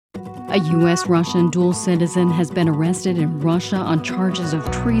A U.S.-Russian dual citizen has been arrested in Russia on charges of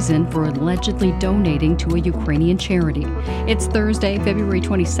treason for allegedly donating to a Ukrainian charity. It's Thursday, February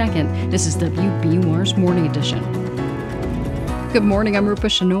 22nd. This is WBUR's Morning Edition. Good morning, I'm Rupa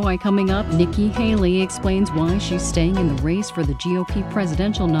Shenoy. Coming up, Nikki Haley explains why she's staying in the race for the GOP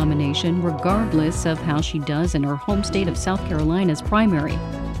presidential nomination, regardless of how she does in her home state of South Carolina's primary.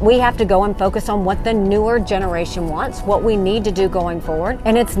 We have to go and focus on what the newer generation wants, what we need to do going forward,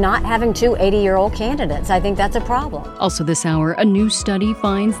 and it's not having two 80-year-old candidates. I think that's a problem. Also this hour, a new study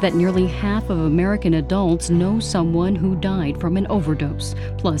finds that nearly half of American adults know someone who died from an overdose.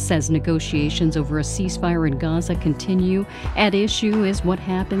 Plus, as negotiations over a ceasefire in Gaza continue, at issue is what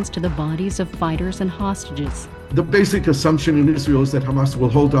happens to the bodies of fighters and hostages. The basic assumption in Israel is that Hamas will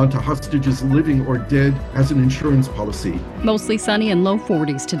hold on to hostages living or dead as an insurance policy. Mostly sunny and low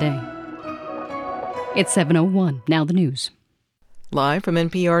 40s today. It's 7:01. Now the news. Live from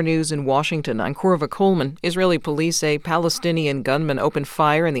NPR News in Washington, I'm Corva Coleman. Israeli police say Palestinian gunmen opened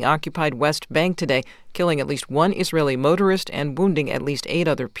fire in the occupied West Bank today, killing at least one Israeli motorist and wounding at least 8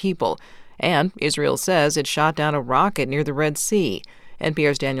 other people. And Israel says it shot down a rocket near the Red Sea.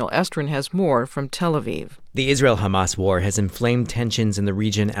 NPR's Daniel Estrin has more from Tel Aviv. The Israel-Hamas war has inflamed tensions in the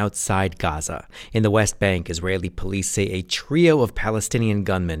region outside Gaza. In the West Bank, Israeli police say a trio of Palestinian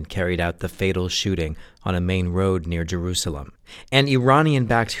gunmen carried out the fatal shooting on a main road near Jerusalem. And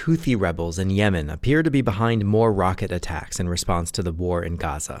Iranian-backed Houthi rebels in Yemen appear to be behind more rocket attacks in response to the war in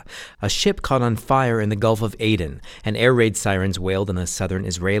Gaza. A ship caught on fire in the Gulf of Aden, and air raid sirens wailed in the southern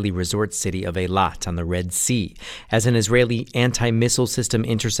Israeli resort city of Eilat on the Red Sea, as an Israeli anti-missile system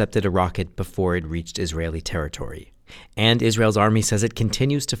intercepted a rocket before it reached Israeli territory. And Israel's army says it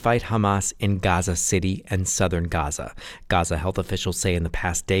continues to fight Hamas in Gaza City and southern Gaza. Gaza health officials say in the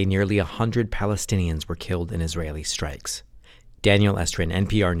past day, nearly 100 Palestinians were killed in Israeli strikes. Daniel Estrin,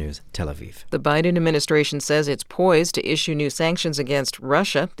 NPR News, Tel Aviv. The Biden administration says it's poised to issue new sanctions against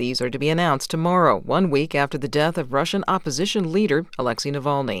Russia. These are to be announced tomorrow, 1 week after the death of Russian opposition leader Alexei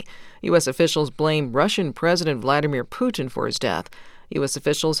Navalny. U.S. officials blame Russian President Vladimir Putin for his death. U.S.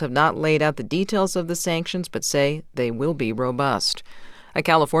 officials have not laid out the details of the sanctions, but say they will be robust. A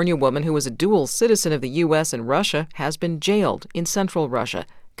California woman who was a dual citizen of the U.S. and Russia has been jailed in central Russia.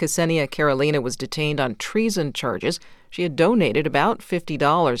 Ksenia Karolina was detained on treason charges. She had donated about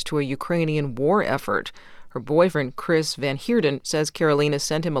 $50 to a Ukrainian war effort. Her boyfriend, Chris Van Heerden, says Karolina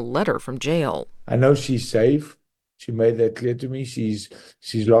sent him a letter from jail. I know she's safe. She made that clear to me. She's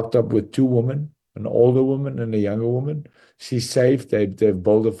locked up with 2 women, an older woman and a younger woman. She's safe. They've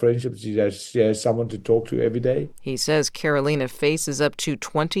built a friendship. She has someone to talk to every day. He says Karolina faces up to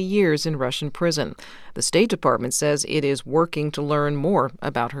 20 years in Russian prison. The State Department says it is working to learn more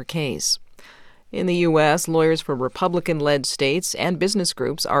about her case. In the U.S., lawyers for Republican-led states and business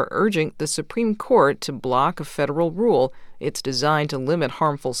groups are urging the Supreme Court to block a federal rule. It's designed to limit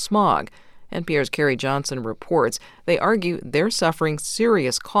harmful smog. NPR's Carrie Johnson reports they argue they're suffering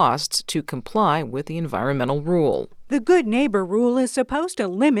serious costs to comply with the environmental rule. The Good Neighbor Rule is supposed to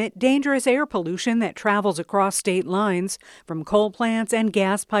limit dangerous air pollution that travels across state lines from coal plants and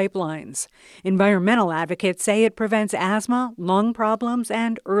gas pipelines. Environmental advocates say it prevents asthma, lung problems,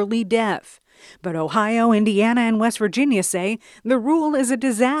 and early death. But Ohio, Indiana, and West Virginia say the rule is a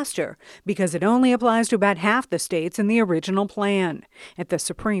disaster because it only applies to about half the states in the original plan. At the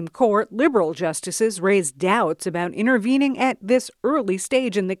Supreme Court, liberal justices raised doubts about intervening at this early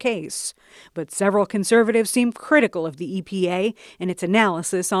stage in the case. But several conservatives seem critical of the EPA and its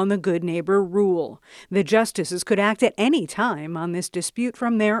analysis on the Good Neighbor Rule. The justices could act at any time on this dispute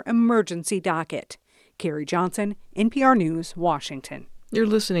from their emergency docket. Carrie Johnson, NPR News, Washington. You're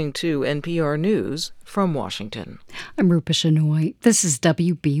listening to NPR News from Washington. I'm Rupa Shenoy. This is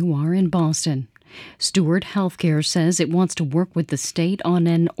WBUR in Boston. Steward Healthcare says it wants to work with the state on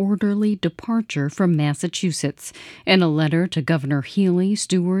an orderly departure from Massachusetts. In a letter to Governor Healy,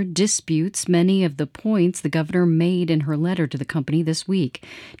 Steward disputes many of the points the governor made in her letter to the company this week.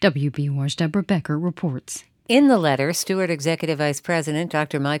 WBUR's Deborah Becker reports. In the letter, Steward Executive Vice President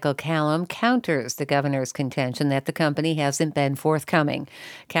Dr. Michael Callum counters the governor's contention that the company hasn't been forthcoming.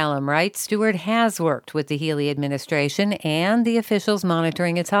 Callum writes Steward has worked with the Healy administration and the officials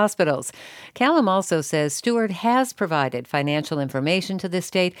monitoring its hospitals. Callum also says Steward has provided financial information to the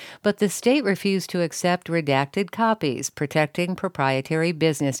state, but the state refused to accept redacted copies, protecting proprietary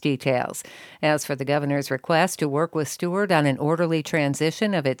business details. As for the governor's request to work with Steward on an orderly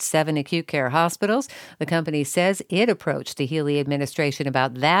transition of its 7 acute care hospitals, the company says it approached the Healy administration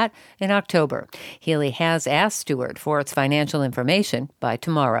about that in October. Healy has asked Steward for its financial information by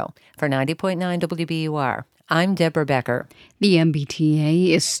tomorrow. For 90.9 WBUR, I'm Deborah Becker. The MBTA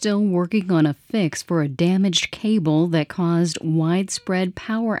is still working on a fix for a damaged cable that caused widespread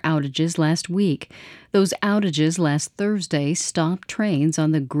power outages last week. Those outages last Thursday stopped trains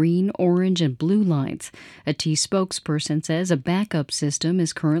on the green, orange, and blue lines. A T spokesperson says a backup system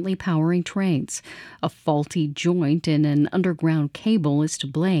is currently powering trains. A faulty joint in an underground cable is to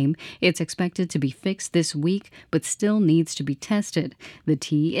blame. It's expected to be fixed this week, but still needs to be tested. The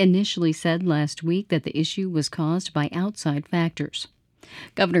T initially said last week that the issue was caused by outside factors.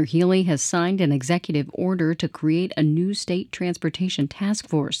 Governor Healey has signed an executive order to create a new state transportation task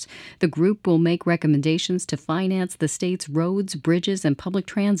force. The group will make recommendations to finance the state's roads, bridges, and public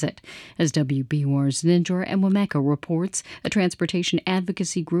transit. As WBUR's Ninjor and Wameka reports, a transportation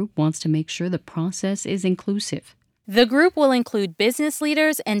advocacy group wants to make sure the process is inclusive. The group will include business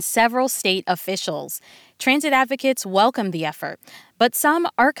leaders and several state officials. Transit advocates welcome the effort, but some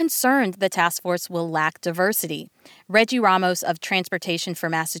are concerned the task force will lack diversity. Reggie Ramos of Transportation for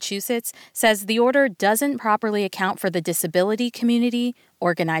Massachusetts says the order doesn't properly account for the disability community,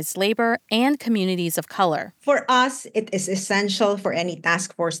 organized labor, and communities of color. For us, it is essential for any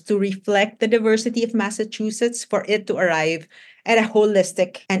task force to reflect the diversity of Massachusetts for it to arrive at a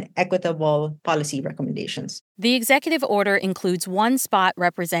holistic and equitable policy recommendations. The executive order includes one spot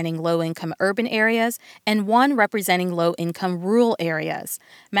representing low-income urban areas and one representing low-income rural areas.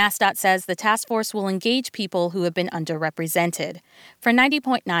 MassDOT says the task force will engage people who have been underrepresented. For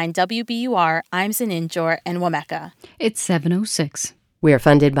 90.9 WBUR, I'm Zaninjor and Wameka. It's 7:06. We are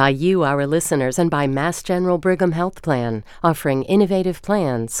funded by you, our listeners, and by Mass General Brigham Health Plan, offering innovative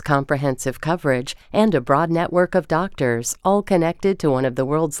plans, comprehensive coverage, and a broad network of doctors, all connected to one of the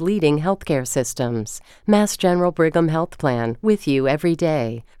world's leading healthcare systems. Mass General Brigham Health Plan, with you every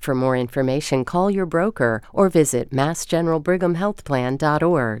day. For more information, call your broker or visit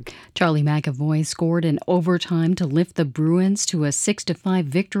massgeneralbrighamhealthplan.org. Charlie McAvoy scored in overtime to lift the Bruins to a 6-5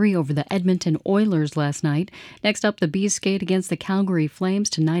 victory over the Edmonton Oilers last night. Next up, the Bees skate against the Calgary Flames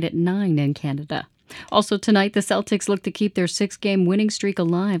tonight at 9 in Canada. Also tonight, the Celtics look to keep their 6-game winning streak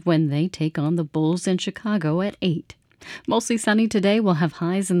alive when they take on the Bulls in Chicago at 8. Mostly sunny today. We'll have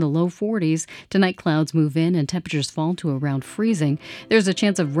highs in the low 40s. Tonight, clouds move in and temperatures fall to around freezing. There's a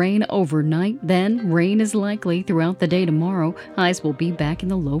chance of rain overnight. Then, rain is likely throughout the day tomorrow. Highs will be back in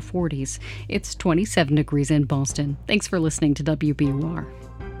the low 40s. It's 27 degrees in Boston. Thanks for listening to WBUR.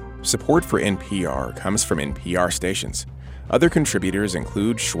 Support for NPR comes from NPR stations. Other contributors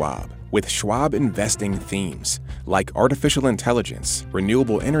include Schwab, with Schwab investing themes like artificial intelligence,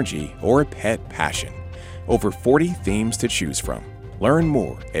 renewable energy, or pet passion. Over 40 themes to choose from. Learn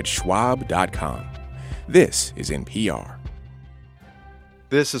more at schwab.com. This is NPR.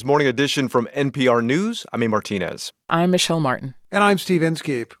 This is Morning Edition from NPR News. I'm A. Martinez. I'm Michelle Martin. And I'm Steve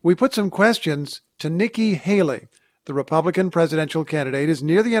Inskeep. We put some questions to Nikki Haley. The Republican presidential candidate is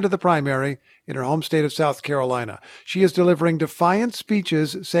near the end of the primary in her home state of South Carolina. She is delivering defiant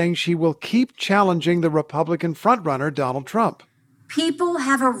speeches saying she will keep challenging the Republican frontrunner, Donald Trump. People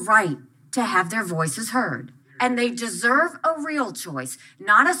have a right to have their voices heard, and they deserve a real choice,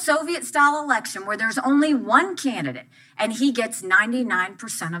 not a Soviet-style election where there's only one candidate and he gets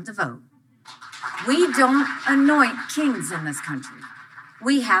 99% of the vote. We don't anoint kings in this country.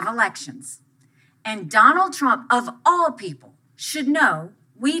 We have elections. And Donald Trump, of all people, should know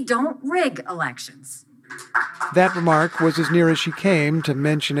we don't rig elections. That remark was as near as she came to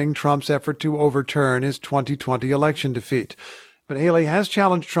mentioning Trump's effort to overturn his 2020 election defeat. But Haley has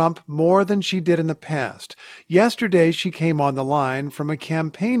challenged Trump more than she did in the past. Yesterday, she came on the line from a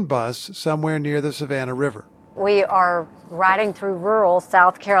campaign bus somewhere near the Savannah River. We are riding through rural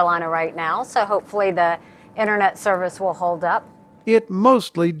South Carolina right now, so hopefully the internet service will hold up. It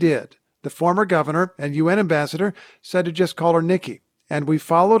mostly did. The former governor and UN ambassador said to just call her Nikki. And we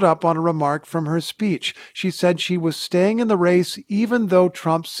followed up on a remark from her speech. She said she was staying in the race even though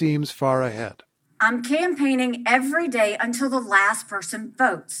Trump seems far ahead. I'm campaigning every day until the last person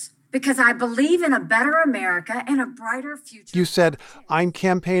votes because I believe in a better America and a brighter future. You said, I'm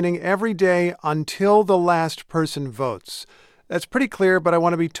campaigning every day until the last person votes. That's pretty clear, but I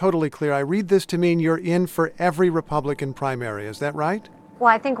want to be totally clear. I read this to mean you're in for every Republican primary. Is that right?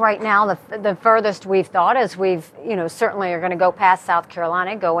 Well, I think right now the furthest we've thought is we've, certainly are going to go past South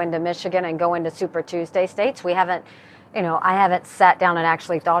Carolina, go into Michigan, and go into Super Tuesday states. We haven't, I haven't sat down and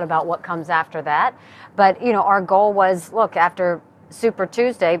actually thought about what comes after that. But, our goal was, look, after Super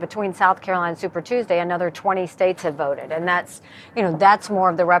Tuesday, between South Carolina and Super Tuesday, another 20 states have voted. And that's, that's more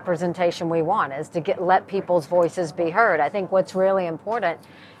of the representation we want, is to let people's voices be heard. I think what's really important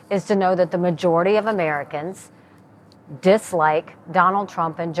is to know that the majority of Americans dislike Donald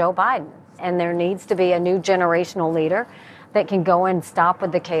Trump and Joe Biden. And there needs to be a new generational leader that can go and stop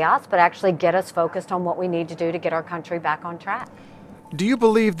with the chaos, but actually get us focused on what we need to do to get our country back on track. Do you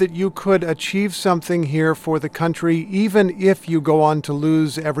believe that you could achieve something here for the country, even if you go on to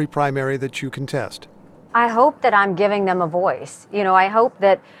lose every primary that you contest? I hope that I'm giving them a voice. I hope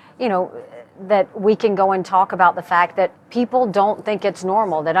that, that we can go and talk about the fact that people don't think it's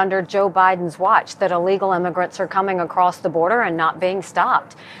normal that under Joe Biden's watch that illegal immigrants are coming across the border and not being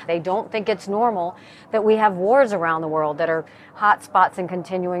stopped. They don't think it's normal that we have wars around the world that are hot spots and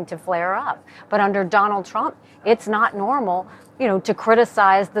continuing to flare up. But under Donald Trump, it's not normal, to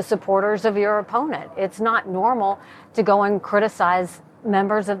criticize the supporters of your opponent. It's not normal to go and criticize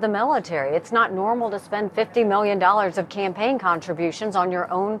members of the military. It's not normal to spend $50 million of campaign contributions on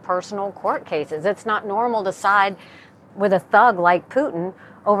your own personal court cases. It's not normal to side with a thug like Putin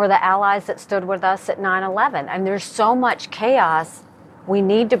over the allies that stood with us at 9/11. And there's so much chaos. We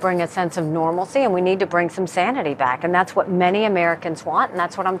need to bring a sense of normalcy and we need to bring some sanity back. And that's what many Americans want, and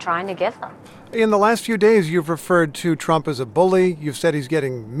that's what I'm trying to give them. In the last few days, you've referred to Trump as a bully. You've said he's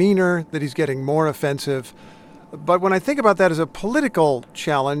getting meaner, that he's getting more offensive. But when I think about that as a political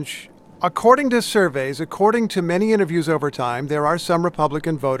challenge, according to surveys, according to many interviews over time, there are some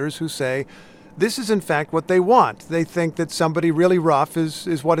Republican voters who say this is in fact what they want. They think that somebody really rough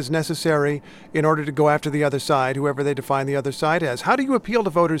is what is necessary in order to go after the other side, whoever they define the other side as. How do you appeal to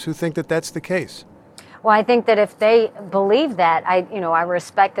voters who think that that's the case? Well, I think that if they believe that, I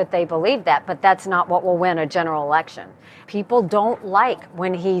respect that they believe that, but that's not what will win a general election. People don't like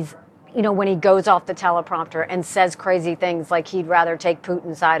when when he goes off the teleprompter and says crazy things like he'd rather take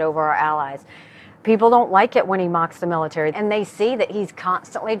Putin's side over our allies. People don't like it when he mocks the military, and they see that he's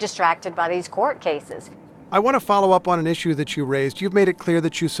constantly distracted by these court cases. I want to follow up on an issue that you raised. You've made it clear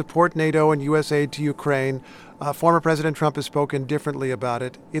that you support NATO and U.S. aid to Ukraine. Former President Trump has spoken differently about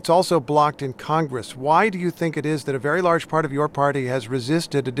it. It's also blocked in Congress. Why do you think it is that a very large part of your party has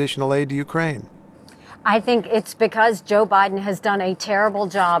resisted additional aid to Ukraine? I think it's because Joe Biden has done a terrible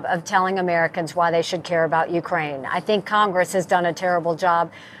job of telling Americans why they should care about Ukraine. I think Congress has done a terrible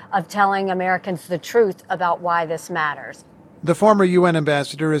job of telling Americans the truth about why this matters. The former UN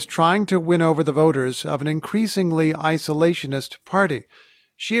ambassador is trying to win over the voters of an increasingly isolationist party.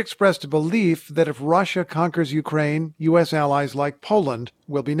 She expressed a belief that if Russia conquers Ukraine, U.S. allies like Poland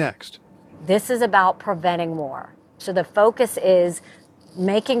will be next. This is about preventing war. So the focus is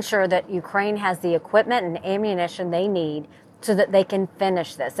making sure that Ukraine has the equipment and ammunition they need so that they can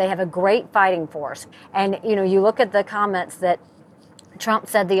finish this. They have a great fighting force. And, you look at the comments that Trump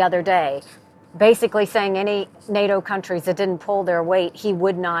said the other day, basically saying any NATO countries that didn't pull their weight, he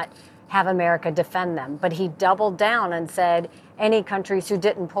would not have America defend them. But he doubled down and said any countries who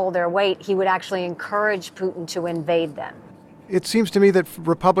didn't pull their weight, he would actually encourage Putin to invade them. It seems to me that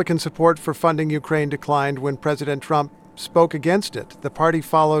Republican support for funding Ukraine declined when President Trump spoke against it. The party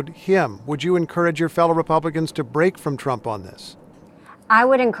followed him. Would you encourage your fellow Republicans to break from Trump on this? I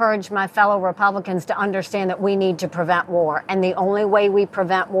would encourage my fellow Republicans to understand that we need to prevent war. And the only way we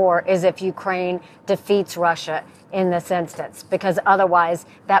prevent war is if Ukraine defeats Russia in this instance, because otherwise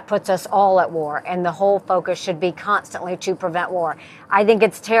that puts us all at war. And the whole focus should be constantly to prevent war. I think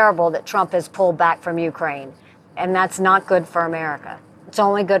it's terrible that Trump has pulled back from Ukraine. And that's not good for America. It's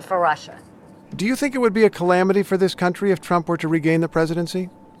only good for Russia. Do you think it would be a calamity for this country if Trump were to regain the presidency?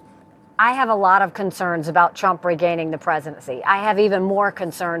 I have a lot of concerns about Trump regaining the presidency. I have even more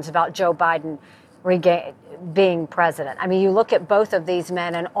concerns about Joe Biden being president. I mean, you look at both of these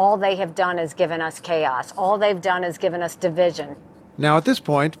men and all they have done is given us chaos. All they've done is given us division. Now, at this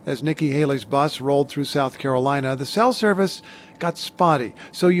point, as Nikki Haley's bus rolled through South Carolina, the cell service got spotty,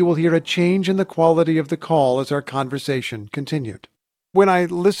 so you will hear a change in the quality of the call as our conversation continued. When I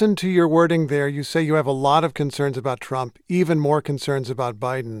listened to your wording there, you say you have a lot of concerns about Trump, even more concerns about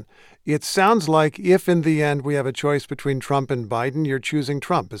Biden. It sounds like if in the end we have a choice between Trump and Biden, you're choosing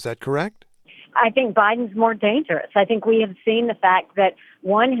Trump. Is that correct? I think Biden's more dangerous. I think we have seen the fact that,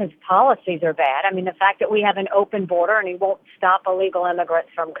 one, his policies are bad. I mean, the fact that we have an open border and he won't stop illegal immigrants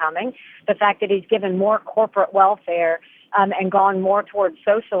from coming, the fact that he's given more corporate welfare and gone more towards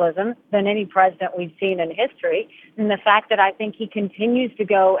socialism than any president we've seen in history. And the fact that I think he continues to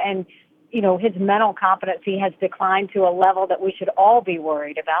go and, his mental competency has declined to a level that we should all be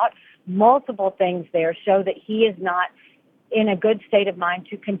worried about. Multiple things there show that he is not in a good state of mind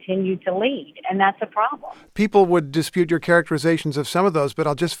to continue to lead. And that's a problem. People would dispute your characterizations of some of those, but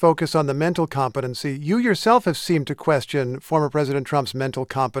I'll just focus on the mental competency. You yourself have seemed to question former President Trump's mental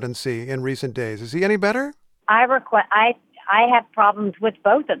competency in recent days. Is he any better? I have problems with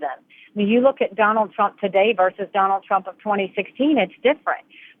both of them. I mean, you look at Donald Trump today versus Donald Trump of 2016, it's different.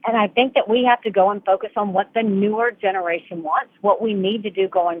 And I think that we have to go and focus on what the newer generation wants, what we need to do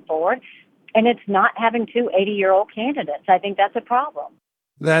going forward. And it's not having two 80-year-old candidates. I think that's a problem.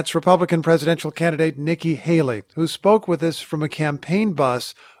 That's Republican presidential candidate Nikki Haley, who spoke with us from a campaign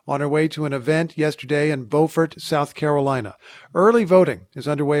bus on her way to an event yesterday in Beaufort, South Carolina. Early voting is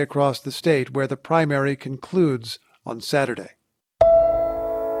underway across the state, where the primary concludes on Saturday.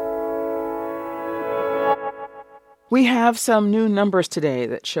 We have some new numbers today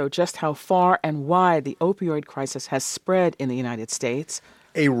that show just how far and wide the opioid crisis has spread in the United States.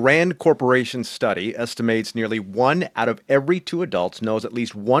 A Rand Corporation study estimates nearly 1 out of every 2 adults knows at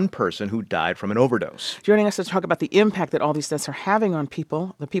least one person who died from an overdose. Joining us to talk about the impact that all these deaths are having on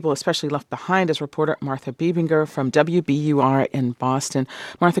people, the people especially left behind, is reporter Martha Biebinger from WBUR in Boston.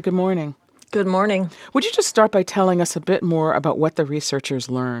 Martha, good morning. Good morning. Would you just start by telling us a bit more about what the researchers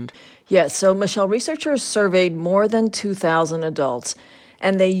learned? Yes, so Michelle, researchers surveyed more than 2,000 adults,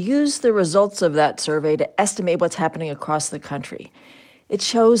 and they used the results of that survey to estimate what's happening across the country. It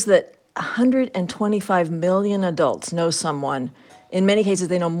shows that 125 million adults know someone. In many cases,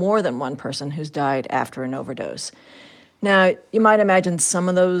 they know more than one person who's died after an overdose. Now, you might imagine some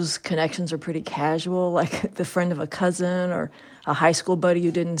of those connections are pretty casual, like the friend of a cousin or a high school buddy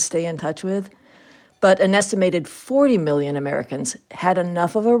you didn't stay in touch with. But an estimated 40 million Americans had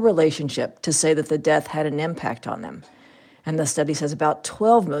enough of a relationship to say that the death had an impact on them. And the study says about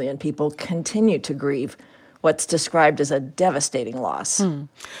 12 million people continue to grieve what's described as a devastating loss.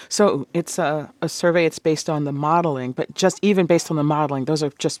 So it's a survey, it's based on the modeling, but just even based on the modeling, those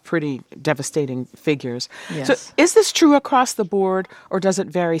are just pretty devastating figures. Yes. So is this true across the board, or does it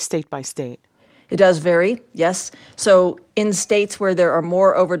vary state by state? It does vary, yes. So in states where there are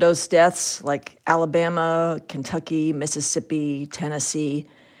more overdose deaths, like Alabama, Kentucky, Mississippi, Tennessee,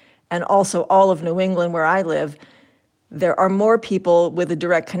 and also all of New England where I live, there are more people with a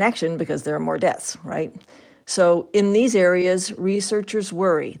direct connection because there are more deaths, right? So in these areas, researchers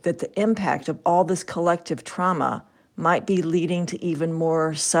worry that the impact of all this collective trauma might be leading to even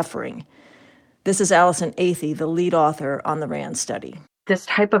more suffering. This is Allison Athey, the lead author on the RAND study. This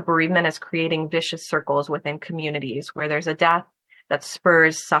type of bereavement is creating vicious circles within communities where there's a death that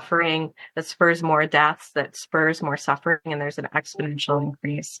spurs suffering, that spurs more deaths, that spurs more suffering, and there's an exponential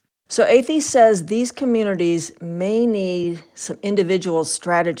increase. So Athey says these communities may need some individual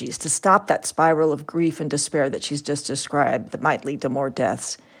strategies to stop that spiral of grief and despair that she's just described that might lead to more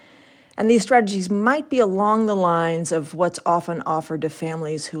deaths. And these strategies might be along the lines of what's often offered to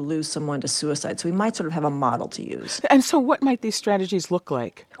families who lose someone to suicide. So we might sort of have a model to use. And so what might these strategies look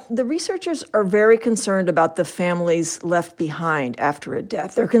like? The researchers are very concerned about the families left behind after a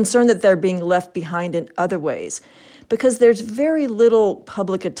death. They're concerned that they're being left behind in other ways, because there's very little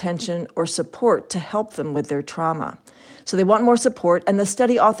public attention or support to help them with their trauma. So they want more support, and the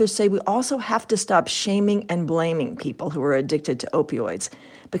study authors say we also have to stop shaming and blaming people who are addicted to opioids,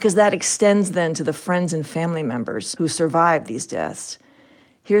 because that extends then to the friends and family members who survived these deaths.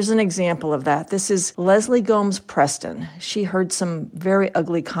 Here's an example of that. This is Leslie Gomes Preston. She heard some very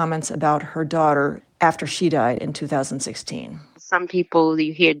ugly comments about her daughter after she died in 2016. Some people,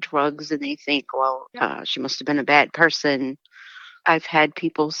 you hear drugs and they think, well, she must have been a bad person. I've had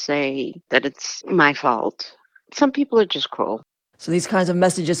people say that it's my fault. Some people are just cruel. So these kinds of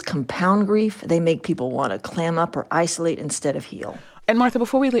messages compound grief. They make people want to clam up or isolate instead of heal. And Martha,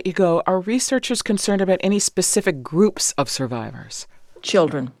 before we let you go, are researchers concerned about any specific groups of survivors?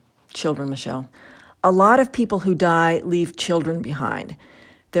 Children, Michelle. A lot of people who die leave children behind.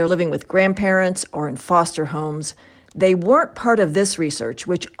 They're living with grandparents or in foster homes. They weren't part of this research,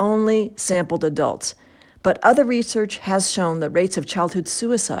 which only sampled adults. But other research has shown that rates of childhood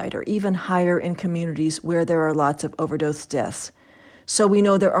suicide are even higher in communities where there are lots of overdose deaths. So we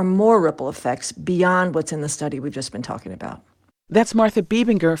know there are more ripple effects beyond what's in the study we've just been talking about. That's Martha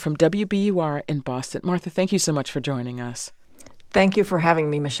Biebinger from WBUR in Boston. Martha, thank you so much for joining us. Thank you for having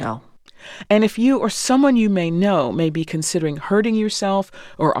me, Michelle. And if you or someone you may know may be considering hurting yourself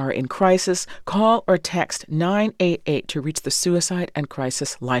or are in crisis, call or text 988 to reach the Suicide and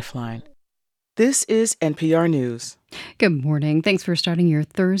Crisis Lifeline. This is NPR News. Good morning. Thanks for starting your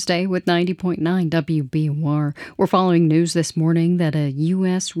Thursday with 90.9 WBUR. We're following news this morning that a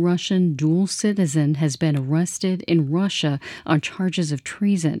U.S.-Russian dual citizen has been arrested in Russia on charges of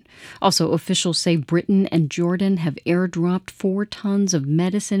treason. Also, officials say Britain and Jordan have airdropped 4 tons of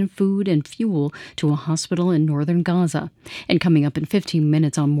medicine, food, and fuel to a hospital in northern Gaza. And coming up in 15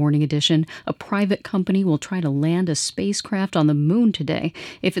 minutes on Morning Edition, a private company will try to land a spacecraft on the moon today.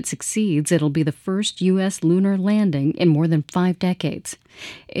 If it succeeds, it'll be the first U.S. lunar landing in more than 5 decades.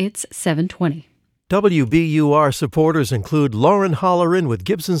 It's 7:20. WBUR supporters include Lauren Holleran with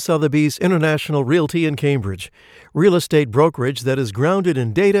Gibson Sotheby's International Realty in Cambridge, real estate brokerage that is grounded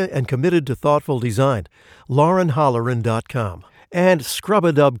in data and committed to thoughtful design. LaurenHolleran.com. And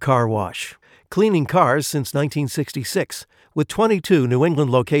Scrub-A-Dub Car Wash, cleaning cars since 1966, with 22 New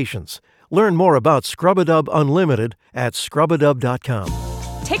England locations. Learn more about Scrub-A-Dub Unlimited at Scrub-A-Dub.com.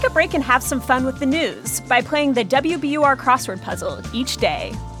 Take a break and have some fun with the news by playing the WBUR crossword puzzle each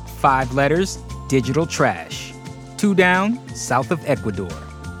day. 5 letters, digital trash. 2 down, south of Ecuador.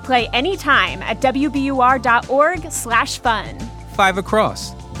 Play anytime at WBUR.org/fun. 5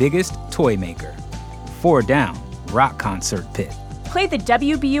 across, biggest toy maker. 4 down, rock concert pit. Play the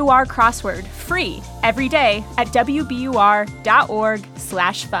WBUR crossword free every day at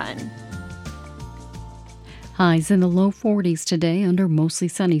WBUR.org/fun. Highs in the low 40s today under mostly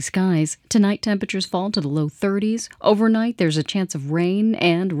sunny skies. Tonight, temperatures fall to the low 30s. Overnight, there's a chance of rain,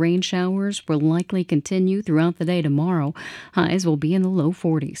 and rain showers will likely continue throughout the day tomorrow. Highs will be in the low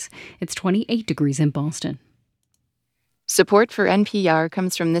 40s. It's 28 degrees in Boston. Support for NPR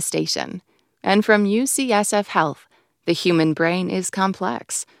comes from this station and from UCSF Health. The human brain is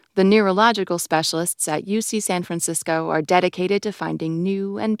complex. The neurological specialists at UC San Francisco are dedicated to finding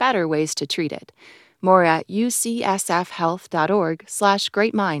new and better ways to treat it. More at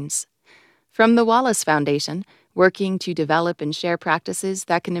ucsfhealth.org/greatminds. From the Wallace Foundation, working to develop and share practices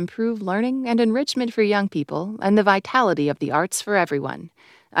that can improve learning and enrichment for young people and the vitality of the arts for everyone.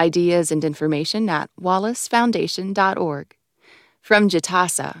 Ideas and information at wallacefoundation.org. From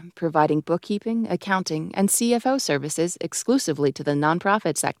Jitasa, providing bookkeeping, accounting, and CFO services exclusively to the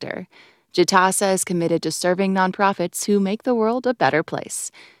nonprofit sector. Jitasa is committed to serving nonprofits who make the world a better place.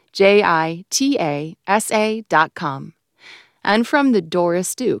 JITASA.com. And from the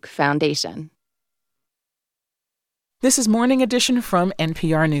Doris Duke Foundation. This is Morning Edition from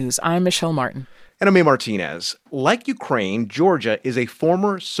NPR News. I'm Michelle Martin. And I'm A. Martinez. Like Ukraine, Georgia is a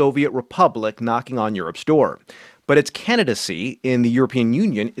former Soviet republic knocking on Europe's door. But its candidacy in the European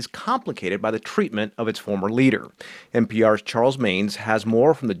Union is complicated by the treatment of its former leader. NPR's Charles Maines has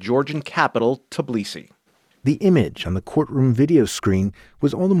more from the Georgian capital, Tbilisi. The image on the courtroom video screen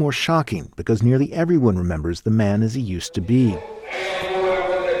was all the more shocking because nearly everyone remembers the man as he used to be.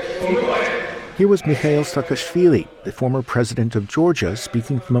 Here was Mikhail Saakashvili, the former president of Georgia,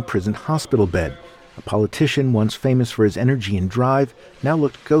 speaking from a prison hospital bed. A politician once famous for his energy and drive now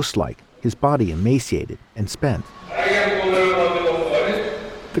looked ghost-like, his body emaciated and spent.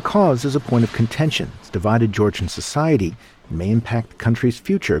 The cause is a point of contention. It's divided Georgian society and may impact the country's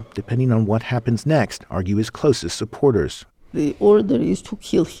future depending on what happens next, argue his closest supporters. The order is to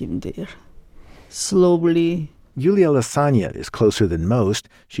kill him there, slowly. Yulia Lasanya is closer than most.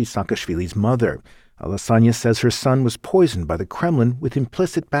 She's Saakashvili's mother. Lasanya says her son was poisoned by the Kremlin with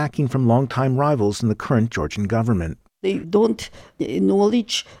implicit backing from longtime rivals in the current Georgian government. They don't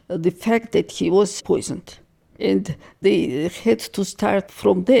acknowledge the fact that he was poisoned. And they had to start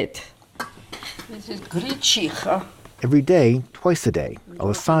from that. This is Grichikha. Every day, twice a day,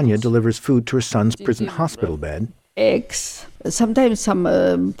 Lasanya delivers food to her son's prison hospital bed. Eggs, sometimes some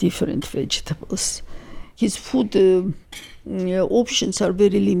different vegetables. His food options are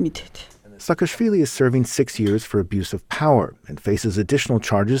very limited. Saakashvili is serving 6 years for abuse of power and faces additional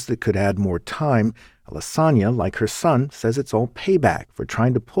charges that could add more time. Lasanya, like her son, says it's all payback for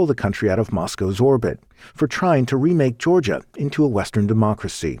trying to pull the country out of Moscow's orbit, for trying to remake Georgia into a Western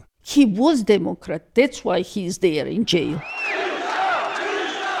democracy. He was Democrat. That's why he's there in jail.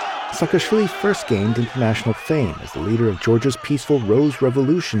 Saakashvili first gained international fame as the leader of Georgia's peaceful Rose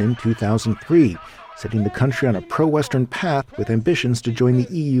Revolution in 2003, setting the country on a pro-Western path with ambitions to join the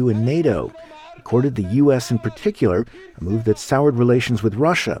EU and NATO. He courted the U.S. in particular, a move that soured relations with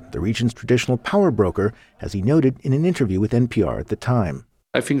Russia, the region's traditional power broker, as he noted in an interview with NPR at the time.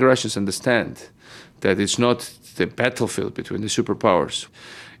 I think Russians understand that it's not the battlefield between the superpowers.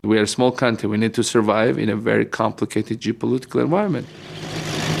 We are a small country. We need to survive in a very complicated geopolitical environment.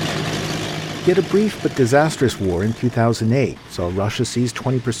 Yet a brief but disastrous war in 2008 saw Russia seize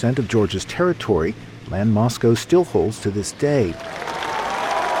 20% of Georgia's territory, land Moscow still holds to this day.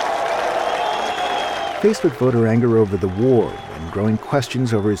 Faced with voter anger over the war and growing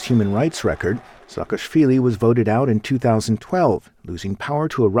questions over his human rights record, Saakashvili was voted out in 2012, losing power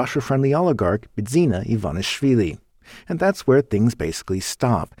to a Russia-friendly oligarch, Bidzina Ivanishvili. And that's where things basically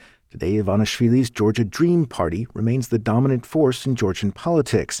stop. Today, Ivanishvili's Georgia Dream Party remains the dominant force in Georgian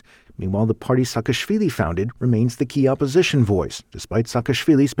politics. Meanwhile, the party Saakashvili founded remains the key opposition voice, despite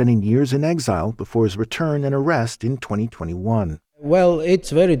Saakashvili spending years in exile before his return and arrest in 2021. Well,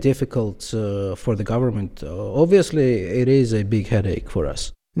 it's very difficult for the government. Obviously, it is a big headache for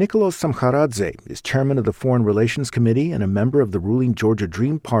us. Nicholas Samcharadze is chairman of the Foreign Relations Committee and a member of the ruling Georgia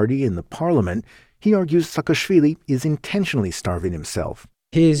Dream Party in the parliament. He argues Saakashvili is intentionally starving himself.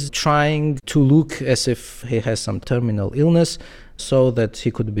 He's trying to look as if he has some terminal illness so that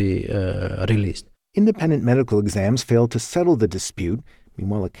he could be released. Independent medical exams failed to settle the dispute.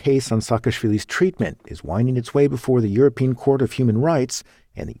 Meanwhile, a case on Saakashvili's treatment is winding its way before the European Court of Human Rights,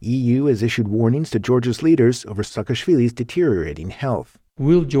 and the EU has issued warnings to Georgia's leaders over Saakashvili's deteriorating health.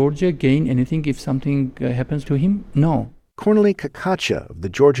 Will Georgia gain anything if something happens to him? No. Korneli Kakacha of the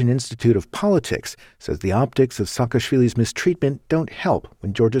Georgian Institute of Politics says the optics of Saakashvili's mistreatment don't help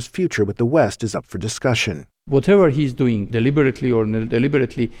when Georgia's future with the West is up for discussion. Whatever he's doing, deliberately or not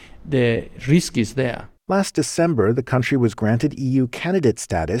deliberately, the risk is there. Last December, the country was granted EU candidate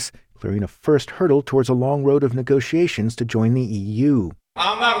status, clearing a first hurdle towards a long road of negotiations to join the EU.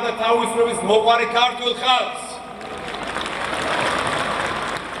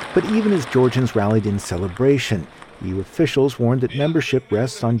 But even as Georgians rallied in celebration, EU officials warned that membership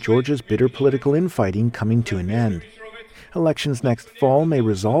rests on Georgia's bitter political infighting coming to an end. Elections next fall may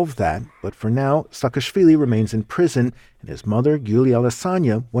resolve that, but for now, Saakashvili remains in prison, and his mother, Yulia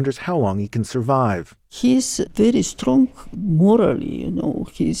Alesanya, wonders how long he can survive. He's very strong morally,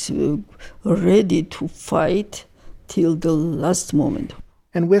 He's ready to fight till the last moment.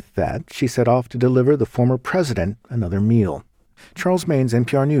 And with that, she set off to deliver the former president another meal. Charles Maines,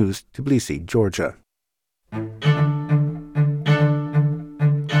 NPR News, Tbilisi, Georgia.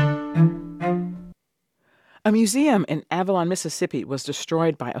 A museum in Avalon, Mississippi was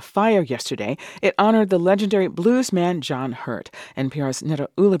destroyed by a fire yesterday. It honored the legendary bluesman John Hurt. NPR's Neda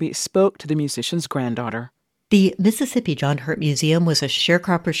Ulabi spoke to the musician's granddaughter. The Mississippi John Hurt Museum was a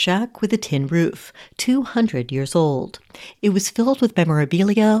sharecropper shack with a tin roof, 200 years old. It was filled with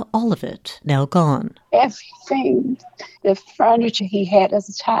memorabilia, all of it now gone. Everything, the furniture he had as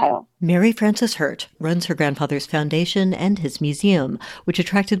a child. Mary Frances Hurt runs her grandfather's foundation and his museum, which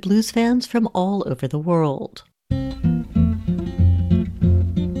attracted blues fans from all over the world.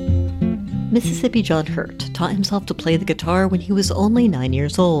 Mississippi John Hurt taught himself to play the guitar when he was only 9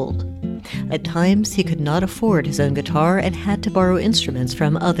 years old. At times, he could not afford his own guitar and had to borrow instruments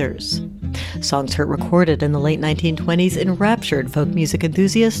from others. Songs Hurt recorded in the late 1920s enraptured folk music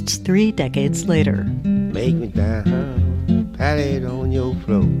enthusiasts 3 decades later. Make me down, pat it on your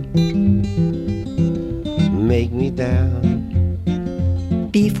floor. Make me down.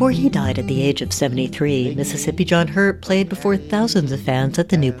 Before he died at the age of 73, Mississippi John Hurt played before thousands of fans at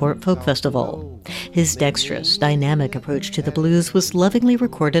the Newport Folk Festival. His dexterous, dynamic approach to the blues was lovingly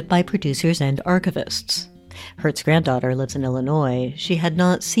recorded by producers and archivists. Hurt's granddaughter lives in Illinois. She had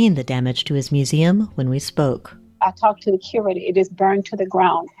not seen the damage to his museum when we spoke. I talked to the curator. It is burned to the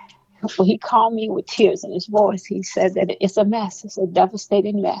ground. He called me with tears in his voice. He said that it's a mess. It's a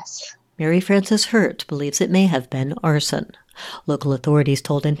devastating mess. Mary Frances Hurt believes it may have been arson. Local authorities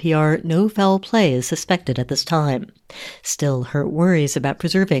told NPR no foul play is suspected at this time. Still, Hurt worries about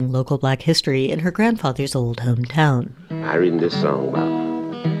preserving local black history in her grandfather's old hometown. I written this song about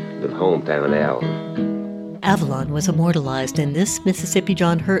the hometown Avalon. Avalon was immortalized in this Mississippi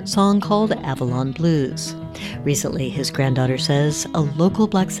John Hurt song called Avalon Blues. Recently, his granddaughter says, a local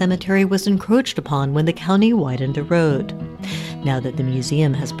black cemetery was encroached upon when the county widened a road. Now that the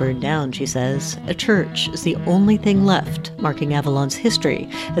museum has burned down, she says, a church is the only thing left, marking Avalon's history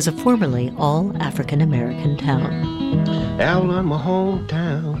as a formerly all-African-American town. Avalon, my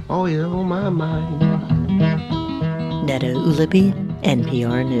hometown, always on my mind. Neda Ulabi,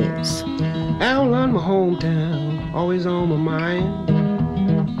 NPR News. Avalon, my hometown, always on my mind.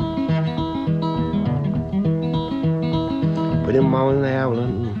 But them all in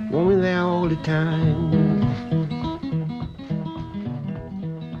Avalon, want me there all the time.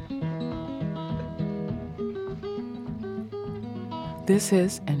 This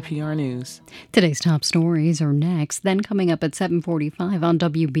is NPR News. Today's top stories are next, then coming up at 7:45 on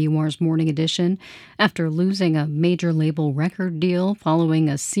WBUR's Morning Edition. After losing a major label record deal following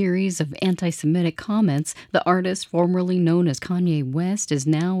a series of anti-Semitic comments, the artist formerly known as Kanye West is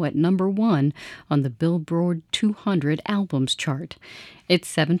now at number 1 on the Billboard 200 albums chart. It's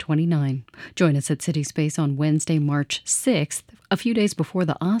 7:29. Join us at City Space on Wednesday, March 6th, a few days before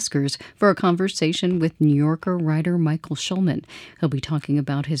the Oscars, for a conversation with New Yorker writer Michael Schulman. He'll be talking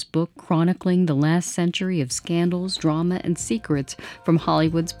about his book chronicling the last century of scandals, drama, and secrets from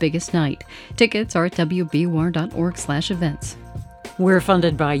Hollywood's biggest night. Tickets are at WBUR.org/events. We're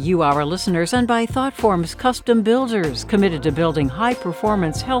funded by you, our listeners, and by ThoughtForm's custom builders, committed to building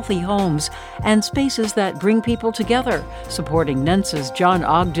high-performance, healthy homes and spaces that bring people together, supporting NENSA's John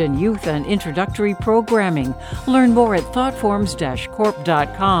Ogden Youth and Introductory Programming. Learn more at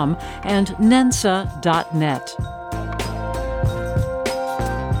thoughtforms-corp.com and nensa.net.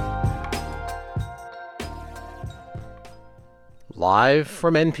 Live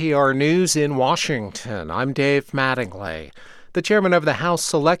from NPR News in Washington, I'm Dave Mattingly. The chairman of the House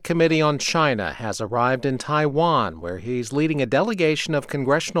Select Committee on China has arrived in Taiwan, where he's leading a delegation of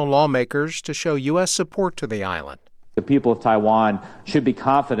congressional lawmakers to show U.S. support to the island. The people of Taiwan should be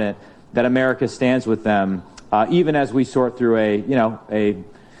confident that America stands with them, even as we sort through a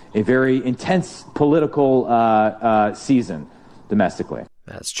very intense political season domestically.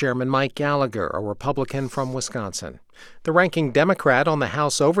 That's Chairman Mike Gallagher, a Republican from Wisconsin. The ranking Democrat on the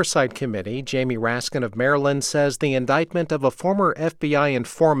House Oversight Committee, Jamie Raskin of Maryland, says the indictment of a former FBI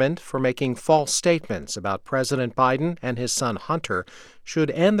informant for making false statements about President Biden and his son Hunter should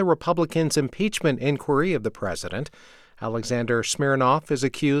end the Republicans' impeachment inquiry of the president. Alexander Smirnov is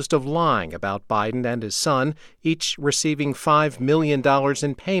accused of lying about Biden and his son, each receiving $5 million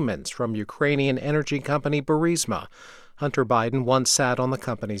in payments from Ukrainian energy company Burisma. Hunter Biden once sat on the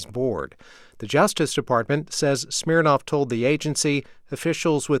company's board. The Justice Department says Smirnov told the agency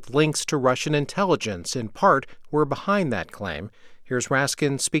officials with links to Russian intelligence, in part, were behind that claim. Here's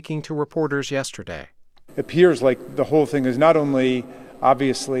Raskin speaking to reporters yesterday. It appears like the whole thing is not only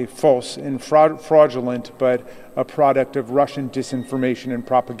obviously false and fraudulent, but a product of Russian disinformation and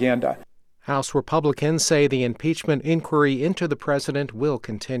propaganda. House Republicans say the impeachment inquiry into the president will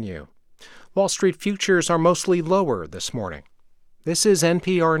continue. Wall Street futures are mostly lower this morning. This is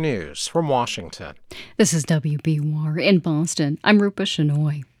NPR News from Washington. This is WBUR in Boston. I'm Rupa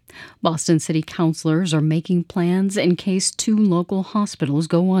Shenoy. Boston City councilors are making plans in case 2 local hospitals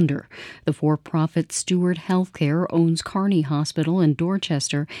go under. The for-profit Steward Healthcare owns Kearney Hospital in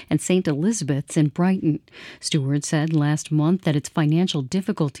Dorchester and St. Elizabeth's in Brighton. Steward said last month that its financial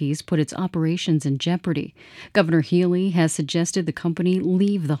difficulties put its operations in jeopardy. Governor Healy has suggested the company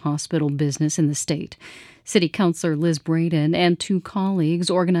leave the hospital business in the state. City Councilor Liz Braden and 2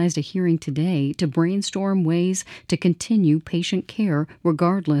 colleagues organized a hearing today to brainstorm ways to continue patient care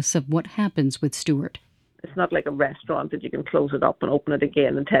regardless of what happens with Steward. It's not like a restaurant that you can close it up and open it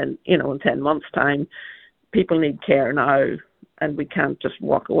again in 10 months' time. People need care now, and we can't just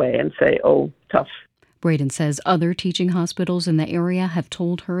walk away and say, oh, tough. Braden says other teaching hospitals in the area have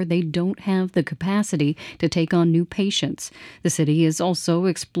told her they don't have the capacity to take on new patients. The city is also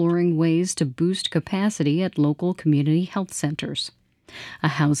exploring ways to boost capacity at local community health centers. A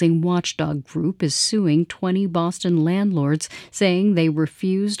housing watchdog group is suing 20 Boston landlords, saying they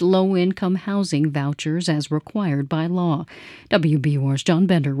refused low-income housing vouchers as required by law. WBUR's John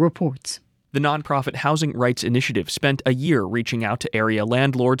Bender reports. The nonprofit Housing Rights Initiative spent a year reaching out to area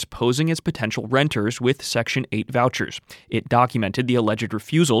landlords posing as potential renters with Section 8 vouchers. It documented the alleged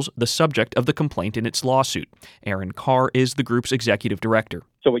refusals, the subject of the complaint in its lawsuit. Aaron Carr is the group's executive director.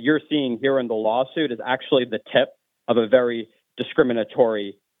 So what you're seeing here in the lawsuit is actually the tip of a very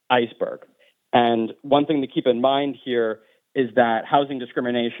discriminatory iceberg. And one thing to keep in mind here is that housing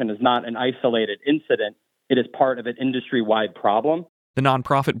discrimination is not an isolated incident. It is part of an industry-wide problem. The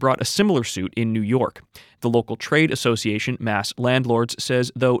nonprofit brought a similar suit in New York. The local trade association, Mass Landlords,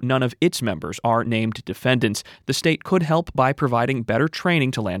 says though none of its members are named defendants, the state could help by providing better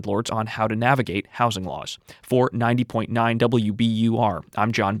training to landlords on how to navigate housing laws. For 90.9 WBUR,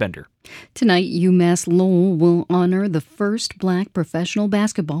 I'm John Bender. Tonight, UMass Lowell will honor the first black professional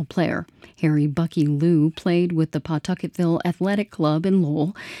basketball player. Harry Bucky Lou played with the Pawtucketville Athletic Club in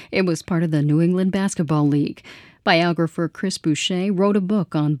Lowell. It was part of the New England Basketball League. Biographer Chris Boucher wrote a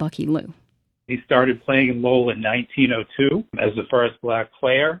book on Bucky Lou. He started playing in Lowell in 1902 as the first black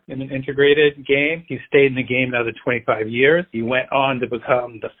player in an integrated game. He stayed in the game another 25 years. He went on to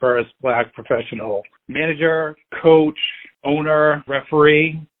become the first black professional manager, coach, owner,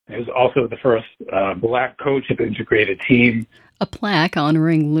 referee. He was also the first black coach of the integrated team. A plaque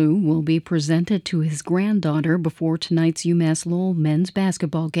honoring Lou will be presented to his granddaughter before tonight's UMass Lowell men's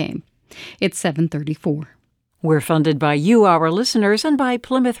basketball game. It's 7:34. We're funded by you, our listeners, and by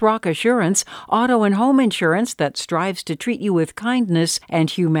Plymouth Rock Assurance, auto and home insurance that strives to treat you with kindness and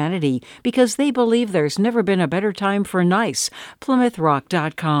humanity because they believe there's never been a better time for nice.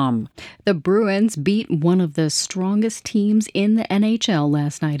 PlymouthRock.com. The Bruins beat one of the strongest teams in the NHL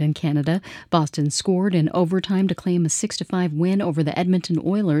last night in Canada. Boston scored in overtime to claim a 6-5 win over the Edmonton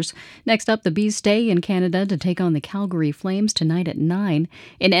Oilers. Next up, the Bees stay in Canada to take on the Calgary Flames tonight at 9.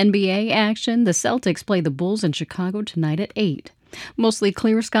 In NBA action, the Celtics play the Bulls in Chicago tonight at 8. Mostly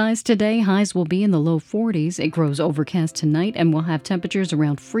clear skies today. Highs will be in the low 40s. It grows overcast tonight and will have temperatures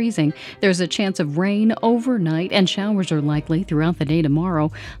around freezing. There's a chance of rain overnight and showers are likely throughout the day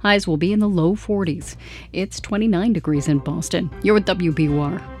tomorrow. Highs will be in the low 40s. It's 29 degrees in Boston. You're with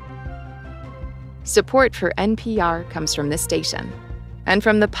WBUR. Support for NPR comes from this station and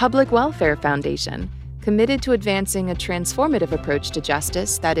from the Public Welfare Foundation, committed to advancing a transformative approach to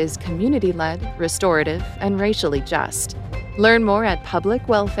justice that is community-led, restorative, and racially just. Learn more at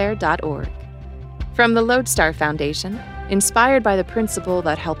publicwelfare.org. From the Lodestar Foundation, inspired by the principle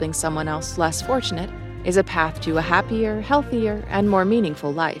that helping someone else less fortunate is a path to a happier, healthier, and more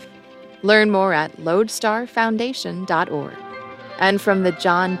meaningful life. Learn more at lodestarfoundation.org. And from the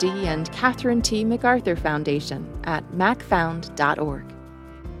John D. and Catherine T. MacArthur Foundation at macfound.org.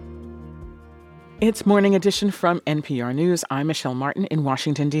 It's Morning Edition from NPR News. I'm Michelle Martin in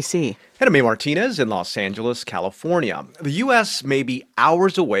Washington, D.C. And I'm May Martinez in Los Angeles, California. The U.S. may be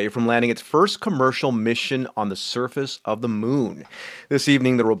hours away from landing its first commercial mission on the surface of the moon. This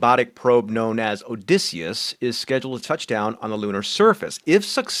evening, the robotic probe known as Odysseus is scheduled to touch down on the lunar surface. If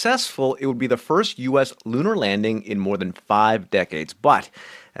successful, it would be the first U.S. lunar landing in more than 5 decades. But,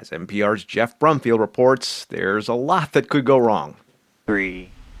 as NPR's Jeff Brumfield reports, there's a lot that could go wrong.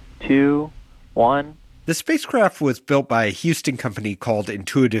 3, 2, 1. The spacecraft was built by a Houston company called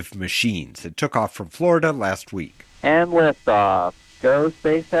Intuitive Machines. It took off from Florida last week. And liftoff. Go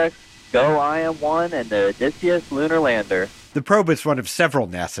SpaceX, go IM-1, and the Odysseus lunar lander. The probe is one of several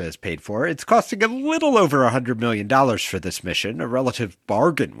NASA has paid for. It's costing a little over $100 million for this mission, a relative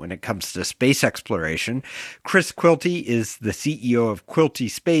bargain when it comes to space exploration. Chris Quilty is the CEO of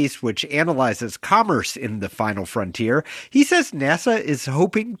Quilty Space, which analyzes commerce in the final frontier. He says NASA is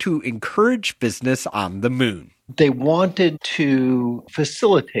hoping to encourage business on the moon. They wanted to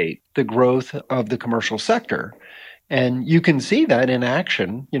facilitate the growth of the commercial sector. And you can see that in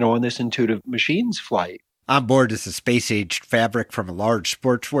action, on this Intuitive Machines flight. On board is a space-aged fabric from a large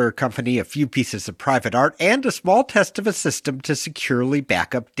sportswear company, a few pieces of private art, and a small test of a system to securely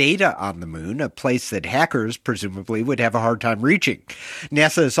back up data on the moon, a place that hackers presumably would have a hard time reaching.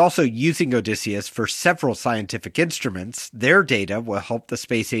 NASA is also using Odysseus for several scientific instruments. Their data will help the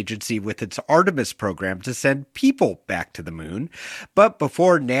space agency with its Artemis program to send people back to the moon. But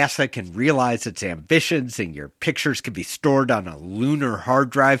before NASA can realize its ambitions and your pictures can be stored on a lunar hard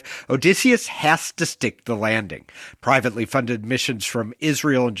drive, Odysseus has to stick the landing. Privately funded missions from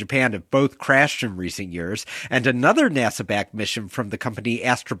Israel and Japan have both crashed in recent years, and another NASA-backed mission from the company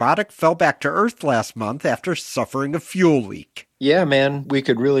Astrobotic fell back to Earth last month after suffering a fuel leak. Yeah, man, we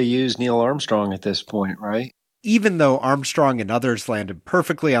could really use Neil Armstrong at this point, right? Even though Armstrong and others landed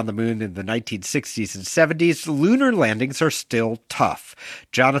perfectly on the moon in the 1960s and 70s, lunar landings are still tough.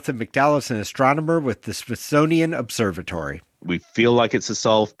 Jonathan McDowell is an astronomer with the Smithsonian Observatory. We feel like it's a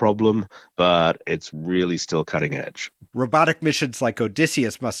solved problem, but it's really still cutting edge. Robotic missions like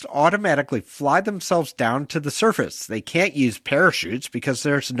Odysseus must automatically fly themselves down to the surface. They can't use parachutes because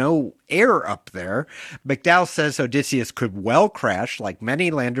there's no air up there. McDowell says Odysseus could well crash like many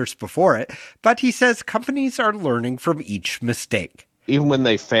landers before it, but he says companies are learning from each mistake. Even when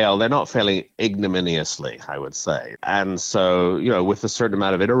they fail, they're not failing ignominiously, I would say. And so, with a certain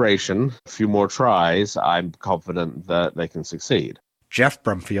amount of iteration, a few more tries, I'm confident that they can succeed. Jeff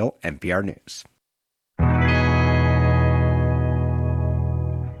Brumfield, NPR News.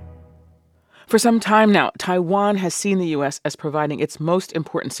 For some time now, Taiwan has seen the U.S. as providing its most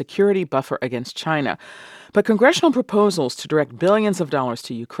important security buffer against China. But congressional proposals to direct billions of dollars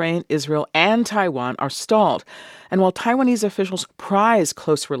to Ukraine, Israel, and Taiwan are stalled. And while Taiwanese officials prize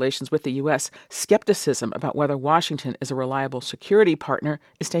close relations with the U.S., skepticism about whether Washington is a reliable security partner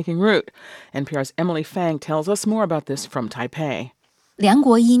is taking root. NPR's Emily Fang tells us more about this from Taipei. Liang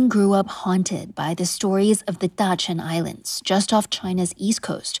Guoyin grew up haunted by the stories of the Dachen Islands, just off China's east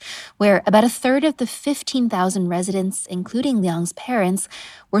coast, where about a third of the 15,000 residents, including Liang's parents,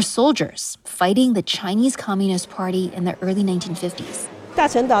 were soldiers fighting the Chinese Communist Party in the early 1950s.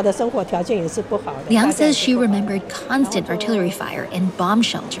 Liang says she remembered constant artillery fire and bomb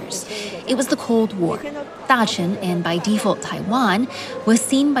shelters. It was the Cold War. Dachen, and by default Taiwan, was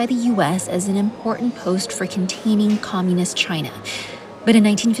seen by the U.S. as an important post for containing communist China. But in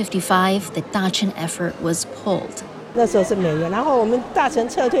 1955, the Dachen effort was pulled. And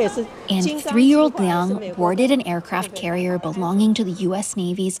 3-year-old Liang boarded an aircraft carrier belonging to the U.S.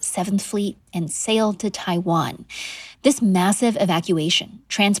 Navy's 7th Fleet and sailed to Taiwan. This massive evacuation,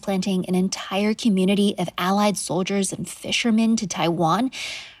 transplanting an entire community of Allied soldiers and fishermen to Taiwan,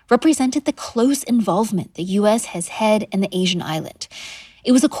 represented the close involvement the U.S. has had in the Asian island.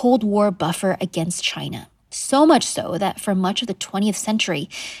 It was a Cold War buffer against China. So much so that for much of the 20th century,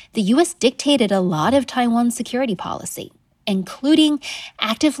 the U.S. dictated a lot of Taiwan's security policy, including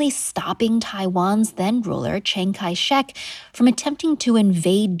actively stopping Taiwan's then ruler, Chiang Kai-shek, from attempting to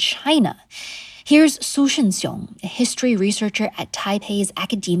invade China. Here's Su Shenxiong, a history researcher at Taipei's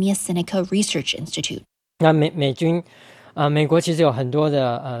Academia Sinica Research Institute. In the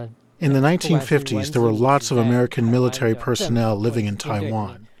 1950s, there were lots of American military personnel living in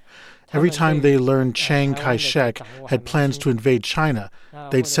Taiwan. Every time they learned Chiang Kai-shek had plans to invade China,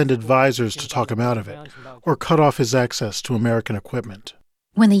 they'd send advisors to talk him out of it, or cut off his access to American equipment.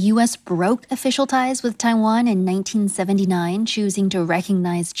 When the U.S. broke official ties with Taiwan in 1979, choosing to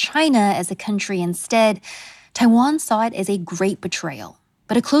recognize China as a country instead, Taiwan saw it as a great betrayal.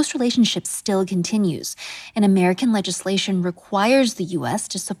 But a close relationship still continues, and American legislation requires the U.S.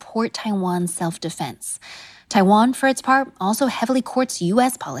 to support Taiwan's self-defense. Taiwan, for its part, also heavily courts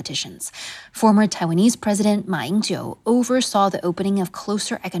U.S. politicians. Former Taiwanese President Ma Ying-jeou oversaw the opening of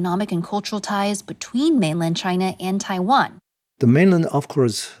closer economic and cultural ties between mainland China and Taiwan. The mainland, of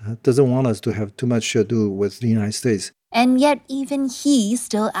course, doesn't want us to have too much to do with the United States. And yet even he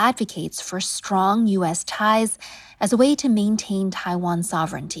still advocates for strong U.S. ties as a way to maintain Taiwan's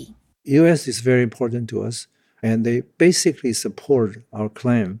sovereignty. U.S. is very important to us, and they basically support our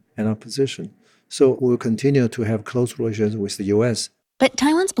claim and our position. So we'll continue to have close relations with the U.S. But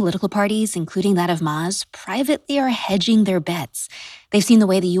Taiwan's political parties, including that of Ma's, privately are hedging their bets. They've seen the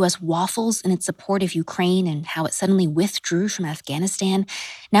way the U.S. waffles in its support of Ukraine and how it suddenly withdrew from Afghanistan.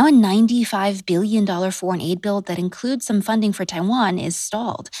 Now a $95 billion foreign aid bill that includes some funding for Taiwan is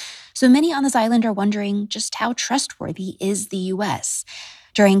stalled. So many on this island are wondering just how trustworthy is the U.S.?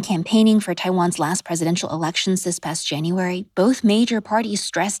 During campaigning for Taiwan's last presidential elections this past January, both major parties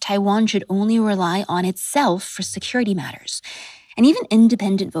stressed Taiwan should only rely on itself for security matters. And even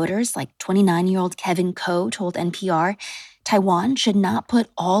independent voters like 29-year-old Kevin Ko told NPR, Taiwan should not put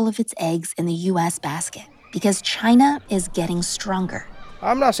all of its eggs in the U.S. basket because China is getting stronger.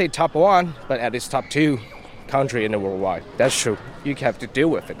 I'm not saying top one, but at least top two country in the worldwide. That's true. You have to deal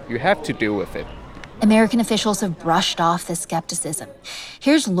with it. You have to deal with it. American officials have brushed off the skepticism.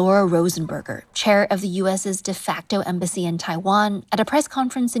 Here's Laura Rosenberger, chair of the U.S.'s de facto embassy in Taiwan, at a press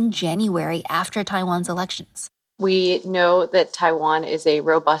conference in January after Taiwan's elections. We know that Taiwan is a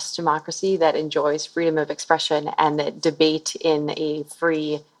robust democracy that enjoys freedom of expression and that debate in a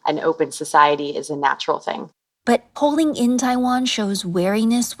free and open society is a natural thing. But polling in Taiwan shows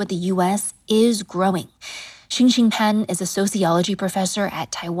wariness with the U.S. is growing. Xingxing Pan is a sociology professor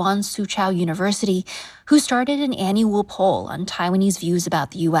at Taiwan's Soochow University who started an annual poll on Taiwanese views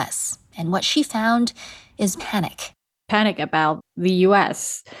about the U.S. And what she found is panic. Panic about the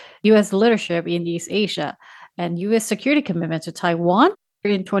U.S. leadership in East Asia, and U.S. security commitment to Taiwan.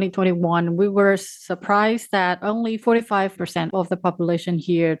 In 2021, we were surprised that only 45% of the population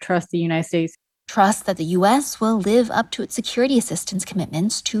here trust the United States. Trust that the U.S. will live up to its security assistance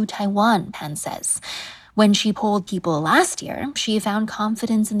commitments to Taiwan, Pan says. When she polled people last year, she found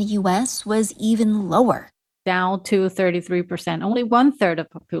confidence in the U.S. was even lower. Down to 33%, only one-third of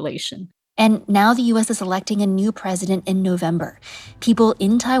the population. And now the U.S. is electing a new president in November. People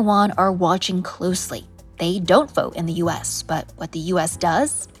in Taiwan are watching closely. They don't vote in the U.S., but what the U.S.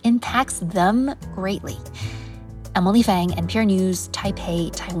 does impacts them greatly. Emily Fang, NPR News,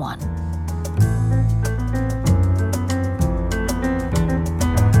 Taipei, Taiwan.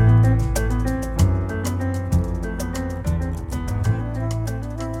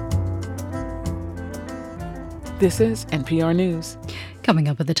 This is NPR News. Coming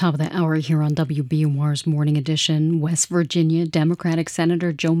up at the top of the hour here on WBUR's Morning Edition, West Virginia Democratic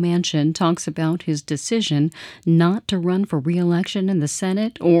Senator Joe Manchin talks about his decision not to run for re-election in the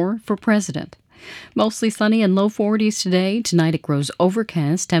Senate or for president. Mostly sunny and low 40s today. Tonight it grows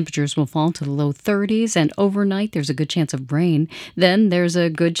overcast. Temperatures will fall to the low 30s, and overnight there's a good chance of rain. Then there's a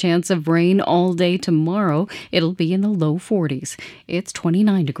good chance of rain all day tomorrow. It'll be in the low 40s. It's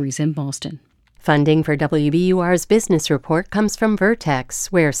 29 degrees in Boston. Funding for WBUR's Business Report comes from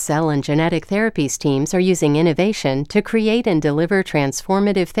Vertex, where cell and genetic therapies teams are using innovation to create and deliver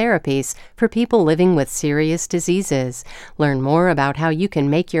transformative therapies for people living with serious diseases. Learn more about how you can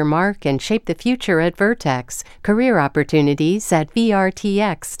make your mark and shape the future at Vertex. Career opportunities at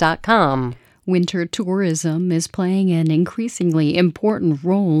vrtx.com. Winter tourism is playing an increasingly important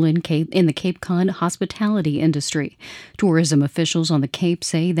role in the Cape Cod hospitality industry. Tourism officials on the Cape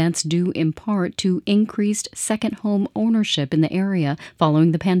say that's due in part to increased second home ownership in the area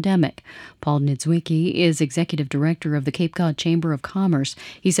following the pandemic. Paul Niedzwiecki is executive director of the Cape Cod Chamber of Commerce.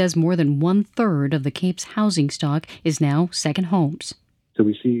 He says more than one-third of the Cape's housing stock is now second homes. So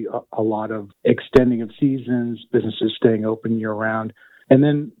we see a lot of extending of seasons, businesses staying open year-round. And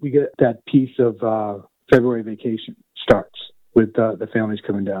then we get that piece of February vacation starts with the families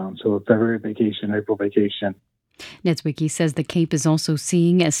coming down. So February vacation, April vacation. NetsWiki says the Cape is also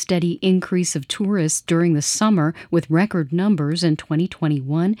seeing a steady increase of tourists during the summer, with record numbers in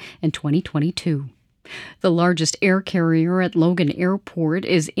 2021 and 2022. The largest air carrier at Logan Airport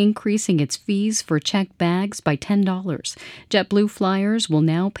is increasing its fees for checked bags by $10. JetBlue flyers will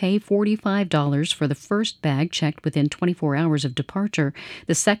now pay $45 for the first bag checked within 24 hours of departure.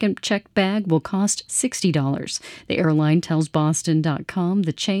 The second checked bag will cost $60. The airline tells Boston.com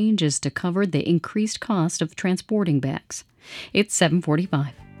the change is to cover the increased cost of transporting bags. It's 7:45.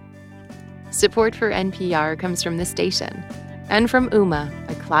 Support for NPR comes from the station. And from Ooma,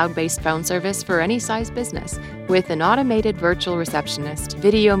 a cloud-based phone service for any size business, with an automated virtual receptionist,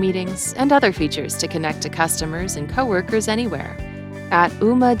 video meetings, and other features to connect to customers and coworkers anywhere. At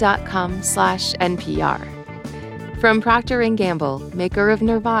ooma.com/NPR. From Procter & Gamble, maker of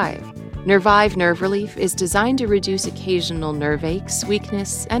Nervive. Nervive Nerve Relief is designed to reduce occasional nerve aches,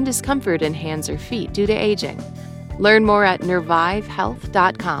 weakness, and discomfort in hands or feet due to aging. Learn more at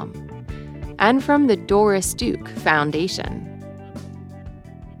nervivehealth.com. And from the Doris Duke Foundation.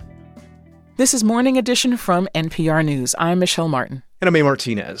 This is Morning Edition from NPR News. I'm Michelle Martin. And I'm A.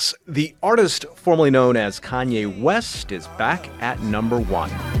 Martinez. The artist formerly known as Kanye West is back at number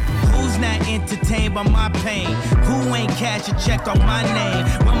 1. Who's not entertained by my pain? Who ain't cash a check on my name?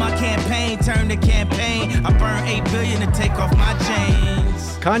 When my campaign turned to campaign, I burned $8 billion to take off my chains.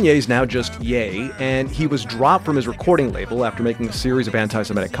 Kanye's now just Ye, and he was dropped from his recording label after making a series of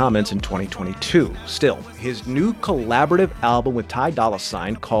anti-Semitic comments in 2022. Still, his new collaborative album with Ty Dolla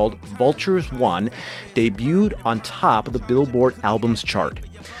 $ign called Vultures 1 debuted on top of the Billboard Albums chart.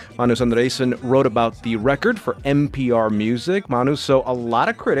 Manu Sanderson wrote about the record for NPR Music. Manu, so a lot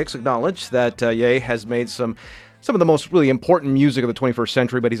of critics acknowledge that Ye has made some of the most really important music of the 21st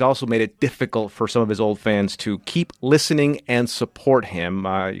century, but he's also made it difficult for some of his old fans to keep listening and support him.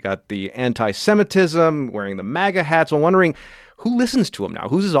 You got the anti-Semitism, wearing the MAGA hats. I'm wondering, who listens to him now?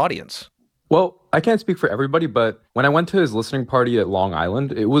 Who's his audience? Well, I can't speak for everybody, but when I went to his listening party at Long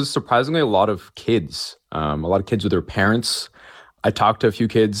Island, it was surprisingly a lot of kids, a lot of kids with their parents. I talked to a few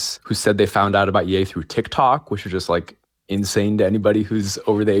kids who said they found out about Ye through TikTok, which is just like insane to anybody who's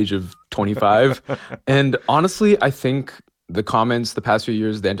over the age of 25. And honestly, I think the comments the past few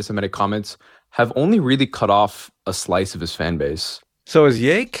years, the anti-Semitic comments, have only really cut off a slice of his fan base. So is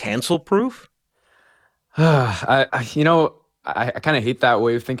Ye cancel-proof? I kind of hate that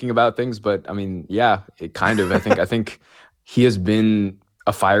way of thinking about things, but I mean, yeah, it kind of. I think he has been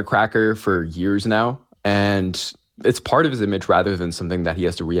a firecracker for years now, and it's part of his image rather than something that he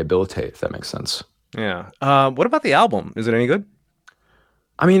has to rehabilitate, if that makes sense. Yeah. What about the album? Is it any good?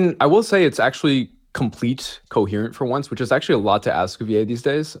 I mean, I will say it's actually complete, coherent for once, which is actually a lot to ask of Ye these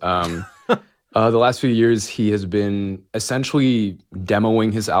days. The last few years, he has been essentially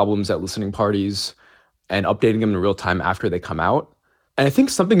demoing his albums at listening parties and updating them in real time after they come out. And I think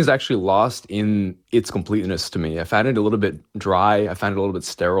something is actually lost in its completeness to me. I found it a little bit dry. I found it a little bit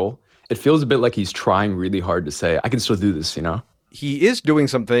sterile. It feels a bit like he's trying really hard to say, I can still do this, you know? He is doing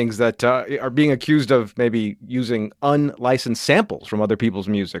some things that are being accused of maybe using unlicensed samples from other people's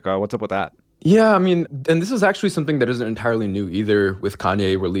music. What's up with that? Yeah, I mean, and this is actually something that isn't entirely new either with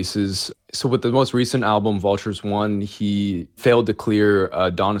Kanye releases. So with the most recent album, Vultures 1, he failed to clear a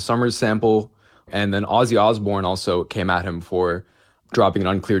Donna Summer's sample. And then Ozzy Osbourne also came at him for dropping an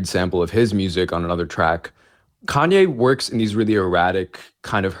uncleared sample of his music on another track. Kanye works in these really erratic,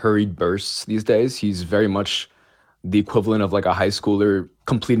 kind of hurried bursts these days. He's very much the equivalent of like a high schooler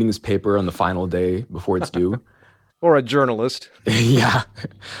completing his paper on the final day before it's due. Or a journalist. Yeah.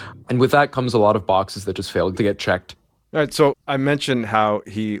 And with that comes a lot of boxes that just failed to get checked. All right, so I mentioned how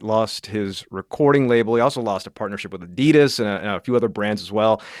he lost his recording label. He also lost a partnership with Adidas and a few other brands as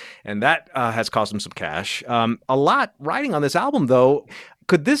well. And that has cost him some cash. A lot riding on this album, though.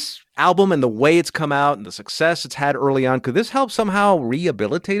 Could this album and the way it's come out and the success it's had early on, could this help somehow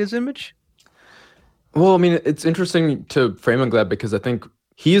rehabilitate his image? Well, I mean, it's interesting to frame it like that because I think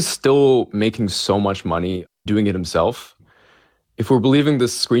he is still making so much money doing it himself. If we're believing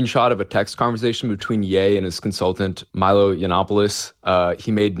this screenshot of a text conversation between Ye and his consultant, Milo Yiannopoulos,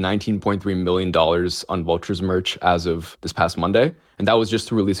 he made $19.3 million on Vultures merch as of this past Monday. And that was just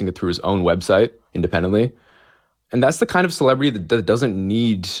through releasing it through his own website independently. And that's the kind of celebrity that doesn't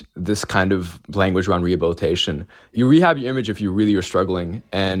need this kind of language around rehabilitation. You rehab your image if you really are struggling.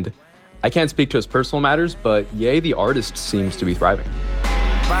 And I can't speak to his personal matters, but Ye, the artist, seems to be thriving.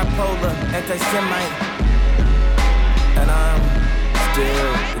 Bipolar, anti-Semite, and I'm still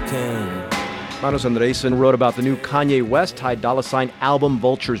can. Manos Andresen wrote about the new Kanye West Ty Dolla $ign album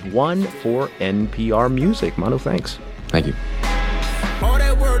Vultures 1 for NPR Music. Mano, thanks. Thank you. All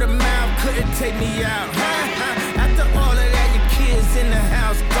that word of mouth couldn't take me out. After all of that, your kids in the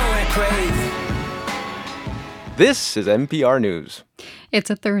house going crazy. This is NPR News. It's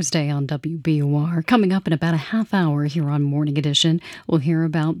a Thursday on WBUR. Coming up in about a half hour here on Morning Edition, we'll hear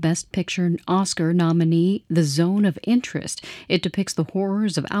about Best Picture Oscar nominee The Zone of Interest. It depicts the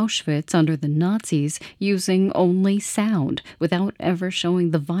horrors of Auschwitz under the Nazis using only sound without ever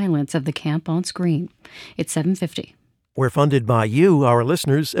showing the violence of the camp on screen. It's 7:50. We're funded by you, our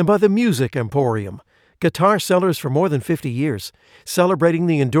listeners, and by the Music Emporium. Guitar sellers for more than 50 years, celebrating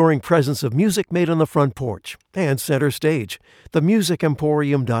the enduring presence of music made on the front porch and center stage.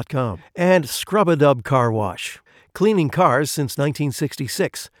 TheMusicEmporium.com. And Scrub-A-Dub Car Wash, cleaning cars since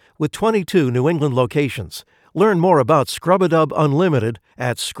 1966, with 22 New England locations. Learn more about Scrub-A-Dub Unlimited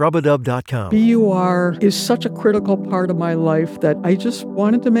at Scrub-A-Dub.com. BUR is such a critical part of my life that I just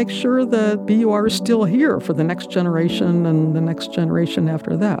wanted to make sure that BUR is still here for the next generation and the next generation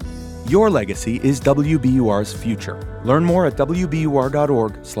after that. Your legacy is WBUR's future. Learn more at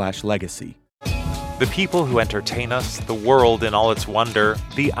WBUR.org/legacy. The people who entertain us, the world in all its wonder,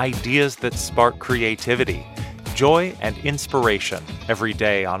 the ideas that spark creativity, joy and inspiration every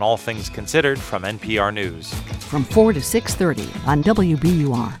day on All Things Considered from NPR News. From 4 to 6:30 on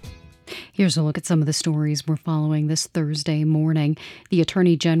WBUR. Here's a look at some of the stories we're following this Thursday morning. The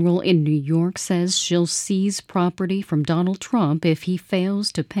Attorney General in New York says she'll seize property from Donald Trump if he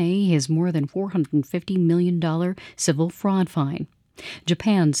fails to pay his more than $450 million civil fraud fine.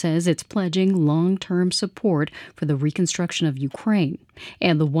 Japan says it's pledging long-term support for the reconstruction of Ukraine,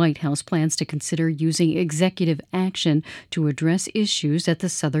 and the White House plans to consider using executive action to address issues at the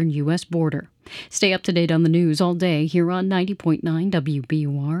southern U.S. border. Stay up to date on the news all day here on 90.9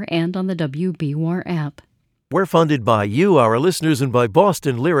 WBUR and on the WBUR app. We're funded by you, our listeners, and by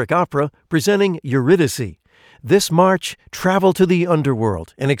Boston Lyric Opera, presenting Eurydice. This March, travel to the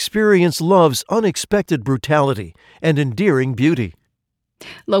underworld and experience love's unexpected brutality and endearing beauty.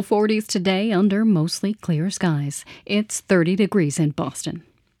 Low 40s today under mostly clear skies. It's 30 degrees in Boston.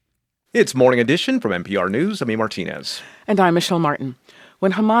 It's Morning Edition from NPR News. I'm E. Martinez. And I'm Michelle Martin.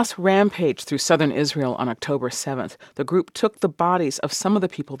 When Hamas rampaged through southern Israel on October 7th, the group took the bodies of some of the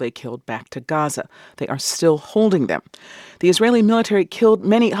people they killed back to Gaza. They are still holding them. The Israeli military killed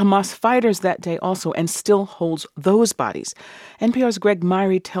many Hamas fighters that day also and still holds those bodies. NPR's Greg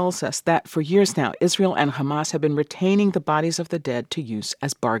Myrie tells us that for years now, Israel and Hamas have been retaining the bodies of the dead to use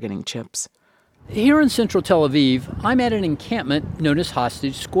as bargaining chips. Here in central Tel Aviv, I'm at an encampment known as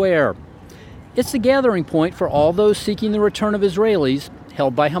Hostage Square. It's the gathering point for all those seeking the return of Israelis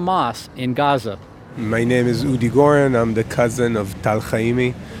held by Hamas in Gaza. My name is Udi Goren. I'm the cousin of Tal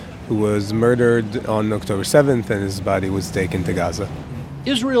Chaimi, who was murdered on October 7th, and his body was taken to Gaza.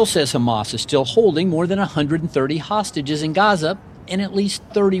 Israel says Hamas is still holding more than 130 hostages in Gaza, and at least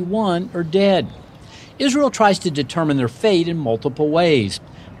 31 are dead. Israel tries to determine their fate in multiple ways,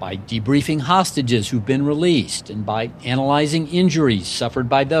 by debriefing hostages who've been released and by analyzing injuries suffered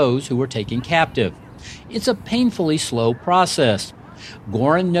by those who were taken captive. It's a painfully slow process.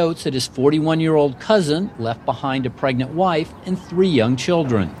 Goren notes that his 41-year-old cousin left behind a pregnant wife and 3 young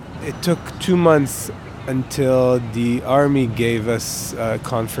children. It took 2 months until the army gave us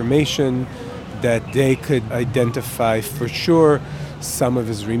confirmation that they could identify for sure some of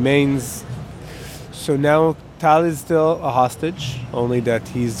his remains. So now Tal is still a hostage, only that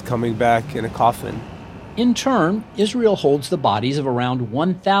he's coming back in a coffin. In turn, Israel holds the bodies of around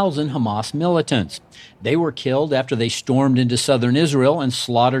 1,000 Hamas militants. They were killed after they stormed into southern Israel and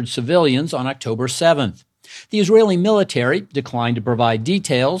slaughtered civilians on October 7th. The Israeli military declined to provide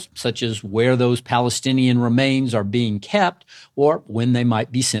details, such as where those Palestinian remains are being kept or when they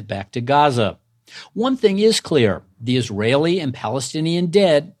might be sent back to Gaza. One thing is clear: the Israeli and Palestinian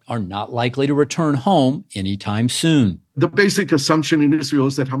dead are not likely to return home anytime soon. The basic assumption in Israel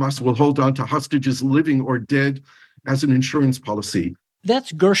is that Hamas will hold on to hostages living or dead as an insurance policy.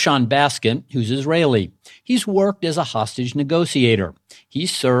 That's Gershon Baskin, who's Israeli. He's worked as a hostage negotiator.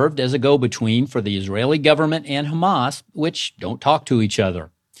 He's served as a go-between for the Israeli government and Hamas, which don't talk to each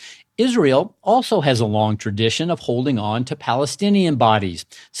other. Israel also has a long tradition of holding on to Palestinian bodies,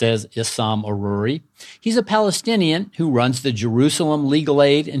 says Issam Aruri. He's a Palestinian who runs the Jerusalem Legal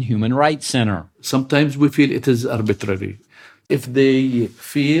Aid and Human Rights Center. Sometimes we feel it is arbitrary. If they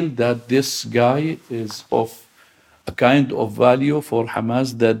feel that this guy is of a kind of value for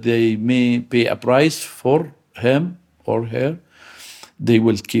Hamas that they may pay a price for him or her, they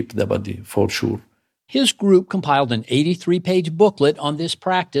will keep the body for sure. His group compiled an 83-page booklet on this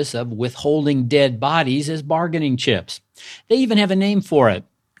practice of withholding dead bodies as bargaining chips. They even have a name for it,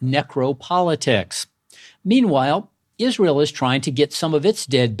 necropolitics. Meanwhile, Israel is trying to get some of its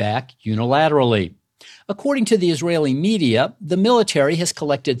dead back unilaterally. According to the Israeli media, the military has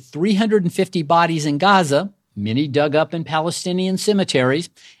collected 350 bodies in Gaza, many dug up in Palestinian cemeteries,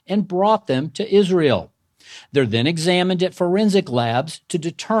 and brought them to Israel. They're then examined at forensic labs to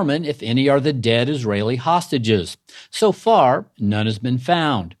determine if any are the dead Israeli hostages. So far, none has been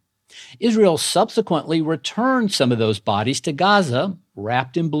found. Israel subsequently returned some of those bodies to Gaza,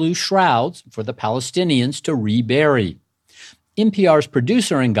 wrapped in blue shrouds, for the Palestinians to rebury. NPR's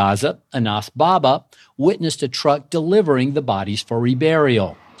producer in Gaza, Anas Baba, witnessed a truck delivering the bodies for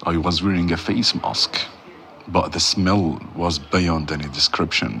reburial. I was wearing a face mask, but the smell was beyond any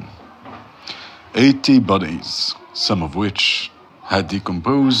description. 80 bodies, some of which had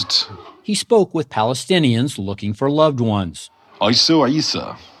decomposed. He spoke with Palestinians looking for loved ones. I saw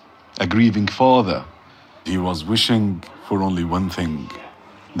Isa, a grieving father. He was wishing for only one thing,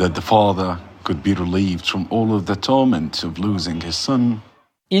 that the father could be relieved from all of the torment of losing his son.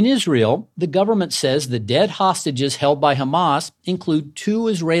 In Israel, the government says the dead hostages held by Hamas include 2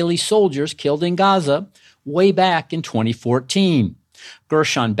 Israeli soldiers killed in Gaza way back in 2014.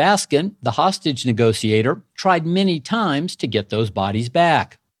 Gershon Baskin, the hostage negotiator, tried many times to get those bodies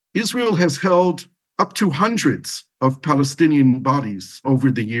back. Israel has held up to hundreds of Palestinian bodies over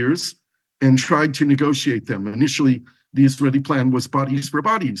the years and tried to negotiate them. Initially, the Israeli plan was bodies for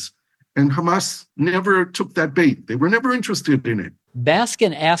bodies, and Hamas never took that bait. They were never interested in it.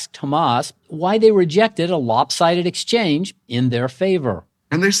 Baskin asked Hamas why they rejected a lopsided exchange in their favor.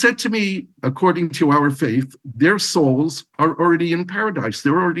 And they said to me, according to our faith, their souls are already in paradise.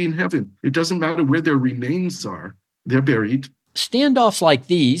 They're already in heaven. It doesn't matter where their remains are. They're buried. Standoffs like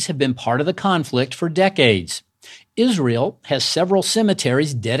these have been part of the conflict for decades. Israel has several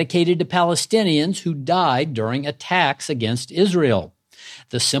cemeteries dedicated to Palestinians who died during attacks against Israel.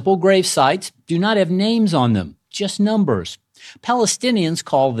 The simple grave sites do not have names on them, just numbers. Palestinians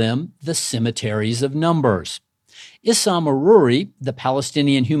call them the cemeteries of numbers. Issam Aruri, the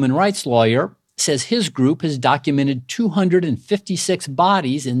Palestinian human rights lawyer, says his group has documented 256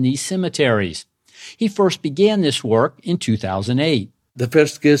 bodies in these cemeteries. He first began this work in 2008. The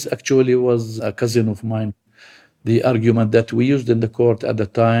first case actually was a cousin of mine. The argument that we used in the court at the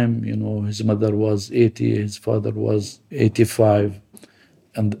time, his mother was 80, his father was 85,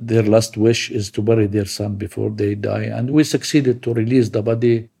 and their last wish is to bury their son before they die. And we succeeded to release the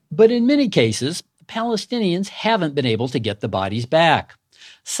body. But in many cases, Palestinians haven't been able to get the bodies back.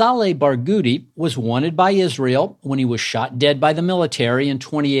 Saleh Barghouti was wanted by Israel when he was shot dead by the military in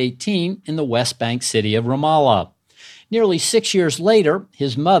 2018 in the West Bank city of Ramallah. Nearly 6 years later,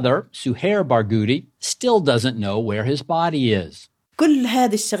 his mother, Suhair Barghouti, still doesn't know where his body is. I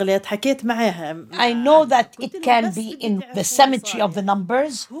know that it can be in the cemetery of the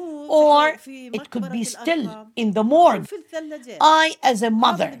numbers, or it could be still in the morgue. I, as a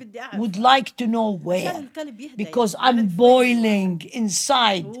mother, would like to know where, because I'm boiling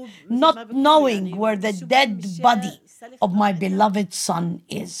inside, not knowing where the dead body of my beloved son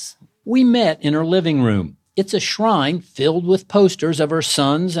is. We met in her living room. It's a shrine filled with posters of her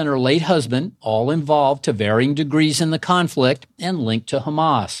sons and her late husband, all involved to varying degrees in the conflict and linked to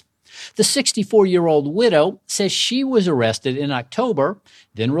Hamas. The 64-year-old widow says she was arrested in October,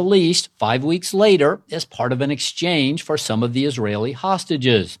 then released 5 weeks later as part of an exchange for some of the Israeli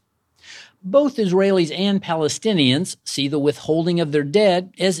hostages. Both Israelis and Palestinians see the withholding of their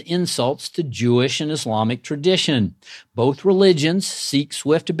dead as insults to Jewish and Islamic tradition. Both religions seek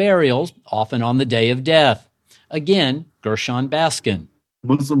swift burials, often on the day of death. Again, Gershon Baskin.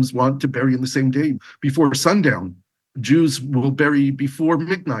 Muslims want to bury in the same day, before sundown. Jews will bury before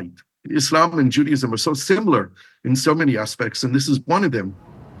midnight. Islam and Judaism are so similar in so many aspects, and this is one of them.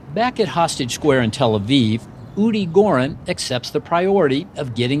 Back at Hostage Square in Tel Aviv, Udi Goren accepts the priority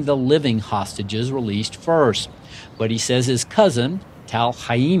of getting the living hostages released first. But he says his cousin, Tal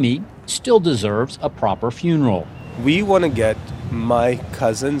Haimi, still deserves a proper funeral. We want to get my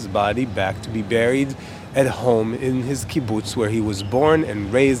cousin's body back to be buried at home in his kibbutz where he was born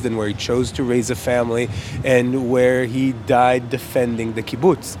and raised and where he chose to raise a family and where he died defending the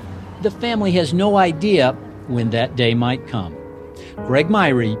kibbutz. The family has no idea when that day might come. Greg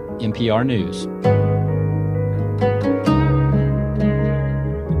Myrie, NPR News.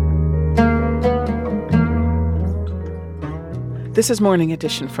 This is Morning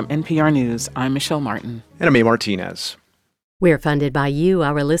Edition from NPR News. I'm Michelle Martin. And I'm A. Martinez. We're funded by you,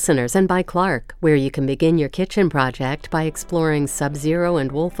 our listeners, and by Clark, where you can begin your kitchen project by exploring Sub-Zero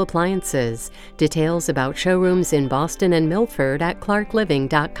and Wolf appliances. Details about showrooms in Boston and Milford at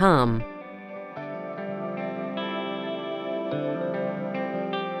clarkliving.com.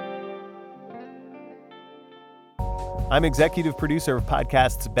 I'm executive producer of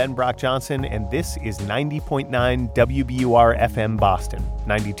podcasts Ben Brock Johnson, and this is 90.9 WBUR FM Boston,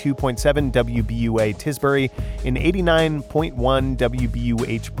 92.7 WBUA Tisbury, and 89.1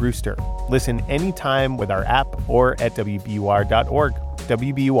 WBUH Brewster. Listen anytime with our app or at WBUR.org.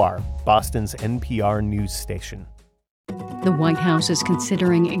 WBUR, Boston's NPR news station. The White House is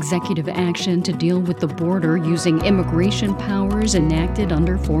considering executive action to deal with the border using immigration powers enacted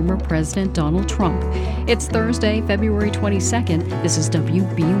under former President Donald Trump. It's Thursday, February 22nd. This is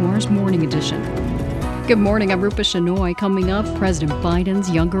WBUR's Morning Edition. Good morning, I'm Rupa Shenoy. Coming up, President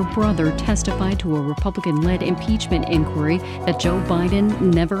Biden's younger brother testified to a Republican-led impeachment inquiry that Joe Biden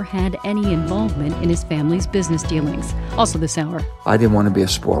never had any involvement in his family's business dealings. Also this hour. I didn't want to be a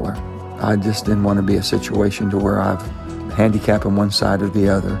spoiler. I just didn't want to be a situation to where I've handicap on one side or the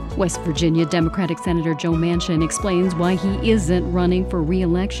other. West Virginia Democratic Senator Joe Manchin explains why he isn't running for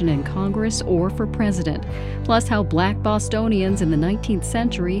re-election in Congress or for president. Plus, how black Bostonians in the 19th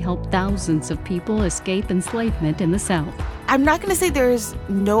century helped thousands of people escape enslavement in the South. I'm not going to say there's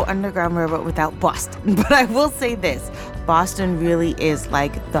no Underground Railroad without Boston, but I will say this. Boston really is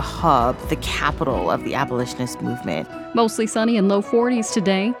like the hub, the capital of the abolitionist movement. Mostly sunny and low 40s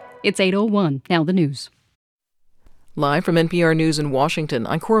today. It's 8:01. Now the news. Live from NPR News in Washington,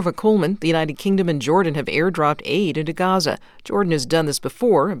 I'm Corva Coleman. The United Kingdom and Jordan have airdropped aid into Gaza. Jordan has done this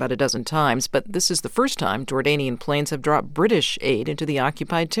before, about a dozen times, but this is the first time Jordanian planes have dropped British aid into the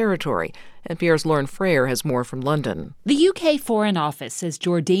occupied territory. NPR's Lauren Frayer has more from London. The UK Foreign Office says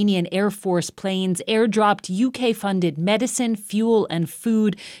Jordanian Air Force planes airdropped UK-funded medicine, fuel, and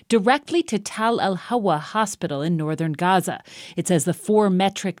food directly to Tal al-Hawa Hospital in northern Gaza. It says the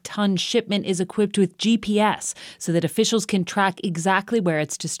 4-metric-ton shipment is equipped with GPS so that officials can track exactly where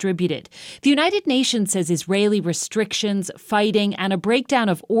it's distributed. The United Nations says Israeli restrictions, fighting, and a breakdown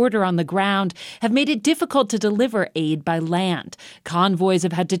of order on the ground have made it difficult to deliver aid by land. Convoys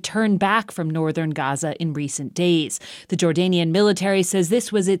have had to turn back from northern Gaza in recent days. The Jordanian military says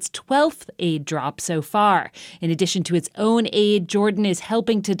this was its 12th aid drop so far. In addition to its own aid, Jordan is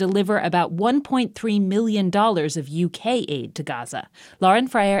helping to deliver about $1.3 million of UK aid to Gaza. Lauren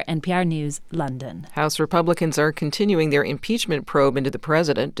Frayer, NPR News, London. House Republicans are continuing their impeachment probe into the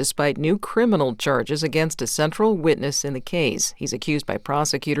president despite new criminal charges against a central witness in the case. He's accused by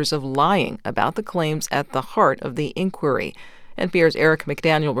prosecutors of lying about the claims at the heart of the inquiry. NPR's Eric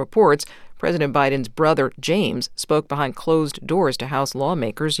McDaniel reports President Biden's brother, James, spoke behind closed doors to House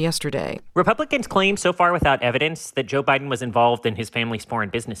lawmakers yesterday. Republicans claim so far without evidence that Joe Biden was involved in his family's foreign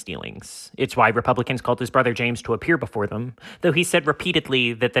business dealings. It's why Republicans called his brother James to appear before them, though he said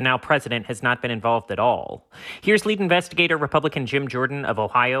repeatedly that the now president has not been involved at all. Here's lead investigator Republican Jim Jordan of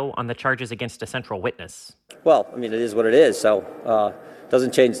Ohio on the charges against a central witness. Well, I mean, it is what it is, so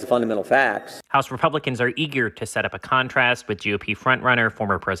doesn't change the fundamental facts. House Republicans are eager to set up a contrast with GOP frontrunner,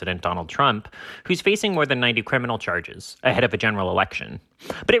 former President Donald Trump, who's facing more than 90 criminal charges ahead of a general election.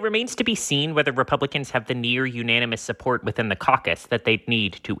 But it remains to be seen whether Republicans have the near unanimous support within the caucus that they'd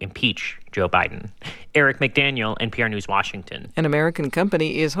need to impeach Joe Biden. Eric McDaniel, NPR News, Washington. An American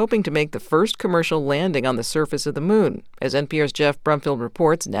company is hoping to make the first commercial landing on the surface of the moon. As NPR's Jeff Brumfield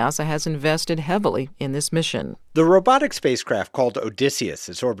reports, NASA has invested heavily in this mission. The robotic spacecraft called Odysseus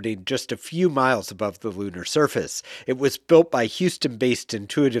is orbiting just a few miles above the lunar surface. It was built by Houston-based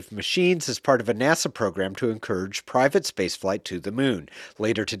Intuitive Machines as part of a NASA program to encourage private spaceflight to the moon.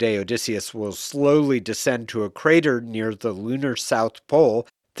 Later today, Odysseus will slowly descend to a crater near the lunar south pole.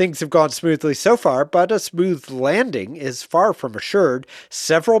 Things have gone smoothly so far, but a smooth landing is far from assured.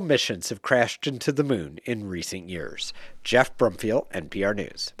 Several missions have crashed into the moon in recent years. Jeff Brumfield, NPR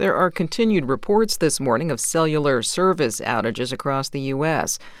News. There are continued reports this morning of cellular service outages across the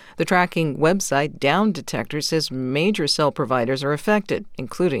U.S. The tracking website Down Detector says major cell providers are affected,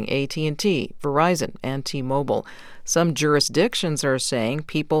 including AT&T, Verizon, and T-Mobile. Some jurisdictions are saying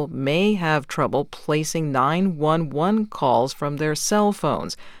people may have trouble placing 911 calls from their cell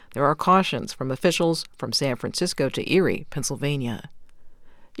phones. There are cautions from officials from San Francisco to Erie, Pennsylvania.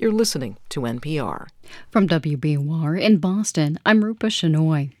 You're listening to NPR. From WBUR in Boston, I'm Rupa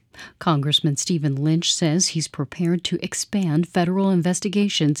Shenoy. Congressman Stephen Lynch says he's prepared to expand federal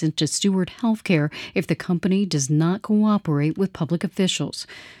investigations into Steward Health Care if the company does not cooperate with public officials.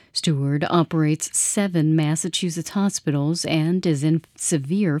 Stewart operates 7 Massachusetts hospitals and is in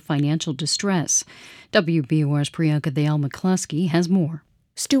severe financial distress. WBUR's Priyanka Dayal McCluskey has more.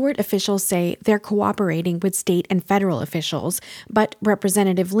 Stewart officials say they're cooperating with state and federal officials, but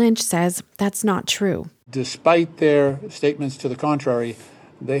Representative Lynch says that's not true. Despite their statements to the contrary,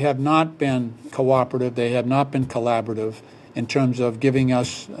 they have not been cooperative, they have not been collaborative in terms of giving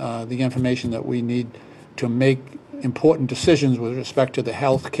us the information that we need to make important decisions with respect to the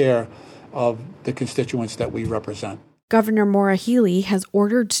health care of the constituents that we represent. Governor Maura Healey has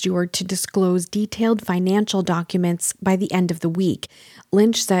ordered Stewart to disclose detailed financial documents by the end of the week.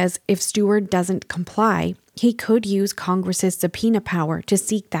 Lynch says if Stewart doesn't comply, he could use Congress's subpoena power to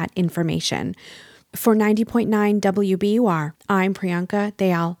seek that information. For 90.9 WBUR, I'm Priyanka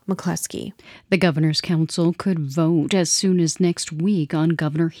Dayal McCluskey. The Governor's Council could vote as soon as next week on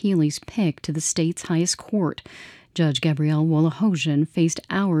Governor Healey's pick to the state's highest court. Judge Gabrielle Wolohojian faced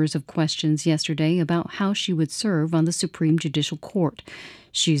hours of questions yesterday about how she would serve on the Supreme Judicial Court.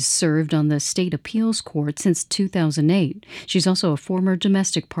 She's served on the State Appeals Court since 2008. She's also a former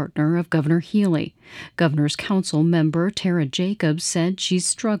domestic partner of Governor Healey. Governor's Council member Tara Jacobs said she's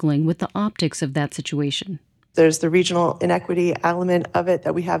struggling with the optics of that situation. There's the regional inequity element of it,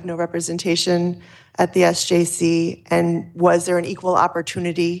 that we have no representation at the SJC. And was there an equal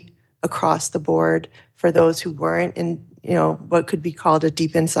opportunity across the board for those who weren't in, what could be called a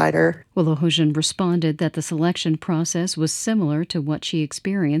deep insider? Wolohojian responded that the selection process was similar to what she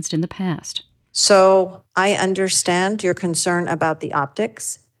experienced in the past. So I understand your concern about the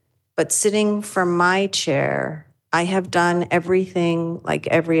optics, but sitting from my chair, I have done everything like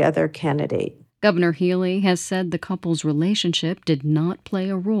every other candidate. Governor Healey has said the couple's relationship did not play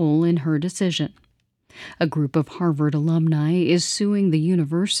a role in her decision. A group of Harvard alumni is suing the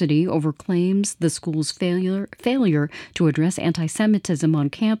university over claims the school's failure to address anti-Semitism on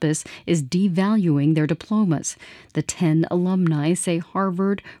campus is devaluing their diplomas. The 10 alumni say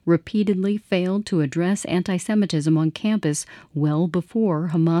Harvard repeatedly failed to address anti-Semitism on campus well before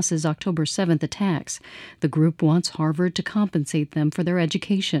Hamas's October 7th attacks. The group wants Harvard to compensate them for their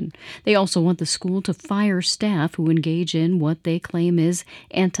education. They also want the school to fire staff who engage in what they claim is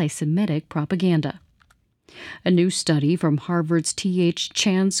anti-Semitic propaganda. A new study from Harvard's T.H.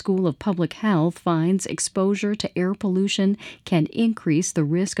 Chan School of Public Health finds exposure to air pollution can increase the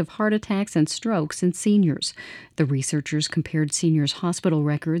risk of heart attacks and strokes in seniors. The researchers compared seniors' hospital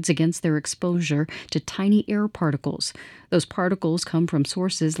records against their exposure to tiny air particles. Those particles come from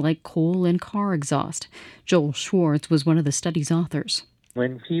sources like coal and car exhaust. Joel Schwartz was one of the study's authors.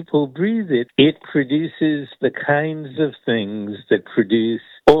 When people breathe it, it produces the kinds of things that produce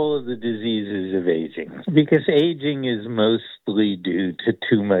all of the diseases of aging. Because aging is mostly due to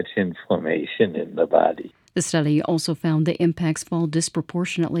too much inflammation in the body. The study also found the impacts fall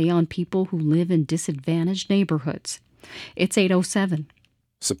disproportionately on people who live in disadvantaged neighborhoods. It's 8:07.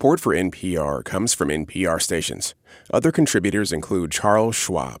 Support for NPR comes from NPR stations. Other contributors include Charles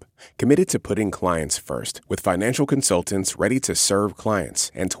Schwab, committed to putting clients first, with financial consultants ready to serve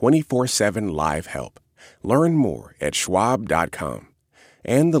clients and 24/7 live help. Learn more at schwab.com.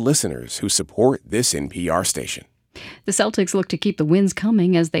 And the listeners who support this NPR station. The Celtics look to keep the wins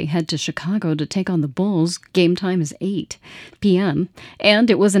coming as they head to Chicago to take on the Bulls. Game time is 8 p.m. And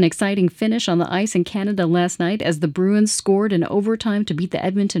it was an exciting finish on the ice in Canada last night as the Bruins scored in overtime to beat the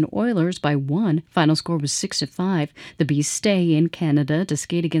Edmonton Oilers by 1. Final score was 6-5. The Bees stay in Canada to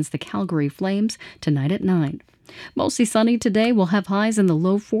skate against the Calgary Flames tonight at 9. Mostly sunny today. We'll have highs in the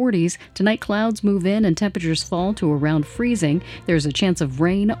low 40s. Tonight, clouds move in and temperatures fall to around freezing. There's a chance of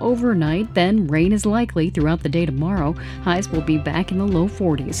rain overnight. Then rain is likely throughout the day tomorrow. Highs will be back in the low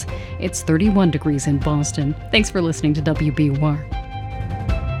 40s. It's 31 degrees in Boston. Thanks for listening to WBUR.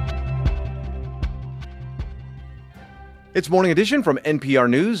 It's Morning Edition from NPR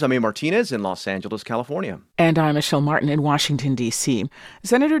News. I'm A. Martinez in Los Angeles, California. And I'm Michelle Martin in Washington, D.C.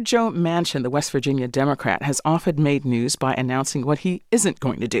 Senator Joe Manchin, the West Virginia Democrat, has often made news by announcing what he isn't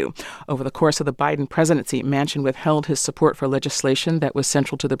going to do. Over the course of the Biden presidency, Manchin withheld his support for legislation that was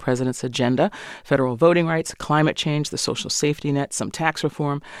central to the president's agenda: federal voting rights, climate change, the social safety net, some tax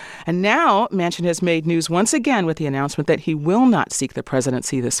reform. And now Manchin has made news once again with the announcement that he will not seek the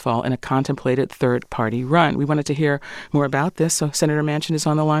presidency this fall in a contemplated third-party run. We wanted to hear more about this, so Senator Manchin is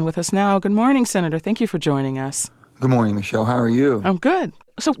on the line with us now. Good morning, Senator. Thank you for joining us. Good morning, Michelle. How are you? I'm good.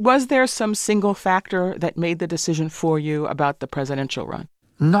 So was there some single factor that made the decision for you about the presidential run?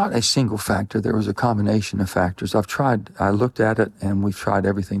 Not a single factor. There was a combination of factors. I looked at it, and we've tried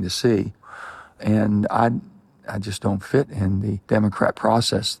everything to see. And I just don't fit in the Democrat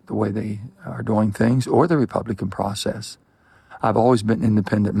process, the way they are doing things, or the Republican process. I've always been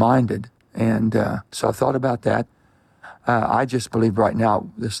independent-minded. And so I thought about that. I just believe right now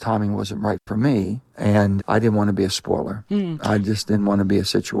this timing wasn't right for me, and I didn't want to be a spoiler. I just didn't want to be a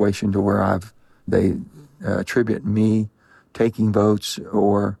situation to where they attribute me taking votes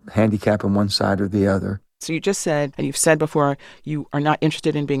or handicapping one side or the other. So you just said, and you've said before, you are not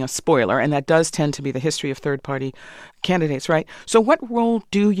interested in being a spoiler, and that does tend to be the history of third-party candidates, right? So what role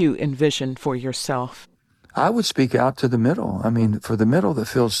do you envision for yourself? I would speak out to the middle. I mean, for the middle that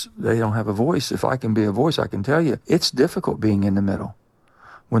feels they don't have a voice, if I can be a voice, I can tell you, it's difficult being in the middle.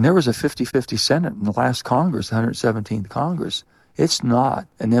 When there was a 50-50 Senate in the last Congress, the 117th Congress, it's not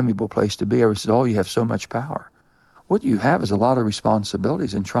an enviable place to be. Everyone says, oh, you have so much power. What you have is a lot of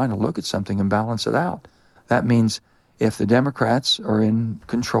responsibilities in trying to look at something and balance it out. That means if the Democrats are in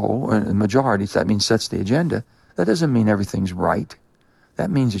control, or in majorities, that means sets the agenda. That doesn't mean everything's right. That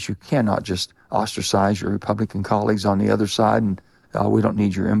means that you cannot just ostracize your Republican colleagues on the other side and, we don't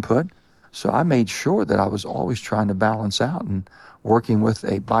need your input. So I made sure that I was always trying to balance out and working with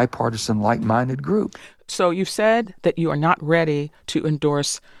a bipartisan, like-minded group. So you've said that you are not ready to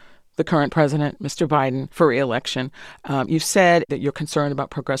endorse the current president, Mr. Biden, for re-election. You've said that you're concerned about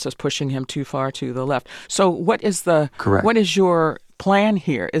progressives pushing him too far to the left. So what is your plan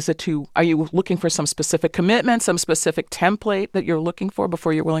here? Are you looking for some specific commitment, some specific template that you're looking for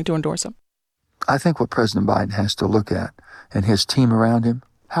before you're willing to endorse him? I think what President Biden has to look at, and his team around him,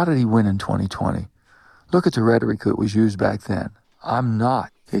 how did he win in 2020? Look at the rhetoric that was used back then. I'm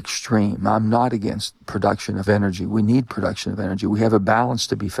not extreme. I'm not against production of energy. We need production of energy. We have a balance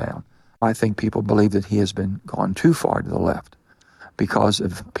to be found. I think people believe that he has been gone too far to the left because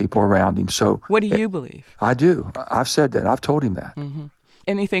of people around him. So what do you believe? I do. I've said that. I've told him that. Mm-hmm.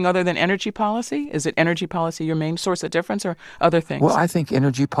 Anything other than energy policy? Is it energy policy your main source of difference or other things? Well, I think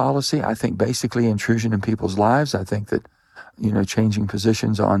energy policy, I think basically intrusion in people's lives. I think that, changing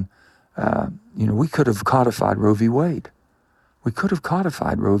positions on, we could have codified Roe v. Wade. We could have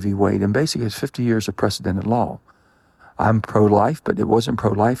codified Roe v. Wade, and basically it's 50 years of precedented law. I'm pro-life, but it wasn't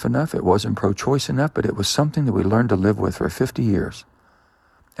pro-life enough. It wasn't pro-choice enough, but it was something that we learned to live with for 50 years.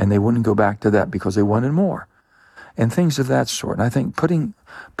 And they wouldn't go back to that because they wanted more. And things of that sort. And I think putting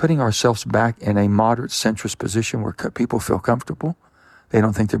ourselves back in a moderate centrist position where people feel comfortable, they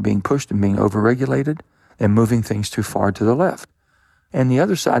don't think they're being pushed and being overregulated, and moving things too far to the left. And the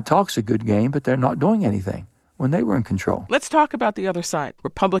other side talks a good game, but they're not doing anything when they were in control. Let's talk about the other side.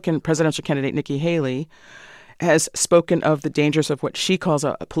 Republican presidential candidate Nikki Haley has spoken of the dangers of what she calls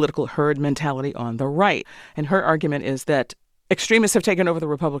a political herd mentality on the right. And her argument is that extremists have taken over the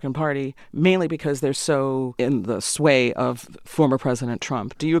Republican Party mainly because they're so in the sway of former President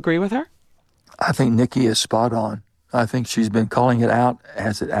Trump. Do you agree with her? I think Nikki is spot on. I think she's been calling it out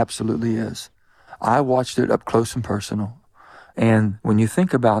as it absolutely is. I watched it up close and personal. And when you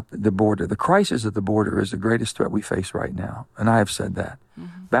think about the border, the crisis of the border is the greatest threat we face right now. And I have said that.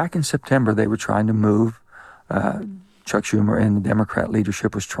 Mm-hmm. Back in September, they were trying to move, Chuck Schumer and the Democrat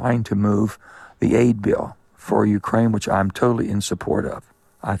leadership was trying to move the aid bill for Ukraine, which I'm totally in support of.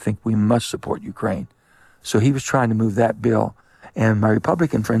 I think we must support Ukraine. So he was trying to move that bill. And my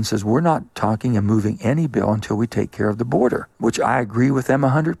Republican friend says, we're not talking and moving any bill until we take care of the border, which I agree with them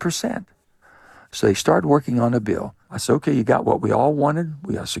 100%. So they started working on a bill. I said, okay, you got what we all wanted.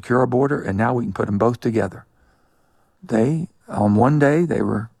 We got to secure our border, and now we can put them both together. On one day, they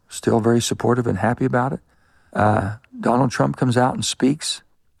were still very supportive and happy about it. Donald Trump comes out and speaks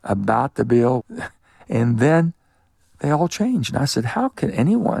about the bill, and then they all changed. And I said, how can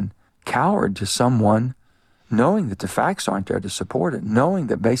anyone coward to someone knowing that the facts aren't there to support it, knowing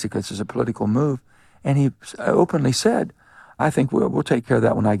that basically this is a political move? And he openly said, I think we'll take care of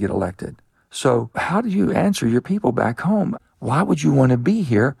that when I get elected. So how do you answer your people back home? Why would you want to be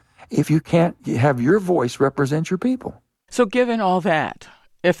here if you can't have your voice represent your people? So given all that,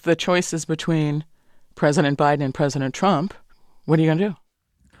 if the choice is between President Biden and President Trump, what are you going to do?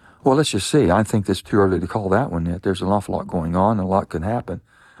 Well, let's just see. I think it's too early to call that one yet. There's an awful lot going on, and a lot can happen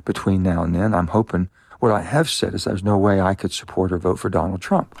between now and then. I'm hoping, what I have said is there's no way I could support or vote for Donald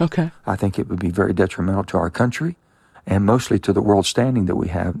Trump. Okay. I think it would be very detrimental to our country and mostly to the world standing that we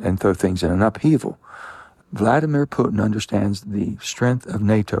have and throw things in an upheaval. Vladimir Putin understands the strength of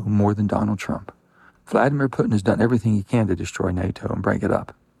NATO more than Donald Trump. Vladimir Putin has done everything he can to destroy NATO and break it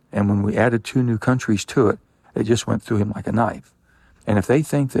up. And when we added 2 new countries to it, it just went through him like a knife. And if they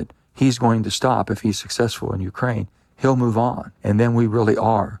think that he's going to stop if he's successful in Ukraine, he'll move on. And then we really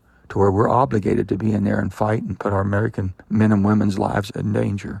are to where we're obligated to be in there and fight and put our American men and women's lives in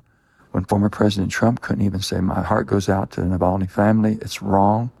danger. When former President Trump couldn't even say, my heart goes out to the Navalny family, it's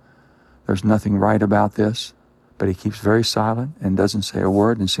wrong. There's nothing right about this. but he keeps very silent and doesn't say a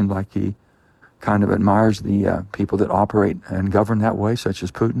word, and seems like he kind of admires the people that operate and govern that way, such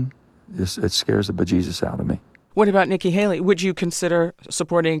as Putin. It scares the bejesus out of me. What about Nikki Haley? Would you consider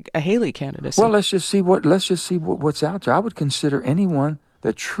supporting a Haley candidacy? Well, let's just see what's out there. I would consider anyone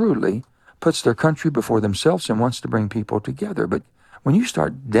that truly puts their country before themselves and wants to bring people together. But when you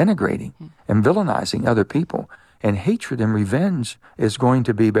start denigrating and villainizing other people, and hatred and revenge is going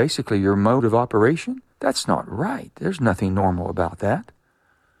to be basically your mode of operation, that's not right. There's nothing normal about that.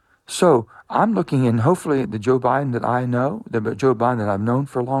 So I'm looking in, hopefully the Joe Biden that I know, the Joe Biden that I've known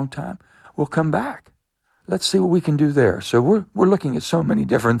for a long time, will come back. Let's see what we can do there. So we're looking at so many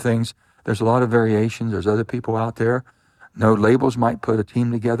different things. There's a lot of variations. There's other people out there. No Labels might put a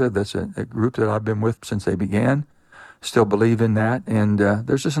team together. That's a group that I've been with since they began. Still believe in that. And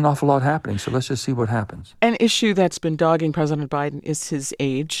there's just an awful lot happening. So let's just see what happens. An issue that's been dogging President Biden is his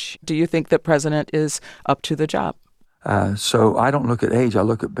age. Do you think that President is up to the job? So I don't look at age. I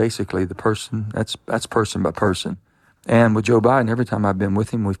look at basically the person. That's person by person. And with Joe Biden, every time I've been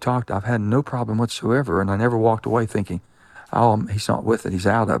with him, we've talked, I've had no problem whatsoever. And I never walked away thinking, oh, he's not with it, he's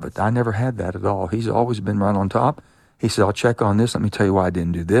out of it. I never had that at all. He's always been right on top. He said, I'll check on this. Let me tell you why I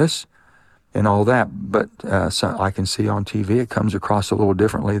didn't do this and all that. But so I can see on TV, it comes across a little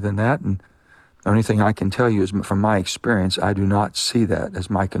differently than that. And the only thing I can tell you is from my experience, I do not see that as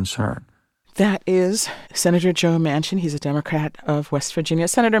my concern. That is Senator Joe Manchin. He's a Democrat of West Virginia.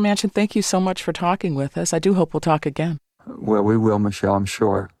 Senator Manchin, thank you so much for talking with us. I do hope we'll talk again. Well, we will, Michelle, I'm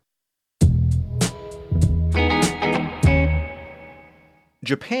sure.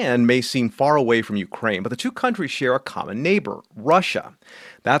 Japan may seem far away from Ukraine, but the two countries share a common neighbor, Russia.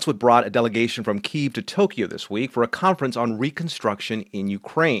 That's what brought a delegation from Kyiv to Tokyo this week for a conference on reconstruction in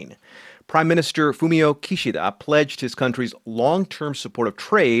Ukraine. Prime Minister Fumio Kishida pledged his country's long-term support of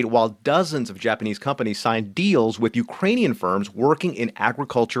trade, while dozens of Japanese companies signed deals with Ukrainian firms working in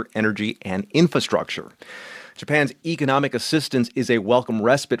agriculture, energy, and infrastructure. Japan's economic assistance is a welcome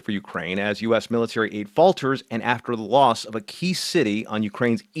respite for Ukraine as U.S. military aid falters and after the loss of a key city on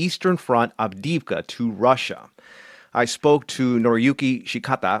Ukraine's eastern front, Avdiivka, to Russia. I spoke to Noriyuki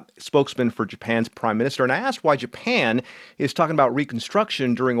Shikata, spokesman for Japan's prime minister, and I asked why Japan is talking about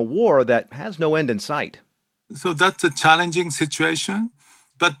reconstruction during a war that has no end in sight. So that's a challenging situation,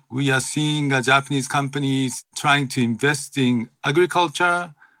 but we are seeing Japanese companies trying to invest in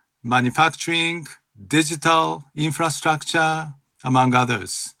agriculture, manufacturing, digital infrastructure, among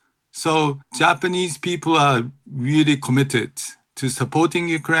others. So Japanese people are really committed to supporting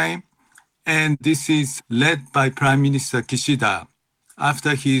Ukraine. And this is led by Prime Minister Kishida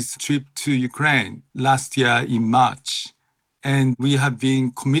after his trip to Ukraine last year in March. And we have been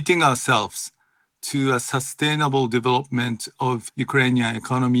committing ourselves to a sustainable development of Ukrainian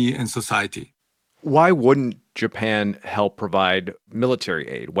economy and society. Why wouldn't Japan help provide military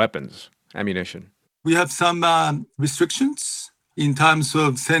aid, weapons, ammunition? We have some restrictions in terms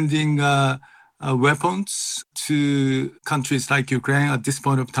of sending weapons to countries like Ukraine at this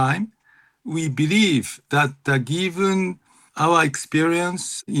point of time. We believe that given our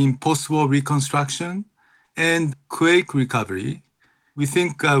experience in post-war reconstruction and quake recovery, we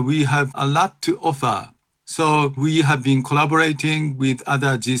think we have a lot to offer. So we have been collaborating with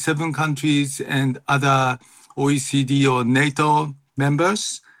other G7 countries and other OECD or NATO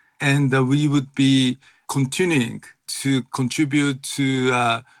members, and we would be continuing to contribute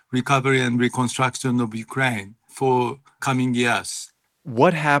to recovery and reconstruction of Ukraine for coming years.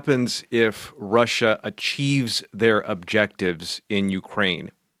 What happens if Russia achieves their objectives in Ukraine?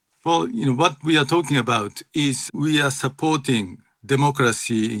 Well, what we are talking about is we are supporting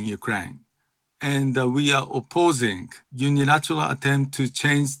democracy in Ukraine. And we are opposing unilateral attempt to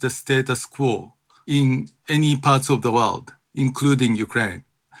change the status quo in any parts of the world, including Ukraine.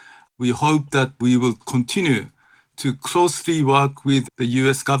 We hope that we will continue to closely work with the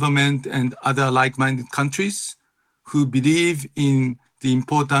US government and other like-minded countries who believe in the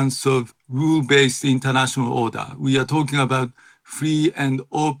importance of rule-based international order. We are talking about free and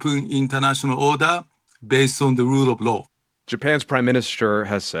open international order based on the rule of law. Japan's prime minister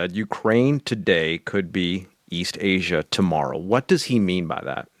has said Ukraine today could be East Asia tomorrow. What does he mean by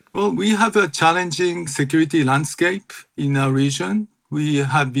that? Well, we have a challenging security landscape in our region. We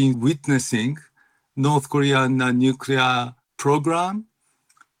have been witnessing North Korean nuclear program,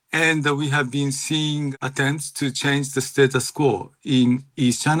 and we have been seeing attempts to change the status quo in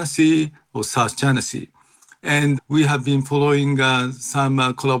East China Sea or South China Sea. And we have been following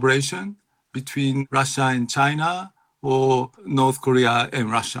some collaboration between Russia and China or North Korea and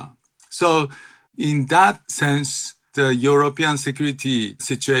Russia. So in that sense, the European security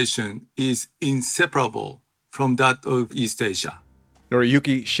situation is inseparable from that of East Asia.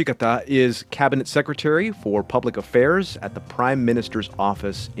 Noriyuki Shikata is Cabinet Secretary for Public Affairs at the Prime Minister's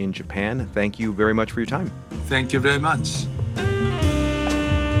Office in Japan. Thank you very much for your time. Thank you very much.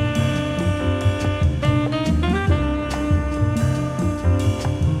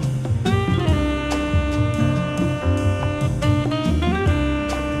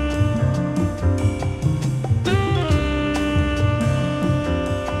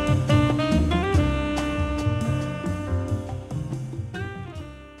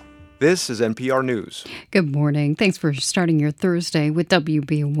 This is NPR News. Good morning. Thanks for starting your Thursday with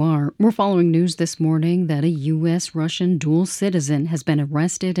WBUR. We're following news this morning that a U.S.-Russian dual citizen has been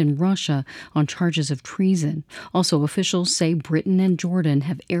arrested in Russia on charges of treason. Also, officials say Britain and Jordan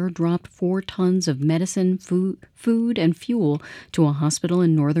have airdropped 4 tons of medicine, food, and fuel to a hospital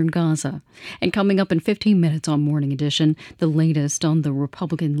in northern Gaza. And coming up in 15 minutes on Morning Edition, the latest on the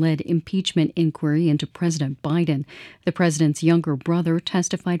Republican-led impeachment inquiry into President Biden. The president's younger brother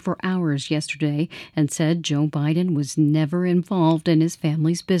testified for hours yesterday and said Joe Biden was never involved in his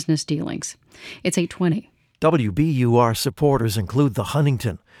family's business dealings. It's 8:20. WBUR supporters include The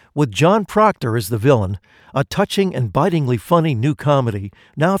Huntington, with John Proctor as the villain, a touching and bitingly funny new comedy,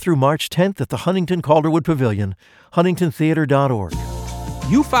 now through March 10th at the Huntington Calderwood Pavilion, huntingtontheater.org.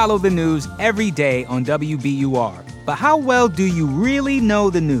 You follow the news every day on WBUR, but how well do you really know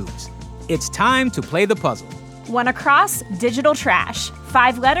the news? It's time to play the puzzle. One across, digital trash.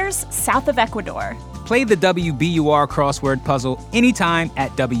 5 letters, south of Ecuador. Play the WBUR crossword puzzle anytime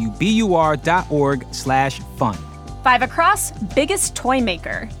at wbur.org/fun. 5 across, biggest toy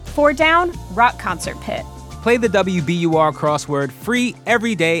maker. 4 down, rock concert pit. Play the WBUR crossword free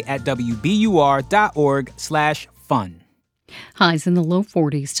every day at wbur.org/fun. Highs in the low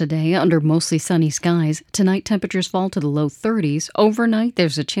 40s today under mostly sunny skies. Tonight, temperatures fall to the low 30s. Overnight,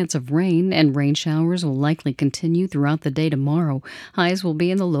 there's a chance of rain, and rain showers will likely continue throughout the day tomorrow. Highs will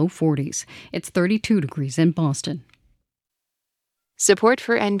be in the low 40s. It's 32 degrees in Boston. Support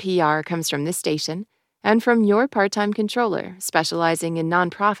for NPR comes from this station and from Your Part-Time Controller, specializing in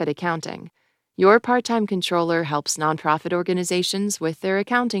nonprofit accounting. Your Part-Time Controller helps nonprofit organizations with their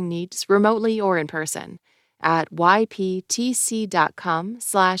accounting needs remotely or in person at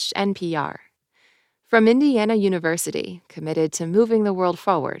yptc.com/NPR. From Indiana University, committed to moving the world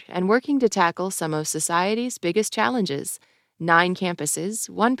forward and working to tackle some of society's biggest challenges. 9 campuses,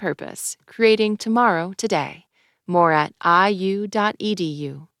 1 purpose, creating tomorrow today. More at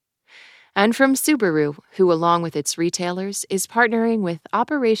iu.edu. And from Subaru, who along with its retailers is partnering with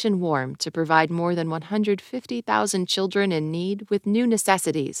Operation Warm to provide more than 150,000 children in need with new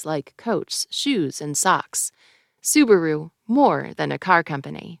necessities like coats, shoes, and socks. Subaru, more than a car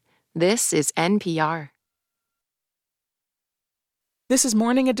company. This is NPR. This is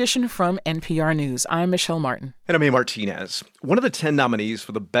Morning Edition from NPR News. I'm Michelle Martin. And I'm A. Martinez. One of the 10 nominees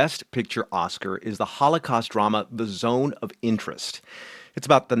for the Best Picture Oscar is the Holocaust drama The Zone of Interest. It's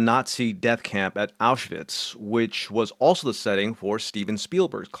about the Nazi death camp at Auschwitz, which was also the setting for Steven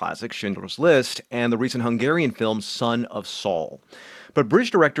Spielberg's classic Schindler's List and the recent Hungarian film Son of Saul. But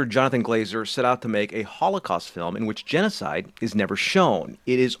British director Jonathan Glazer set out to make a Holocaust film in which genocide is never shown.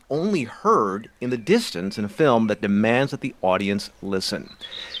 It is only heard in the distance in a film that demands that the audience listen.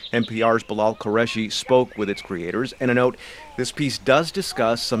 NPR's Bilal Qureshi spoke with its creators, and a note, this piece does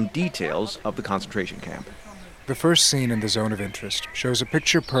discuss some details of the concentration camp. The first scene in The Zone of Interest shows a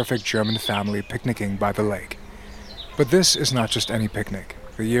picture-perfect German family picnicking by the lake. But this is not just any picnic.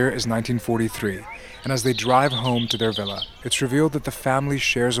 The year is 1943, and as they drive home to their villa, it's revealed that the family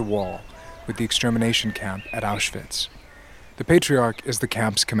shares a wall with the extermination camp at Auschwitz. The patriarch is the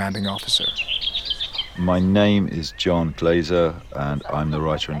camp's commanding officer. My name is John Glazer, and I'm the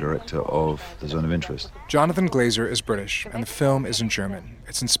writer and director of The Zone of Interest. Jonathan Glazer is British, and the film is in German.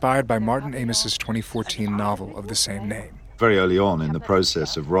 It's inspired by Martin Amis's 2014 novel of the same name. Very early on in the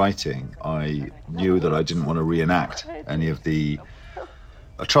process of writing, I knew that I didn't want to reenact any of the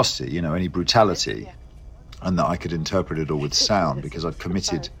atrocity, any brutality, and that I could interpret it all with sound, because I'd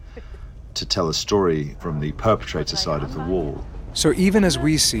committed to tell a story from the perpetrator side of the wall. So even as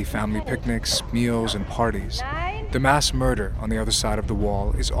we see family picnics, meals, and parties, the mass murder on the other side of the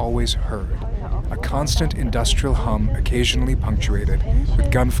wall is always heard. A constant industrial hum occasionally punctuated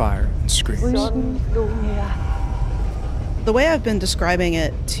with gunfire and screams. The way I've been describing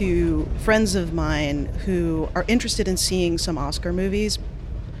it to friends of mine who are interested in seeing some Oscar movies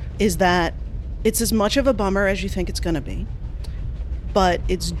is that it's as much of a bummer as you think it's going to be, but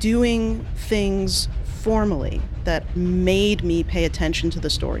it's doing things formally that made me pay attention to the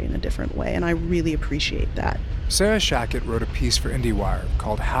story in a different way, and I really appreciate that. Sarah Shackett wrote a piece for IndieWire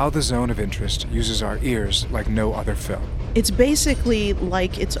called How the Zone of Interest Uses Our Ears Like No Other Film. It's basically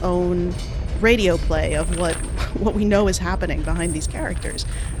like its own radio play of what we know is happening behind these characters.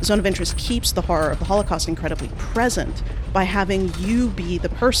 The Zone of Interest keeps the horror of the Holocaust incredibly present by having you be the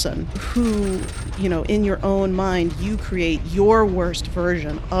person who, in your own mind, you create your worst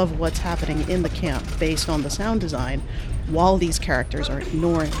version of what's happening in the camp based on the sound design, while these characters are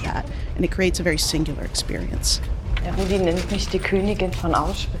ignoring that. And it creates a very singular experience. Rudi nennt mich die Königin von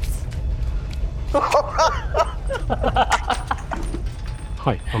Auschwitz.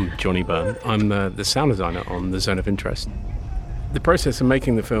 Hi, I'm Johnny Byrne. I'm the sound designer on The Zone of Interest. The process of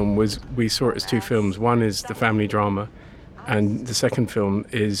making the film was, we saw it as two films. One is the family drama, and the second film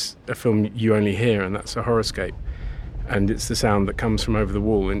is a film you only hear, and that's a horrorscape. And it's the sound that comes from over the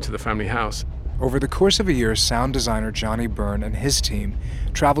wall into the family house. Over the course of a year, sound designer Johnny Byrne and his team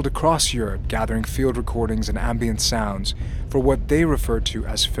traveled across Europe gathering field recordings and ambient sounds for what they referred to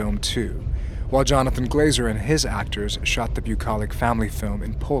as Film 2, while Jonathan Glazer and his actors shot the bucolic family film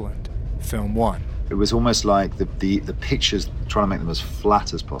in Poland, Film 1. It was almost like the pictures, trying to make them as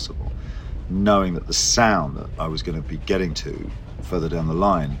flat as possible, knowing that the sound that I was going to be getting to further down the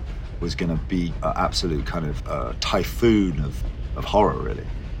line was going to be an absolute kind of typhoon of horror, really.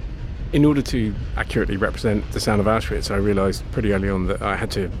 In order to accurately represent the sound of Auschwitz, I realised pretty early on that I had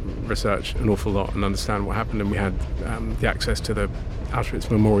to research an awful lot and understand what happened, and we had the access to the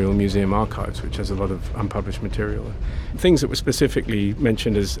Auschwitz Memorial Museum archives, which has a lot of unpublished material. Things that were specifically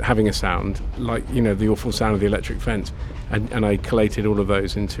mentioned as having a sound, like, the awful sound of the electric fence, and I collated all of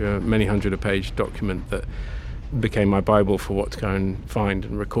those into a many hundred-page document that became my Bible for what to go and find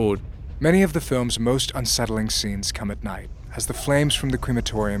and record. Many of the film's most unsettling scenes come at night, as the flames from the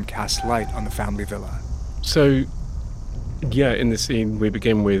crematorium cast light on the family villa. So, in the scene we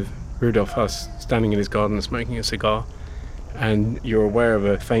begin with Rudolf Huss standing in his garden smoking a cigar, and you're aware of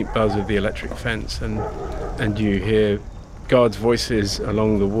a faint buzz of the electric fence, and you hear guards' voices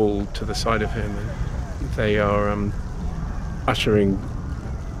along the wall to the side of him, and they are ushering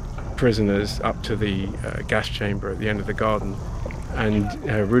prisoners up to the gas chamber at the end of the garden.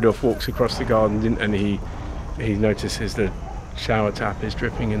 And Rudolf walks across the garden, and he notices the shower tap is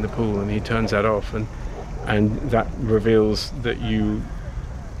dripping in the pool, and he turns that off, and that reveals that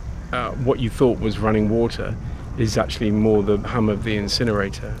what you thought was running water is actually more the hum of the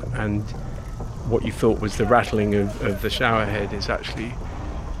incinerator, and what you thought was the rattling of the shower head is actually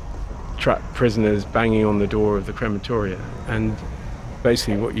trapped prisoners banging on the door of the crematoria. And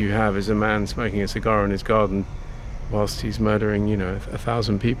basically what you have is a man smoking a cigar in his garden whilst he's murdering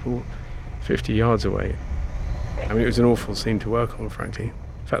 1,000 people 50 yards away. I mean, it was an awful scene to work on, frankly.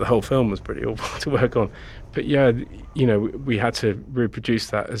 In fact, the whole film was pretty awful to work on. But we had to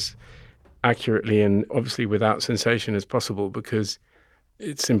reproduce that as accurately and obviously without sensation as possible, because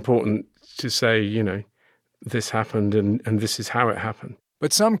it's important to say, this happened and this is how it happened.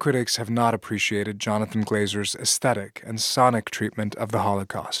 But some critics have not appreciated Jonathan Glazer's aesthetic and sonic treatment of the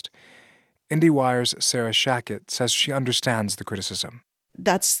Holocaust. IndieWire's Sarah Shackett says she understands the criticism.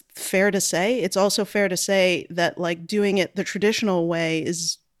 That's fair to say. It's also fair to say that, doing it the traditional way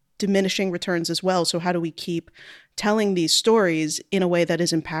is diminishing returns as well. So how do we keep telling these stories in a way that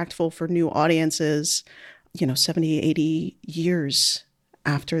is impactful for new audiences, 70, 80 years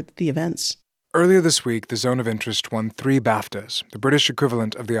after the events? Earlier this week, The Zone of Interest won 3 BAFTAs, the British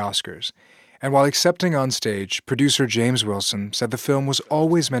equivalent of the Oscars. And while accepting on stage, producer James Wilson said the film was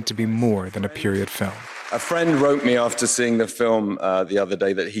always meant to be more than a period film. A friend wrote me after seeing the film the other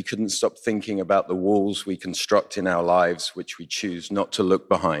day that he couldn't stop thinking about the walls we construct in our lives, which we choose not to look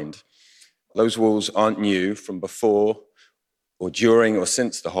behind. Those walls aren't new from before or during or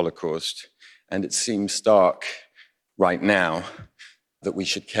since the Holocaust, and it seems stark right now that we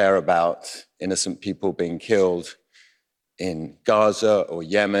should care about innocent people being killed in Gaza or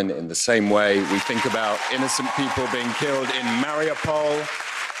Yemen in the same way we think about innocent people being killed in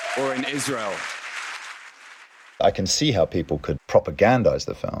Mariupol or in Israel. I can see how people could propagandize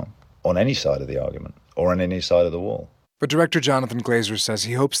the film on any side of the argument or on any side of the wall. But director Jonathan Glazer says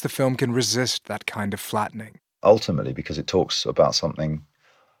he hopes the film can resist that kind of flattening. Ultimately, because it talks about something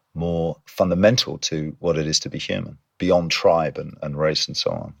more fundamental to what it is to be human, beyond tribe and race and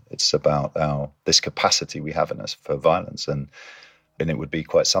so on. It's about this capacity we have in us for violence, and it would be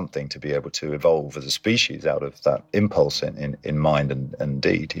quite something to be able to evolve as a species out of that impulse in mind and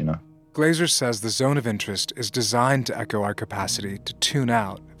deed, Glazer says The Zone of Interest is designed to echo our capacity to tune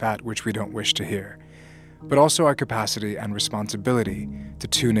out that which we don't wish to hear, but also our capacity and responsibility to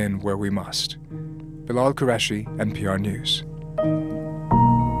tune in where we must. Bilal Qureshi, NPR News.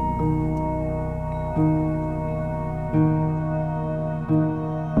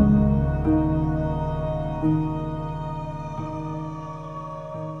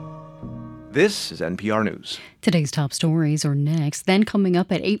 This is NPR News. Today's top stories are next. Then coming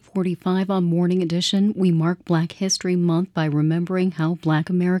up at 8:45 on Morning Edition, we mark Black History Month by remembering how Black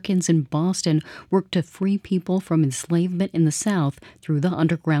Americans in Boston worked to free people from enslavement in the South through the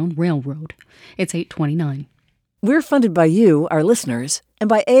Underground Railroad. It's 8:29. We're funded by you, our listeners, and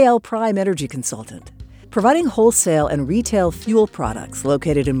by AL Prime Energy Consultant, providing wholesale and retail fuel products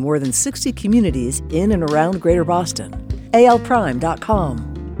located in more than 60 communities in and around Greater Boston. alprime.com.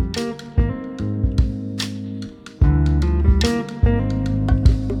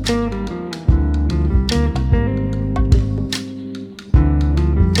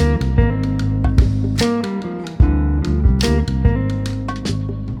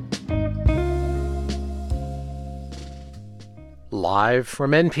 Live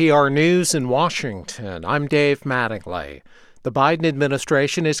from NPR News in Washington, I'm Dave Mattingly. The Biden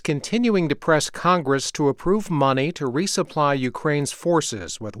administration is continuing to press Congress to approve money to resupply Ukraine's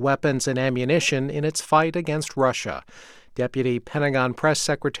forces with weapons and ammunition in its fight against Russia. Deputy Pentagon Press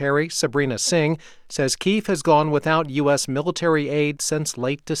Secretary Sabrina Singh says Kyiv has gone without U.S. military aid since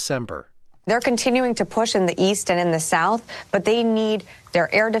late December. They're continuing to push in the east and in the south, but they need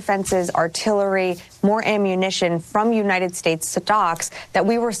their air defenses, artillery, more ammunition from United States stocks that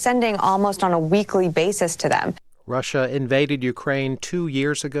we were sending almost on a weekly basis to them. Russia invaded Ukraine 2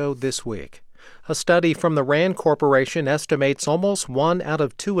 years ago this week. A study from the RAND Corporation estimates almost 1 out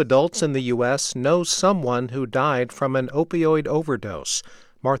of 2 adults in the U.S. knows someone who died from an opioid overdose.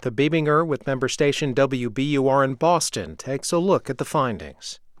 Martha Biebinger with member station WBUR in Boston takes a look at the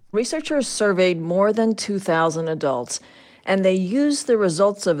findings. Researchers surveyed more than 2,000 adults, and they used the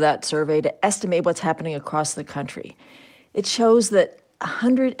results of that survey to estimate what's happening across the country. It shows that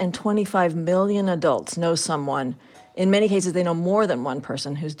 125 million adults know someone. In many cases, they know more than one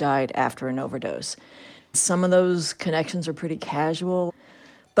person who's died after an overdose. Some of those connections are pretty casual,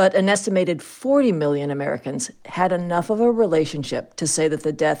 but an estimated 40 million Americans had enough of a relationship to say that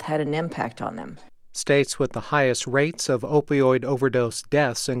the death had an impact on them. States with the highest rates of opioid overdose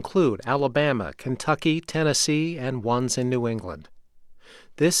deaths include Alabama, Kentucky, Tennessee, and ones in New England.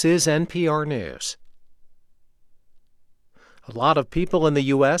 This is NPR News. A lot of people in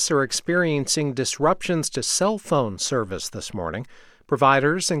the U.S. are experiencing disruptions to cell phone service this morning.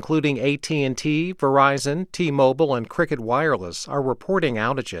 Providers, including AT&T, Verizon, T-Mobile, and Cricket Wireless, are reporting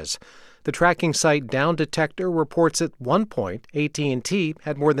outages. The tracking site Down Detector reports at one point AT&T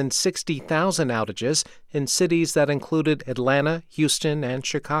had more than 60,000 outages in cities that included Atlanta, Houston, and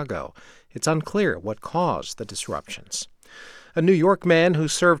Chicago. It's unclear what caused the disruptions. A New York man who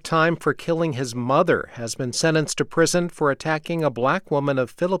served time for killing his mother has been sentenced to prison for attacking a black woman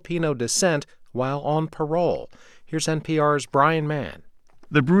of Filipino descent while on parole. Here's NPR's Brian Mann.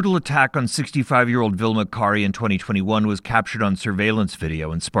 The brutal attack on 65-year-old Vilma Kari in 2021 was captured on surveillance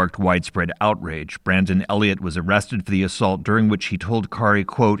video and sparked widespread outrage. Brandon Elliott was arrested for the assault, during which he told Kari,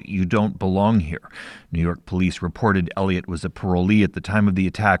 quote, "You don't belong here." New York police reported Elliott was a parolee at the time of the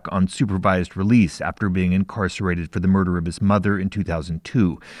attack on supervised release after being incarcerated for the murder of his mother in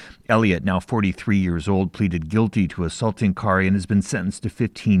 2002. Elliott, now 43 years old, pleaded guilty to assaulting Kari and has been sentenced to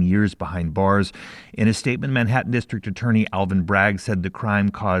 15 years behind bars. In a statement, Manhattan District Attorney Alvin Bragg said the crime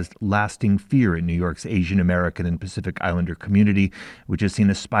caused lasting fear in New York's Asian American and Pacific Islander community, which has seen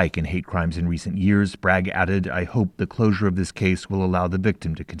a spike in hate crimes in recent years. Bragg added, "I hope the closure of this case will allow the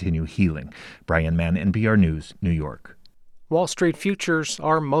victim to continue healing." Brian Mann, NPR News, New York. Wall Street futures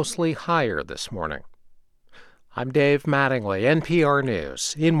are mostly higher this morning. I'm Dave Mattingly, NPR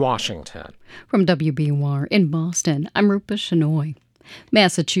News in Washington. From WBUR in Boston, I'm Rupa Shenoy.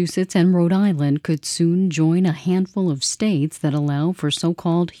 Massachusetts and Rhode Island could soon join a handful of states that allow for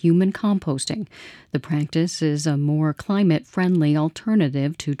so-called human composting. The practice is a more climate-friendly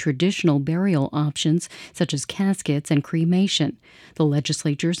alternative to traditional burial options such as caskets and cremation. The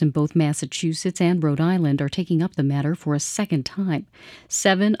legislatures in both Massachusetts and Rhode Island are taking up the matter for a second time.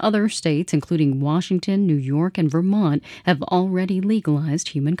 7 other states, including Washington, New York, and Vermont, have already legalized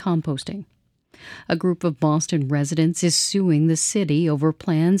human composting. A group of Boston residents is suing the city over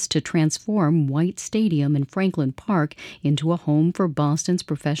plans to transform White Stadium in Franklin Park into a home for Boston's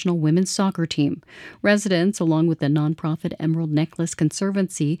professional women's soccer team. Residents, along with the nonprofit Emerald Necklace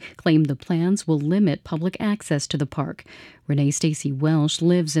Conservancy, claim the plans will limit public access to the park. Renee Stacy Welsh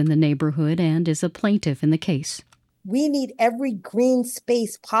lives in the neighborhood and is a plaintiff in the case. We need every green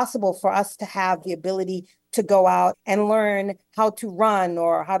space possible for us to have the ability to go out and learn how to run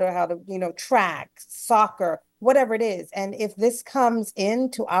or how to track, soccer, whatever it is. And if this comes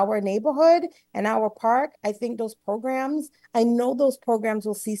into our neighborhood and our park, I know those programs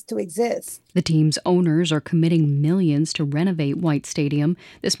will cease to exist. The team's owners are committing millions to renovate White Stadium.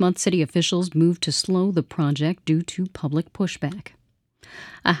 This month, city officials moved to slow the project due to public pushback.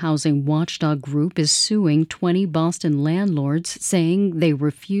 A housing watchdog group is suing 20 Boston landlords, saying they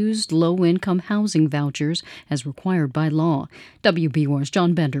refused low-income housing vouchers as required by law. WBUR's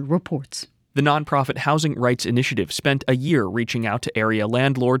John Bender reports. The nonprofit Housing Rights Initiative spent a year reaching out to area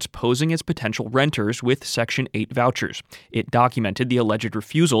landlords posing as potential renters with Section 8 vouchers. It documented the alleged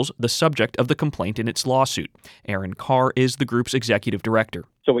refusals, the subject of the complaint in its lawsuit. Aaron Carr is the group's executive director.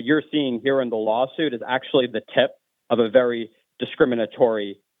 So what you're seeing here in the lawsuit is actually the tip of a very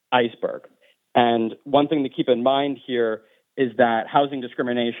discriminatory iceberg. And one thing to keep in mind here is that housing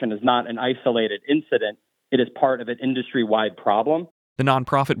discrimination is not an isolated incident. It is part of an industry-wide problem. The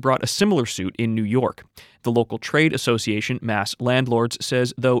nonprofit brought a similar suit in New York. The local trade association, Mass Landlords,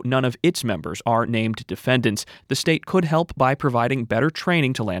 says though none of its members are named defendants, the state could help by providing better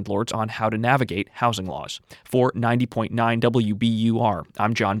training to landlords on how to navigate housing laws. For 90.9 WBUR,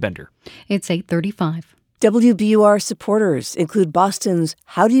 I'm John Bender. It's 8:35. WBUR supporters include Boston's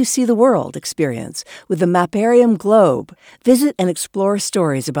How Do You See the World experience with the Maparium Globe. Visit and explore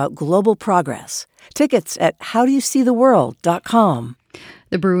stories about global progress. Tickets at howdoyouseetheworld.com.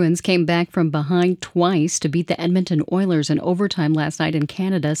 The Bruins came back from behind twice to beat the Edmonton Oilers in overtime last night in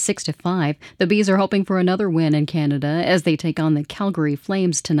Canada, 6-5. The Bees are hoping for another win in Canada as they take on the Calgary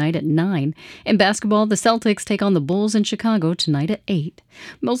Flames tonight at 9. In basketball, the Celtics take on the Bulls in Chicago tonight at 8.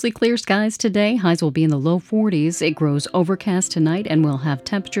 Mostly clear skies today. Highs will be in the low 40s. It grows overcast tonight and will have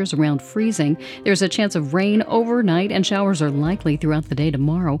temperatures around freezing. There's a chance of rain overnight and showers are likely throughout the day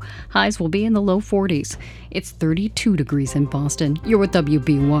tomorrow. Highs will be in the low 40s. It's 32 degrees in Boston. You're with WBUR.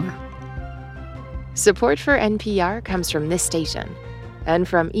 Support for NPR comes from this station and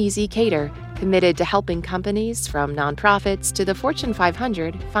from Easy Cater, committed to helping companies from nonprofits to the Fortune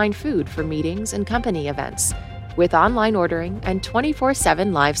 500 find food for meetings and company events with online ordering and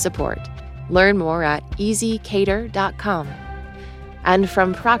 24/7 live support. Learn more at easycater.com. And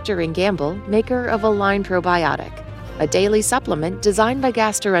from Procter & Gamble, maker of Align Probiotic, a daily supplement designed by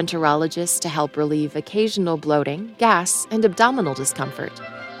gastroenterologists to help relieve occasional bloating, gas, and abdominal discomfort.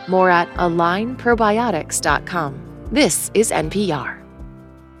 More at alignprobiotics.com. This is NPR.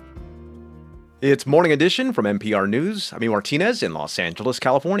 It's Morning Edition from NPR News. I'm Martinez in Los Angeles,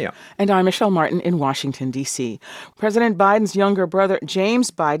 California. And I'm Michelle Martin in Washington, D.C. President Biden's younger brother, James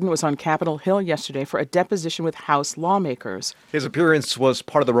Biden, was on Capitol Hill yesterday for a deposition with House lawmakers. His appearance was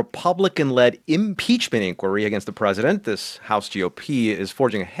part of the Republican-led impeachment inquiry against the president. This House GOP is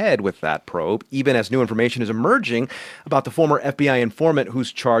forging ahead with that probe, even as new information is emerging about the former FBI informant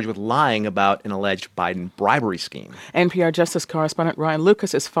who's charged with lying about an alleged Biden bribery scheme. NPR Justice correspondent Ryan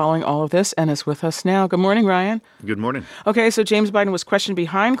Lucas is following all of this and is with us now. Good morning, Ryan. Good morning. Okay, so James Biden was questioned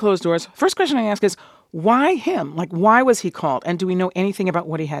behind closed doors. First question I ask is, why him? Why was he called? And do we know anything about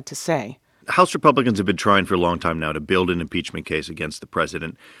what he had to say? House Republicans have been trying for a long time now to build an impeachment case against the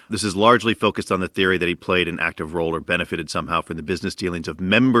president. This is largely focused on the theory that he played an active role or benefited somehow from the business dealings of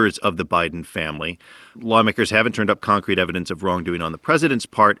members of the Biden family. Lawmakers haven't turned up concrete evidence of wrongdoing on the president's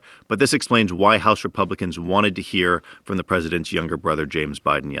part, but this explains why House Republicans wanted to hear from the president's younger brother, James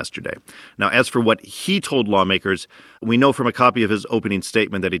Biden, yesterday. Now, as for what he told lawmakers, we know from a copy of his opening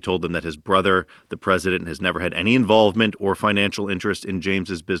statement that he told them that his brother, the president, has never had any involvement or financial interest in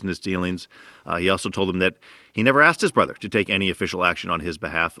James's business dealings. He also told them that he never asked his brother to take any official action on his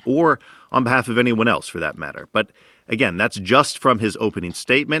behalf or on behalf of anyone else, for that matter. But again, that's just from his opening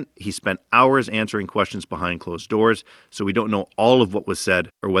statement. He spent hours answering questions behind closed doors, so we don't know all of what was said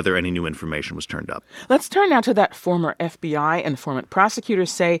or whether any new information was turned up. Let's turn now to that former FBI informant.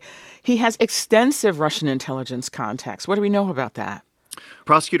 Prosecutors say he has extensive Russian intelligence contacts. What do we know about that?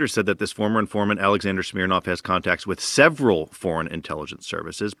 Prosecutors said that this former informant, Alexander Smirnov, has contacts with several foreign intelligence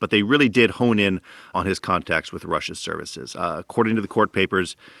services, but they really did hone in on his contacts with Russia's services. According to the court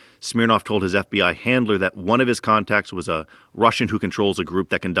papers, Smirnov told his FBI handler that one of his contacts was a Russian who controls a group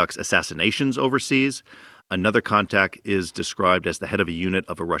that conducts assassinations overseas. Another contact is described as the head of a unit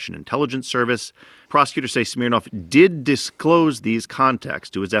of a Russian intelligence service. Prosecutors say Smirnov did disclose these contacts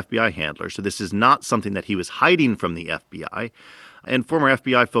to his FBI handler, so this is not something that he was hiding from the FBI. And former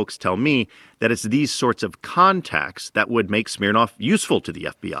FBI folks tell me that it's these sorts of contacts that would make Smirnov useful to the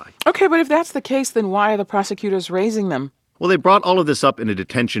FBI. Okay, but if that's the case, then why are the prosecutors raising them? Well, they brought all of this up in a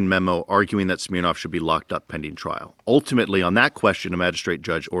detention memo arguing that Smirnov should be locked up pending trial. Ultimately, on that question, a magistrate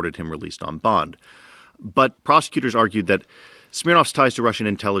judge ordered him released on bond. But prosecutors argued that Smirnov's ties to Russian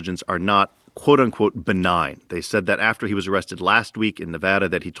intelligence are not, quote-unquote, benign. They said that after he was arrested last week in Nevada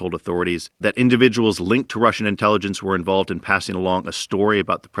that he told authorities that individuals linked to Russian intelligence were involved in passing along a story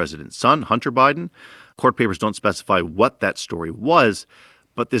about the president's son, Hunter Biden. Court papers don't specify what that story was,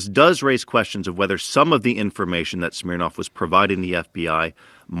 but this does raise questions of whether some of the information that Smirnov was providing the FBI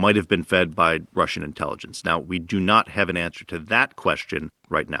might have been fed by Russian intelligence. Now, we do not have an answer to that question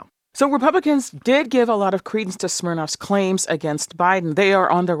right now. So Republicans did give a lot of credence to Smirnov's claims against Biden. They are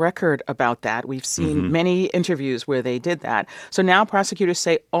on the record about that. We've seen many interviews where they did that. So now prosecutors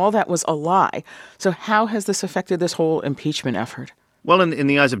say all that was a lie. So how has this affected this whole impeachment effort? Well, in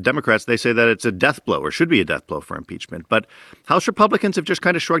the eyes of Democrats, they say that it's a death blow or should be a death blow for impeachment. But House Republicans have just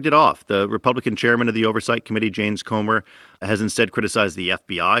kind of shrugged it off. The Republican chairman of the Oversight Committee, James Comer, has instead criticized the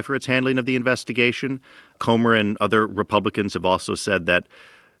FBI for its handling of the investigation. Comer and other Republicans have also said that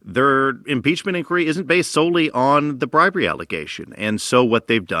their impeachment inquiry isn't based solely on the bribery allegation. And so what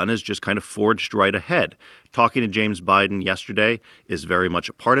they've done is just kind of forged right ahead. Talking to James Biden yesterday is very much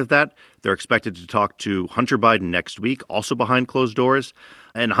a part of that. They're expected to talk to Hunter Biden next week, also behind closed doors.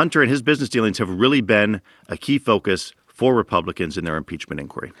 And Hunter and his business dealings have really been a key focus for Republicans in their impeachment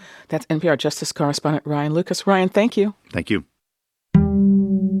inquiry. That's NPR Justice Correspondent Ryan Lucas. Ryan, thank you. Thank you.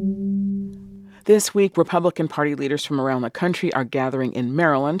 This week, Republican Party leaders from around the country are gathering in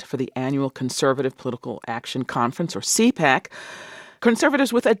Maryland for the annual Conservative Political Action Conference, or CPAC.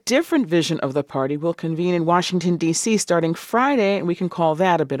 Conservatives with a different vision of the party will convene in Washington, D.C. starting Friday, and we can call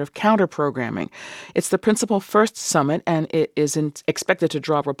that a bit of counter-programming. It's the Principle First Summit, and it isn't expected to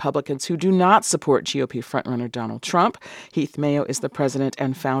draw Republicans who do not support GOP frontrunner Donald Trump. Heath Mayo is the president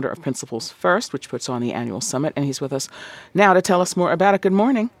and founder of Principles First, which puts on the annual summit, and he's with us now to tell us more about it. Good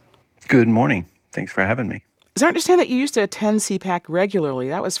morning. Good morning. Thanks for having me. So I understand that you used to attend CPAC regularly.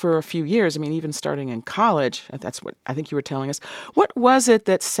 That was for a few years. I mean, even starting in college. That's what I think you were telling us. What was it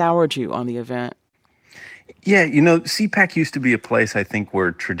that soured you on the event? Yeah, CPAC used to be a place, I think,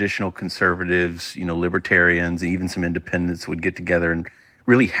 where traditional conservatives, libertarians, and even some independents would get together and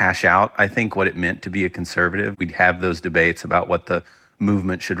really hash out, I think, what it meant to be a conservative. We'd have those debates about what the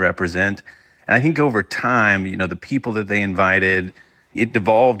movement should represent. And I think over time, the people that they invited, it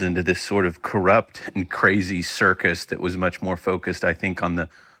devolved into this sort of corrupt and crazy circus that was much more focused, I think, on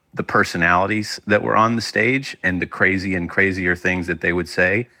the personalities that were on the stage and the crazy and crazier things that they would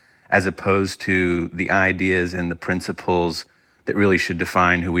say, as opposed to the ideas and the principles that really should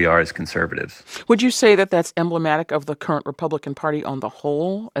define who we are as conservatives. Would you say that that's emblematic of the current Republican Party on the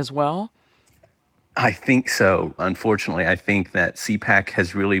whole as well? I think so. Unfortunately, I think that CPAC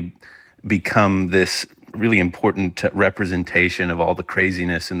has really become this really important representation of all the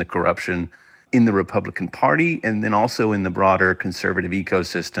craziness and the corruption in the Republican Party, and then also in the broader conservative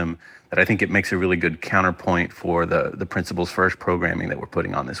ecosystem, that I think it makes a really good counterpoint for the Principles First programming that we're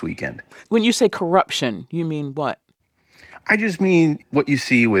putting on this weekend. When you say corruption, you mean what? I just mean what you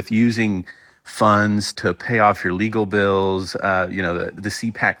see with using funds to pay off your legal bills. The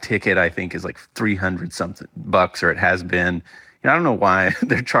CPAC ticket, I think, is like $300-something, or it has been. I don't know why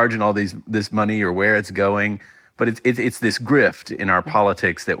they're charging all this money or where it's going, but it's this grift in our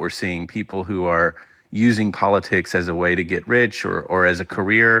politics that we're seeing. People who are using politics as a way to get rich or as a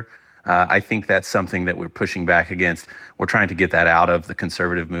career. I think that's something that we're pushing back against. We're trying to get that out of the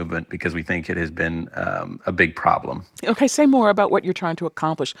conservative movement because we think it has been a big problem. Okay, say more about what you're trying to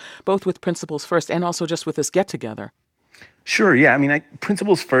accomplish, both with Principles First and also just with this get-together. Sure. Yeah. I mean,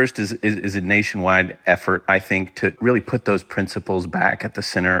 Principles First is a nationwide effort, I think, to really put those principles back at the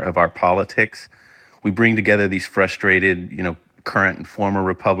center of our politics. We bring together these frustrated, current and former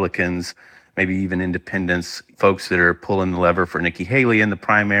Republicans, maybe even independents, folks that are pulling the lever for Nikki Haley in the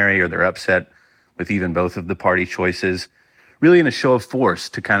primary, or they're upset with even both of the party choices, really in a show of force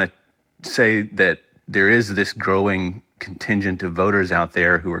to kind of say that there is this growing contingent of voters out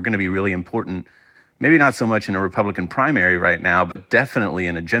there who are going to be really important. Maybe not so much in a Republican primary right now, but definitely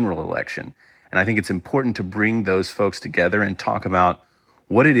in a general election. And I think it's important to bring those folks together and talk about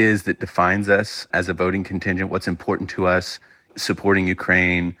what it is that defines us as a voting contingent, what's important to us, supporting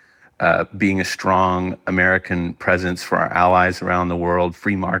Ukraine, being a strong American presence for our allies around the world,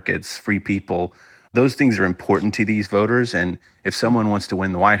 free markets, free people. Those things are important to these voters. And if someone wants to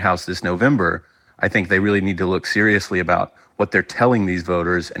win the White House this November, I think they really need to look seriously about what they're telling these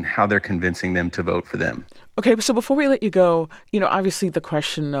voters and how they're convincing them to vote for them. Okay, so before we let you go, obviously the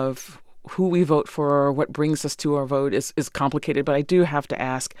question of who we vote for or what brings us to our vote is complicated. But I do have to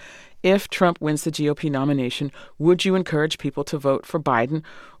ask, if Trump wins the GOP nomination, would you encourage people to vote for Biden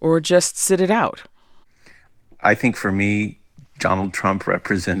or just sit it out? I think for me, Donald Trump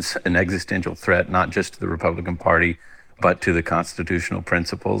represents an existential threat, not just to the Republican Party, but to the constitutional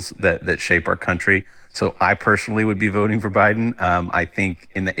principles that shape our country. So I personally would be voting for Biden. I think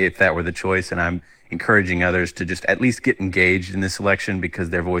if that were the choice, and I'm encouraging others to just at least get engaged in this election because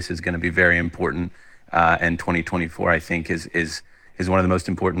their voice is going to be very important. And 2024, I think, is one of the most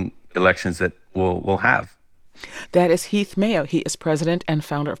important elections that we'll have. That is Heath Mayo. He is president and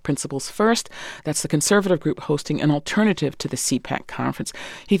founder of Principles First. That's the conservative group hosting an alternative to the CPAC conference.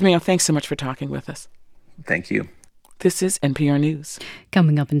 Heath Mayo, thanks so much for talking with us. Thank you. This is NPR News.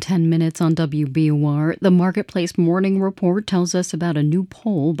 Coming up in 10 minutes on WBUR, the Marketplace Morning Report tells us about a new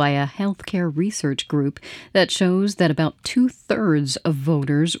poll by a healthcare research group that shows that about 2/3 of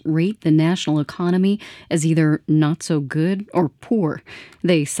voters rate the national economy as either not so good or poor.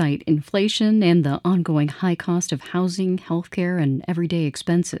 They cite inflation and the ongoing high cost of housing, healthcare, and everyday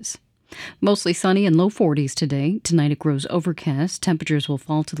expenses. Mostly sunny and low 40s today. Tonight it grows overcast. Temperatures will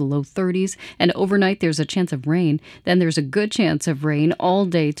fall to the low 30s. And overnight there's a chance of rain. Then there's a good chance of rain all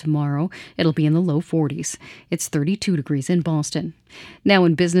day tomorrow. It'll be in the low 40s. It's 32 degrees in Boston. Now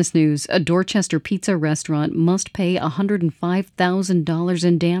in business news, a Dorchester pizza restaurant must pay $105,000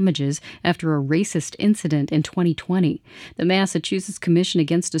 in damages after a racist incident in 2020. The Massachusetts Commission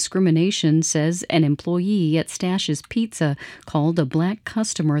Against Discrimination says an employee at Stash's Pizza called a black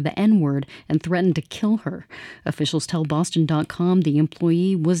customer the N-word and threatened to kill her. Officials tell Boston.com the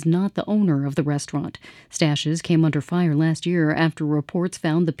employee was not the owner of the restaurant. Stash's came under fire last year after reports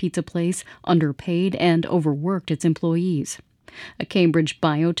found the pizza place underpaid and overworked its employees. A Cambridge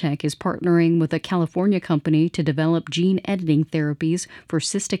biotech is partnering with a California company to develop gene editing therapies for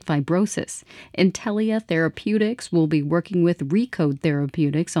cystic fibrosis. Intellia Therapeutics will be working with Recode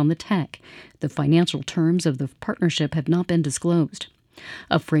Therapeutics on the tech. The financial terms of the partnership have not been disclosed.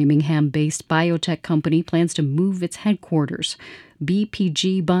 A Framingham-based biotech company plans to move its headquarters.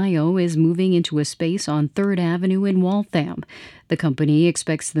 BPG Bio is moving into a space on 3rd Avenue in Waltham. The company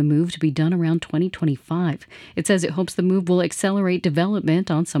expects the move to be done around 2025. It says it hopes the move will accelerate development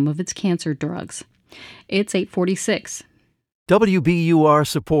on some of its cancer drugs. It's 8:46. WBUR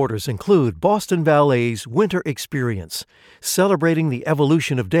supporters include Boston Ballet's Winter Experience, celebrating the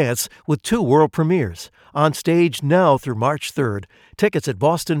evolution of dance with 2 world premieres, on stage now through March 3rd. Tickets at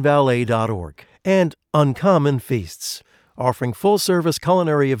bostonballet.org. And Uncommon Feasts, offering full-service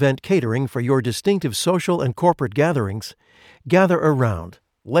culinary event catering for your distinctive social and corporate gatherings. Gather around.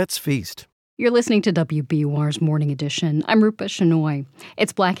 Let's feast. You're listening to WBUR's Morning Edition. I'm Rupa Shenoy.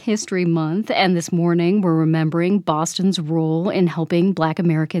 It's Black History Month, and this morning we're remembering Boston's role in helping Black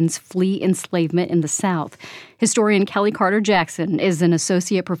Americans flee enslavement in the South. Historian Kelly Carter Jackson is an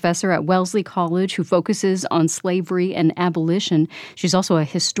associate professor at Wellesley College who focuses on slavery and abolition. She's also a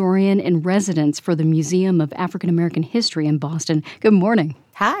historian in residence for the Museum of African American History in Boston. Good morning.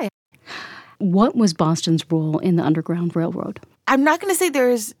 Hi. What was Boston's role in the Underground Railroad? I'm not going to say there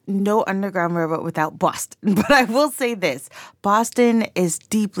is no Underground Railroad without Boston, but I will say this. Boston is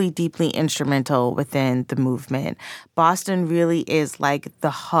deeply, deeply instrumental within the movement. Boston really is like the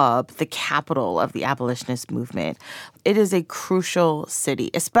hub, the capital of the abolitionist movement. It is a crucial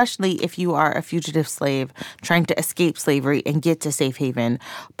city, especially if you are a fugitive slave trying to escape slavery and get to safe haven.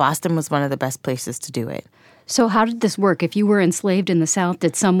 Boston was one of the best places to do it. So how did this work? If you were enslaved in the South,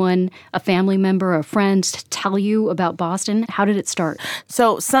 did someone, a family member, a friend, tell you about Boston? How did it start?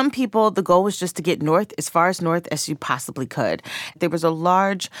 So some people, the goal was just to get north, as far as north as you possibly could. There was a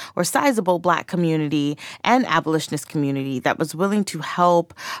large or sizable Black community and abolitionist community that was willing to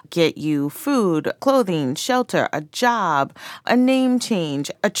help get you food, clothing, shelter, a job, a name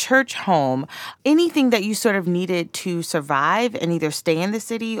change, a church home, anything that you sort of needed to survive and either stay in the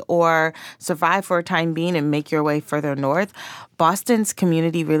city or survive for a time being and make your way further north. Boston's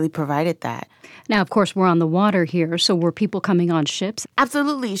community really provided that. Now, of course, we're on the water here, so were people coming on ships?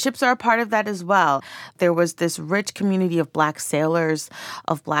 Absolutely. Ships are a part of that as well. There was this rich community of Black sailors,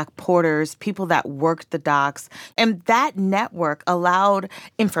 of Black porters, people that worked the docks. And that network allowed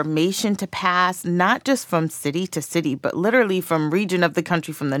information to pass, not just from city to city, but literally from region of the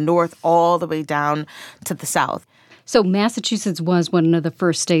country, from the north all the way down to the south. So Massachusetts was one of the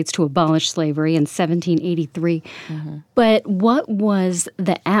first states to abolish slavery in 1783. Mm-hmm. But what was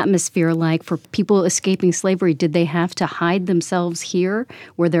the atmosphere like for people escaping slavery? Did they have to hide themselves here?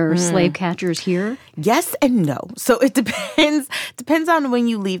 Were there slave catchers here? Yes and no. So it depends on when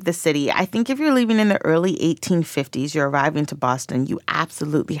you leave the city. I think if you're leaving in the early 1850s, you're arriving to Boston, you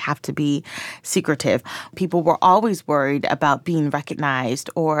absolutely have to be secretive. People were always worried about being recognized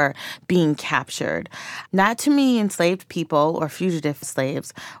or being captured. Not too many enslaved people or fugitive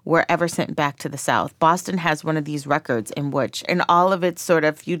slaves were ever sent back to the South. Boston has one of these records in which, in all of its sort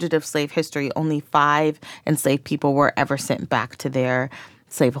of fugitive slave history, only 5 enslaved people were ever sent back to their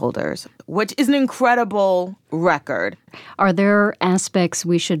slaveholders, which is an incredible record. Are there aspects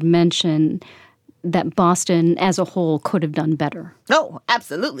we should mention that Boston as a whole could have done better? Oh,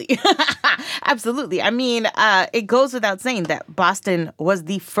 absolutely. Absolutely. I mean, it goes without saying that Boston was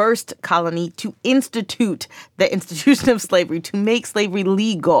the first colony to institute the institution of slavery, to make slavery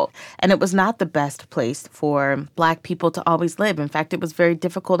legal. And it was not the best place for Black people to always live. In fact, it was very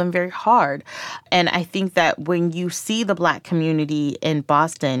difficult and very hard. And I think that when you see the Black community in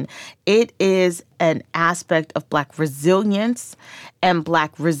Boston, it is an aspect of Black resilience and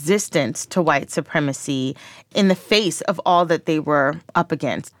Black resistance to white supremacy in the face of all that they were up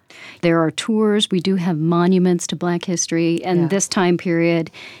against. There are tours. We do have monuments to Black history and this time period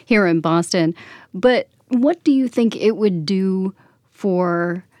here in Boston. But what do you think it would do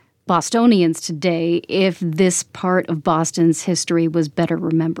for Bostonians today if this part of Boston's history was better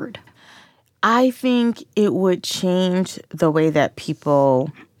remembered? I think it would change the way that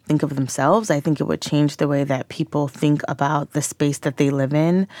people think of themselves. I think it would change the way that people think about the space that they live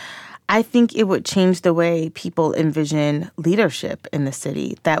in. I think it would change the way people envision leadership in the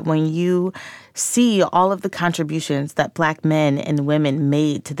city, that when you see all of the contributions that Black men and women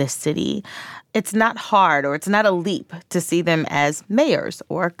made to this city, it's not hard or it's not a leap to see them as mayors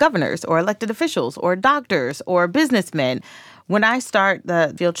or governors or elected officials or doctors or businessmen. When I start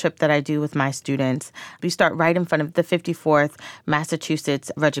the field trip that I do with my students, we start right in front of the 54th Massachusetts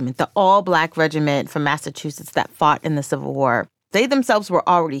Regiment, the all-Black regiment from Massachusetts that fought in the Civil War. They themselves were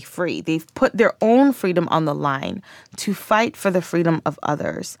already free. They've put their own freedom on the line to fight for the freedom of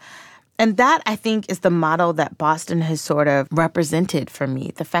others. And that, I think, is the model that Boston has sort of represented for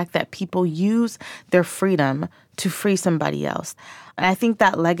me, the fact that people use their freedom to free somebody else. And I think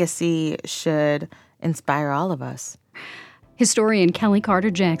that legacy should inspire all of us. Historian Kelly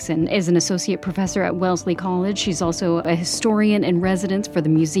Carter-Jackson is an associate professor at Wellesley College. She's also a historian in residence for the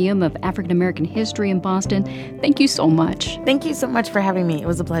Museum of African American History in Boston. Thank you so much. Thank you so much for having me. It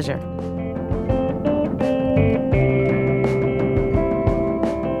was a pleasure.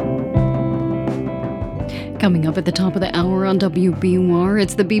 Coming up at the top of the hour on WBUR,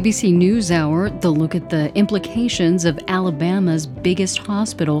 it's the BBC NewsHour. The look at the implications of Alabama's biggest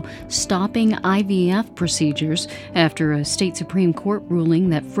hospital stopping IVF procedures after a state Supreme Court ruling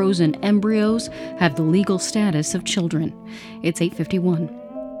that frozen embryos have the legal status of children. It's 8:51.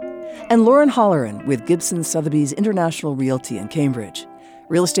 And Lauren Holleran with Gibson Sotheby's International Realty in Cambridge.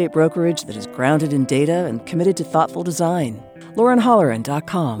 Real estate brokerage that is grounded in data and committed to thoughtful design.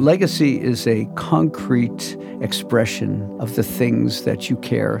 LaurenHolleran.com. Legacy is a concrete expression of the things that you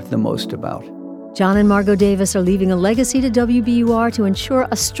care the most about. John and Margot Davis are leaving a legacy to WBUR to ensure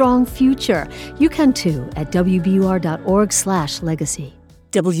a strong future. You can too at WBUR.org/legacy.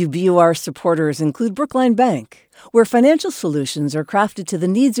 WBUR supporters include Brookline Bank, where financial solutions are crafted to the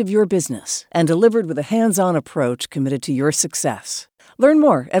needs of your business and delivered with a hands-on approach committed to your success. Learn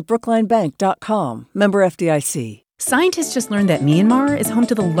more at brooklinebank.com. Member FDIC. Scientists just learned that Myanmar is home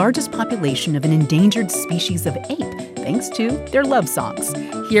to the largest population of an endangered species of ape, thanks to their love songs.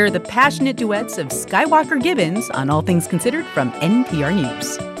 Hear the passionate duets of Skywalker Gibbons on All Things Considered from NPR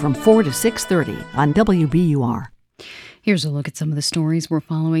News. From 4 to 6:30 on WBUR. Here's a look at some of the stories we're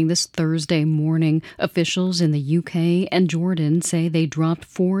following this Thursday morning. Officials in the UK and Jordan say they dropped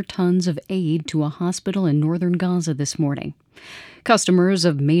 4 tons of aid to a hospital in northern Gaza this morning. Customers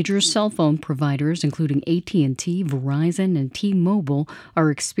of major cell phone providers, including AT&T, Verizon, and T-Mobile, are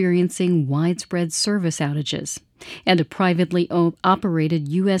experiencing widespread service outages. And a privately operated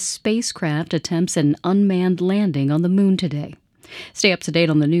U.S. spacecraft attempts an unmanned landing on the moon today. Stay up to date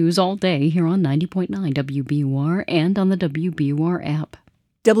on the news all day here on 90.9 WBUR and on the WBUR app.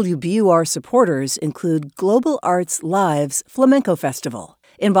 WBUR supporters include Global Arts Live's Flamenco Festival.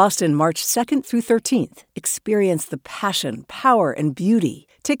 In Boston, March 2nd through 13th. Experience the passion, power, and beauty.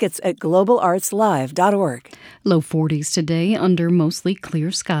 Tickets at globalartslive.org. Low 40s today under mostly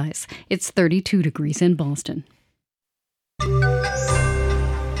clear skies. It's 32 degrees in Boston.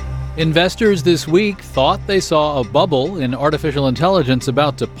 Investors this week thought they saw a bubble in artificial intelligence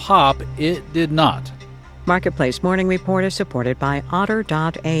about to pop. It did not. Marketplace Morning Report is supported by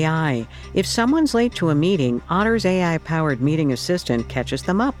Otter.ai. If someone's late to a meeting, Otter's AI-powered meeting assistant catches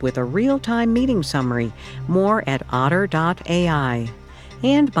them up with a real-time meeting summary. More at Otter.ai.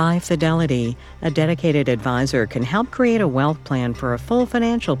 And by Fidelity. A dedicated advisor can help create a wealth plan for a full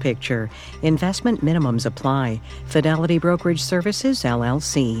financial picture. Investment minimums apply. Fidelity Brokerage Services,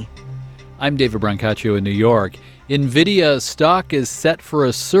 LLC. I'm David Brancaccio in New York. NVIDIA stock is set for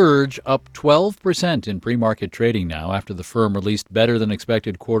a surge, up 12% in pre-market trading now after the firm released better than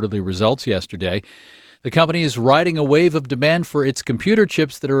expected quarterly results yesterday. The company is riding a wave of demand for its computer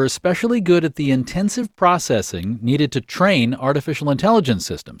chips that are especially good at the intensive processing needed to train artificial intelligence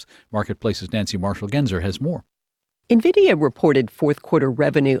systems. Marketplace's Nancy Marshall-Genzer has more. NVIDIA reported fourth quarter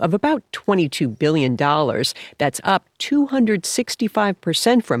revenue of about $22 billion. That's up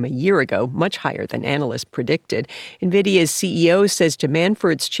 265% from a year ago, much higher than analysts predicted. NVIDIA's CEO says demand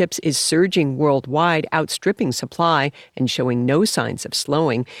for its chips is surging worldwide, outstripping supply and showing no signs of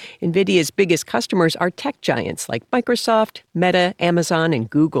slowing. NVIDIA's biggest customers are tech giants like Microsoft, Meta, Amazon, and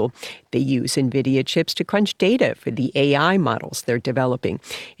Google. They use NVIDIA chips to crunch data for the AI models they're developing.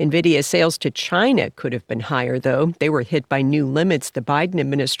 NVIDIA sales to China could have been higher, though. They were hit by new limits the Biden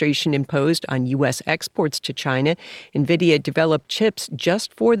administration imposed on U.S. exports to China. NVIDIA developed chips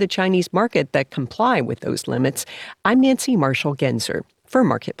just for the Chinese market that comply with those limits. I'm Nancy Marshall-Genzer for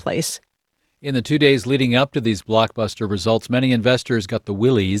Marketplace. In the 2 days leading up to these blockbuster results, many investors got the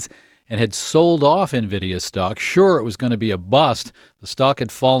willies and had sold off NVIDIA stock. Sure, it was going to be a bust. The stock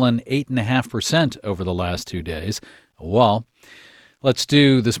had fallen 8.5% over the last 2 days. Well, let's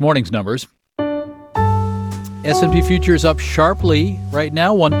do this morning's numbers. S&P futures up sharply right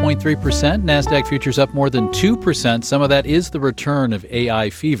now, 1.3%. NASDAQ futures up more than 2%. Some of that is the return of AI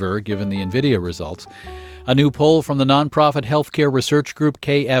fever, given the NVIDIA results. A new poll from the nonprofit healthcare research group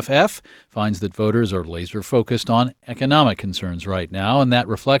KFF finds that voters are laser-focused on economic concerns right now, and that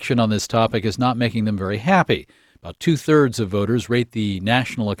reflection on this topic is not making them very happy. About two-thirds of voters rate the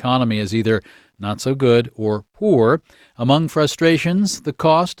national economy as either not so good or poor. Among frustrations, the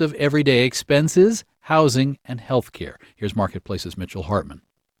cost of everyday expenses, housing, and health care. Here's Marketplace's Mitchell Hartman.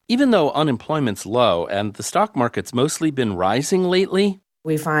 Even though unemployment's low and the stock market's mostly been rising lately,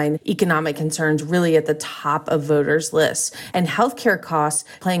 we find economic concerns really at the top of voters' lists, and healthcare costs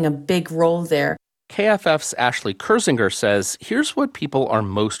playing a big role there. KFF's Ashley Kersinger says here's what people are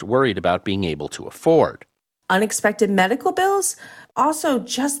most worried about being able to afford. Unexpected medical bills, also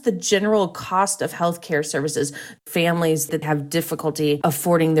just the general cost of healthcare services, families that have difficulty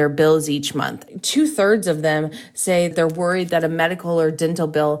affording their bills each month. 2/3 of them say they're worried that a medical or dental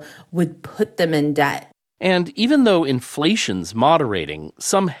bill would put them in debt. And even though inflation's moderating,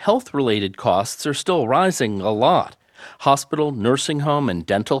 some health-related costs are still rising a lot. Hospital, nursing home, and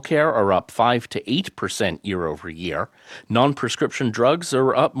dental care are up 5 to 8% year over year. Non-prescription drugs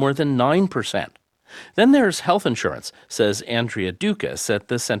are up more than 9%. Then there's health insurance, says Andrea Dukas at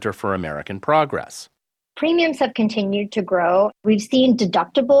the Center for American Progress. Premiums have continued to grow. We've seen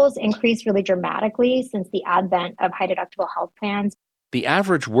deductibles increase really dramatically since the advent of high deductible health plans. The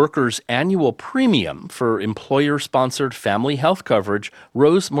average worker's annual premium for employer-sponsored family health coverage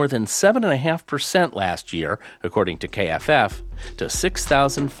rose more than 7.5% last year, according to KFF, to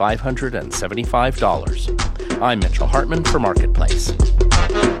 $6,575. I'm Mitchell Hartman for Marketplace.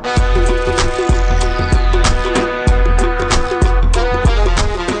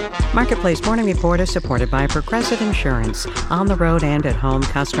 Marketplace Morning Report is supported by Progressive Insurance. On the road and at home,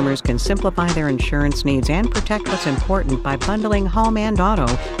 customers can simplify their insurance needs and protect what's important by bundling home and auto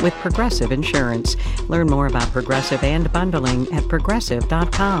with Progressive Insurance. Learn more about Progressive and bundling at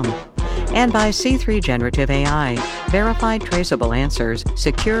progressive.com. And by C3 Generative AI. Verified traceable answers,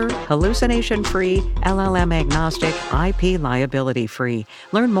 secure, hallucination-free, LLM-agnostic, IP liability-free.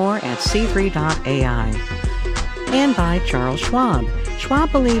 Learn more at c3.ai. And by Charles Schwab.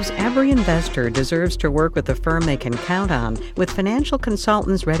 Schwab believes every investor deserves to work with a firm they can count on, with financial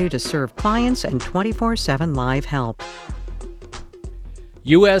consultants ready to serve clients and 24/7 live help.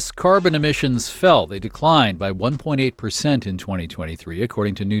 U.S. carbon emissions fell. They declined by 1.8% in 2023,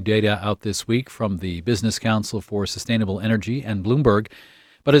 according to new data out this week from the Business Council for Sustainable Energy and Bloomberg.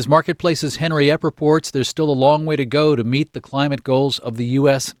 But as Marketplace's Henry Epp reports, there's still a long way to go to meet the climate goals of the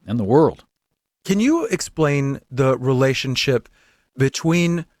U.S. and the world. Can you explain the relationship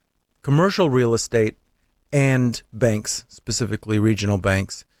between commercial real estate and banks, specifically regional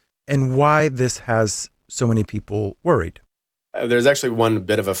banks, and why this has so many people worried? There's actually one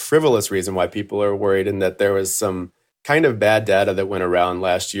bit of a frivolous reason why people are worried, in that there was some kind of bad data that went around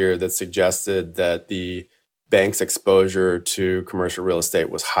last year that suggested that the bank's exposure to commercial real estate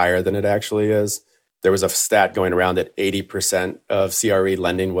was higher than it actually is. There was a stat going around that 80% of CRE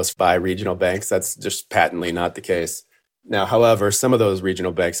lending was by regional banks. That's just patently not the case. Now, however, some of those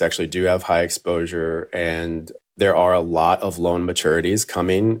regional banks actually do have high exposure, and there are a lot of loan maturities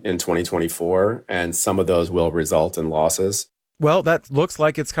coming in 2024, and some of those will result in losses. Well, that looks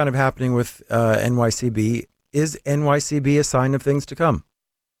like it's kind of happening with NYCB. Is NYCB a sign of things to come?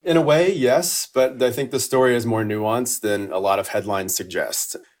 In a way, yes, but I think the story is more nuanced than a lot of headlines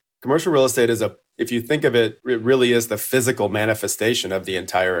suggest. Commercial real estate if you think of it, it really is the physical manifestation of the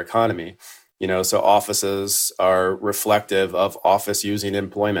entire economy. So offices are reflective of office using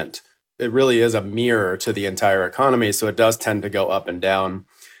employment. It really is a mirror to the entire economy, so it does tend to go up and down.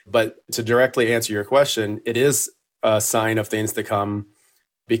 But to directly answer your question, it is a sign of things to come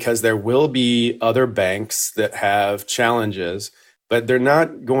because there will be other banks that have challenges, but they're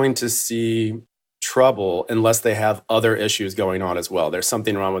not going to see trouble unless they have other issues going on as well. There's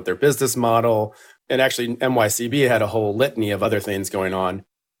something wrong with their business model. And actually, NYCB had a whole litany of other things going on.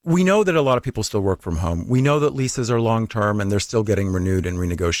 We know that a lot of people still work from home. We know that leases are long-term and they're still getting renewed and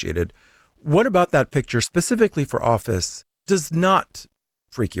renegotiated. What about that picture specifically for office does not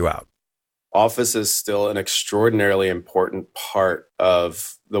freak you out? Office is still an extraordinarily important part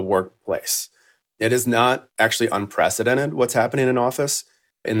of the workplace. It is not actually unprecedented what's happening in office.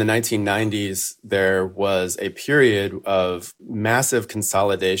 In the 1990s, there was a period of massive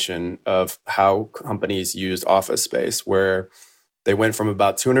consolidation of how companies used office space, where they went from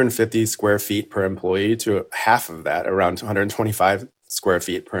about 250 square feet per employee to half of that, around 125 square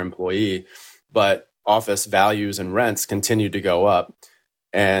feet per employee. But office values and rents continued to go up.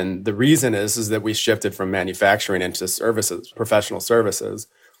 And the reason is that we shifted from manufacturing into services, professional services,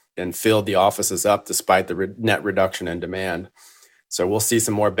 and filled the offices up despite the net reduction in demand. So we'll see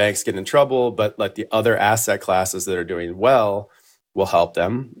some more banks get in trouble, but like the other asset classes that are doing well will help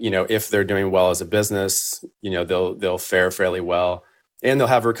them. If they're doing well as a business, they'll fare fairly well. And they'll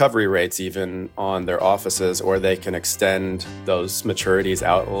have recovery rates even on their offices, or they can extend those maturities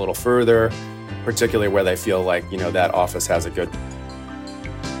out a little further, particularly where they feel like, that office has a good.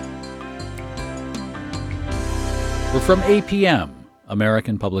 We're from APM,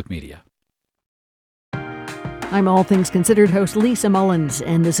 American Public Media. I'm All Things Considered host Lisa Mullins,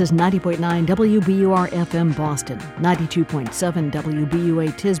 and this is 90.9 WBUR FM Boston, 92.7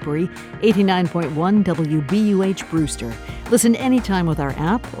 WBUA Tisbury, 89.1 WBUH Brewster. Listen anytime with our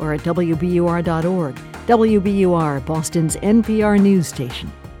app or at WBUR.org. WBUR, Boston's NPR news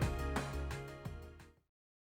station.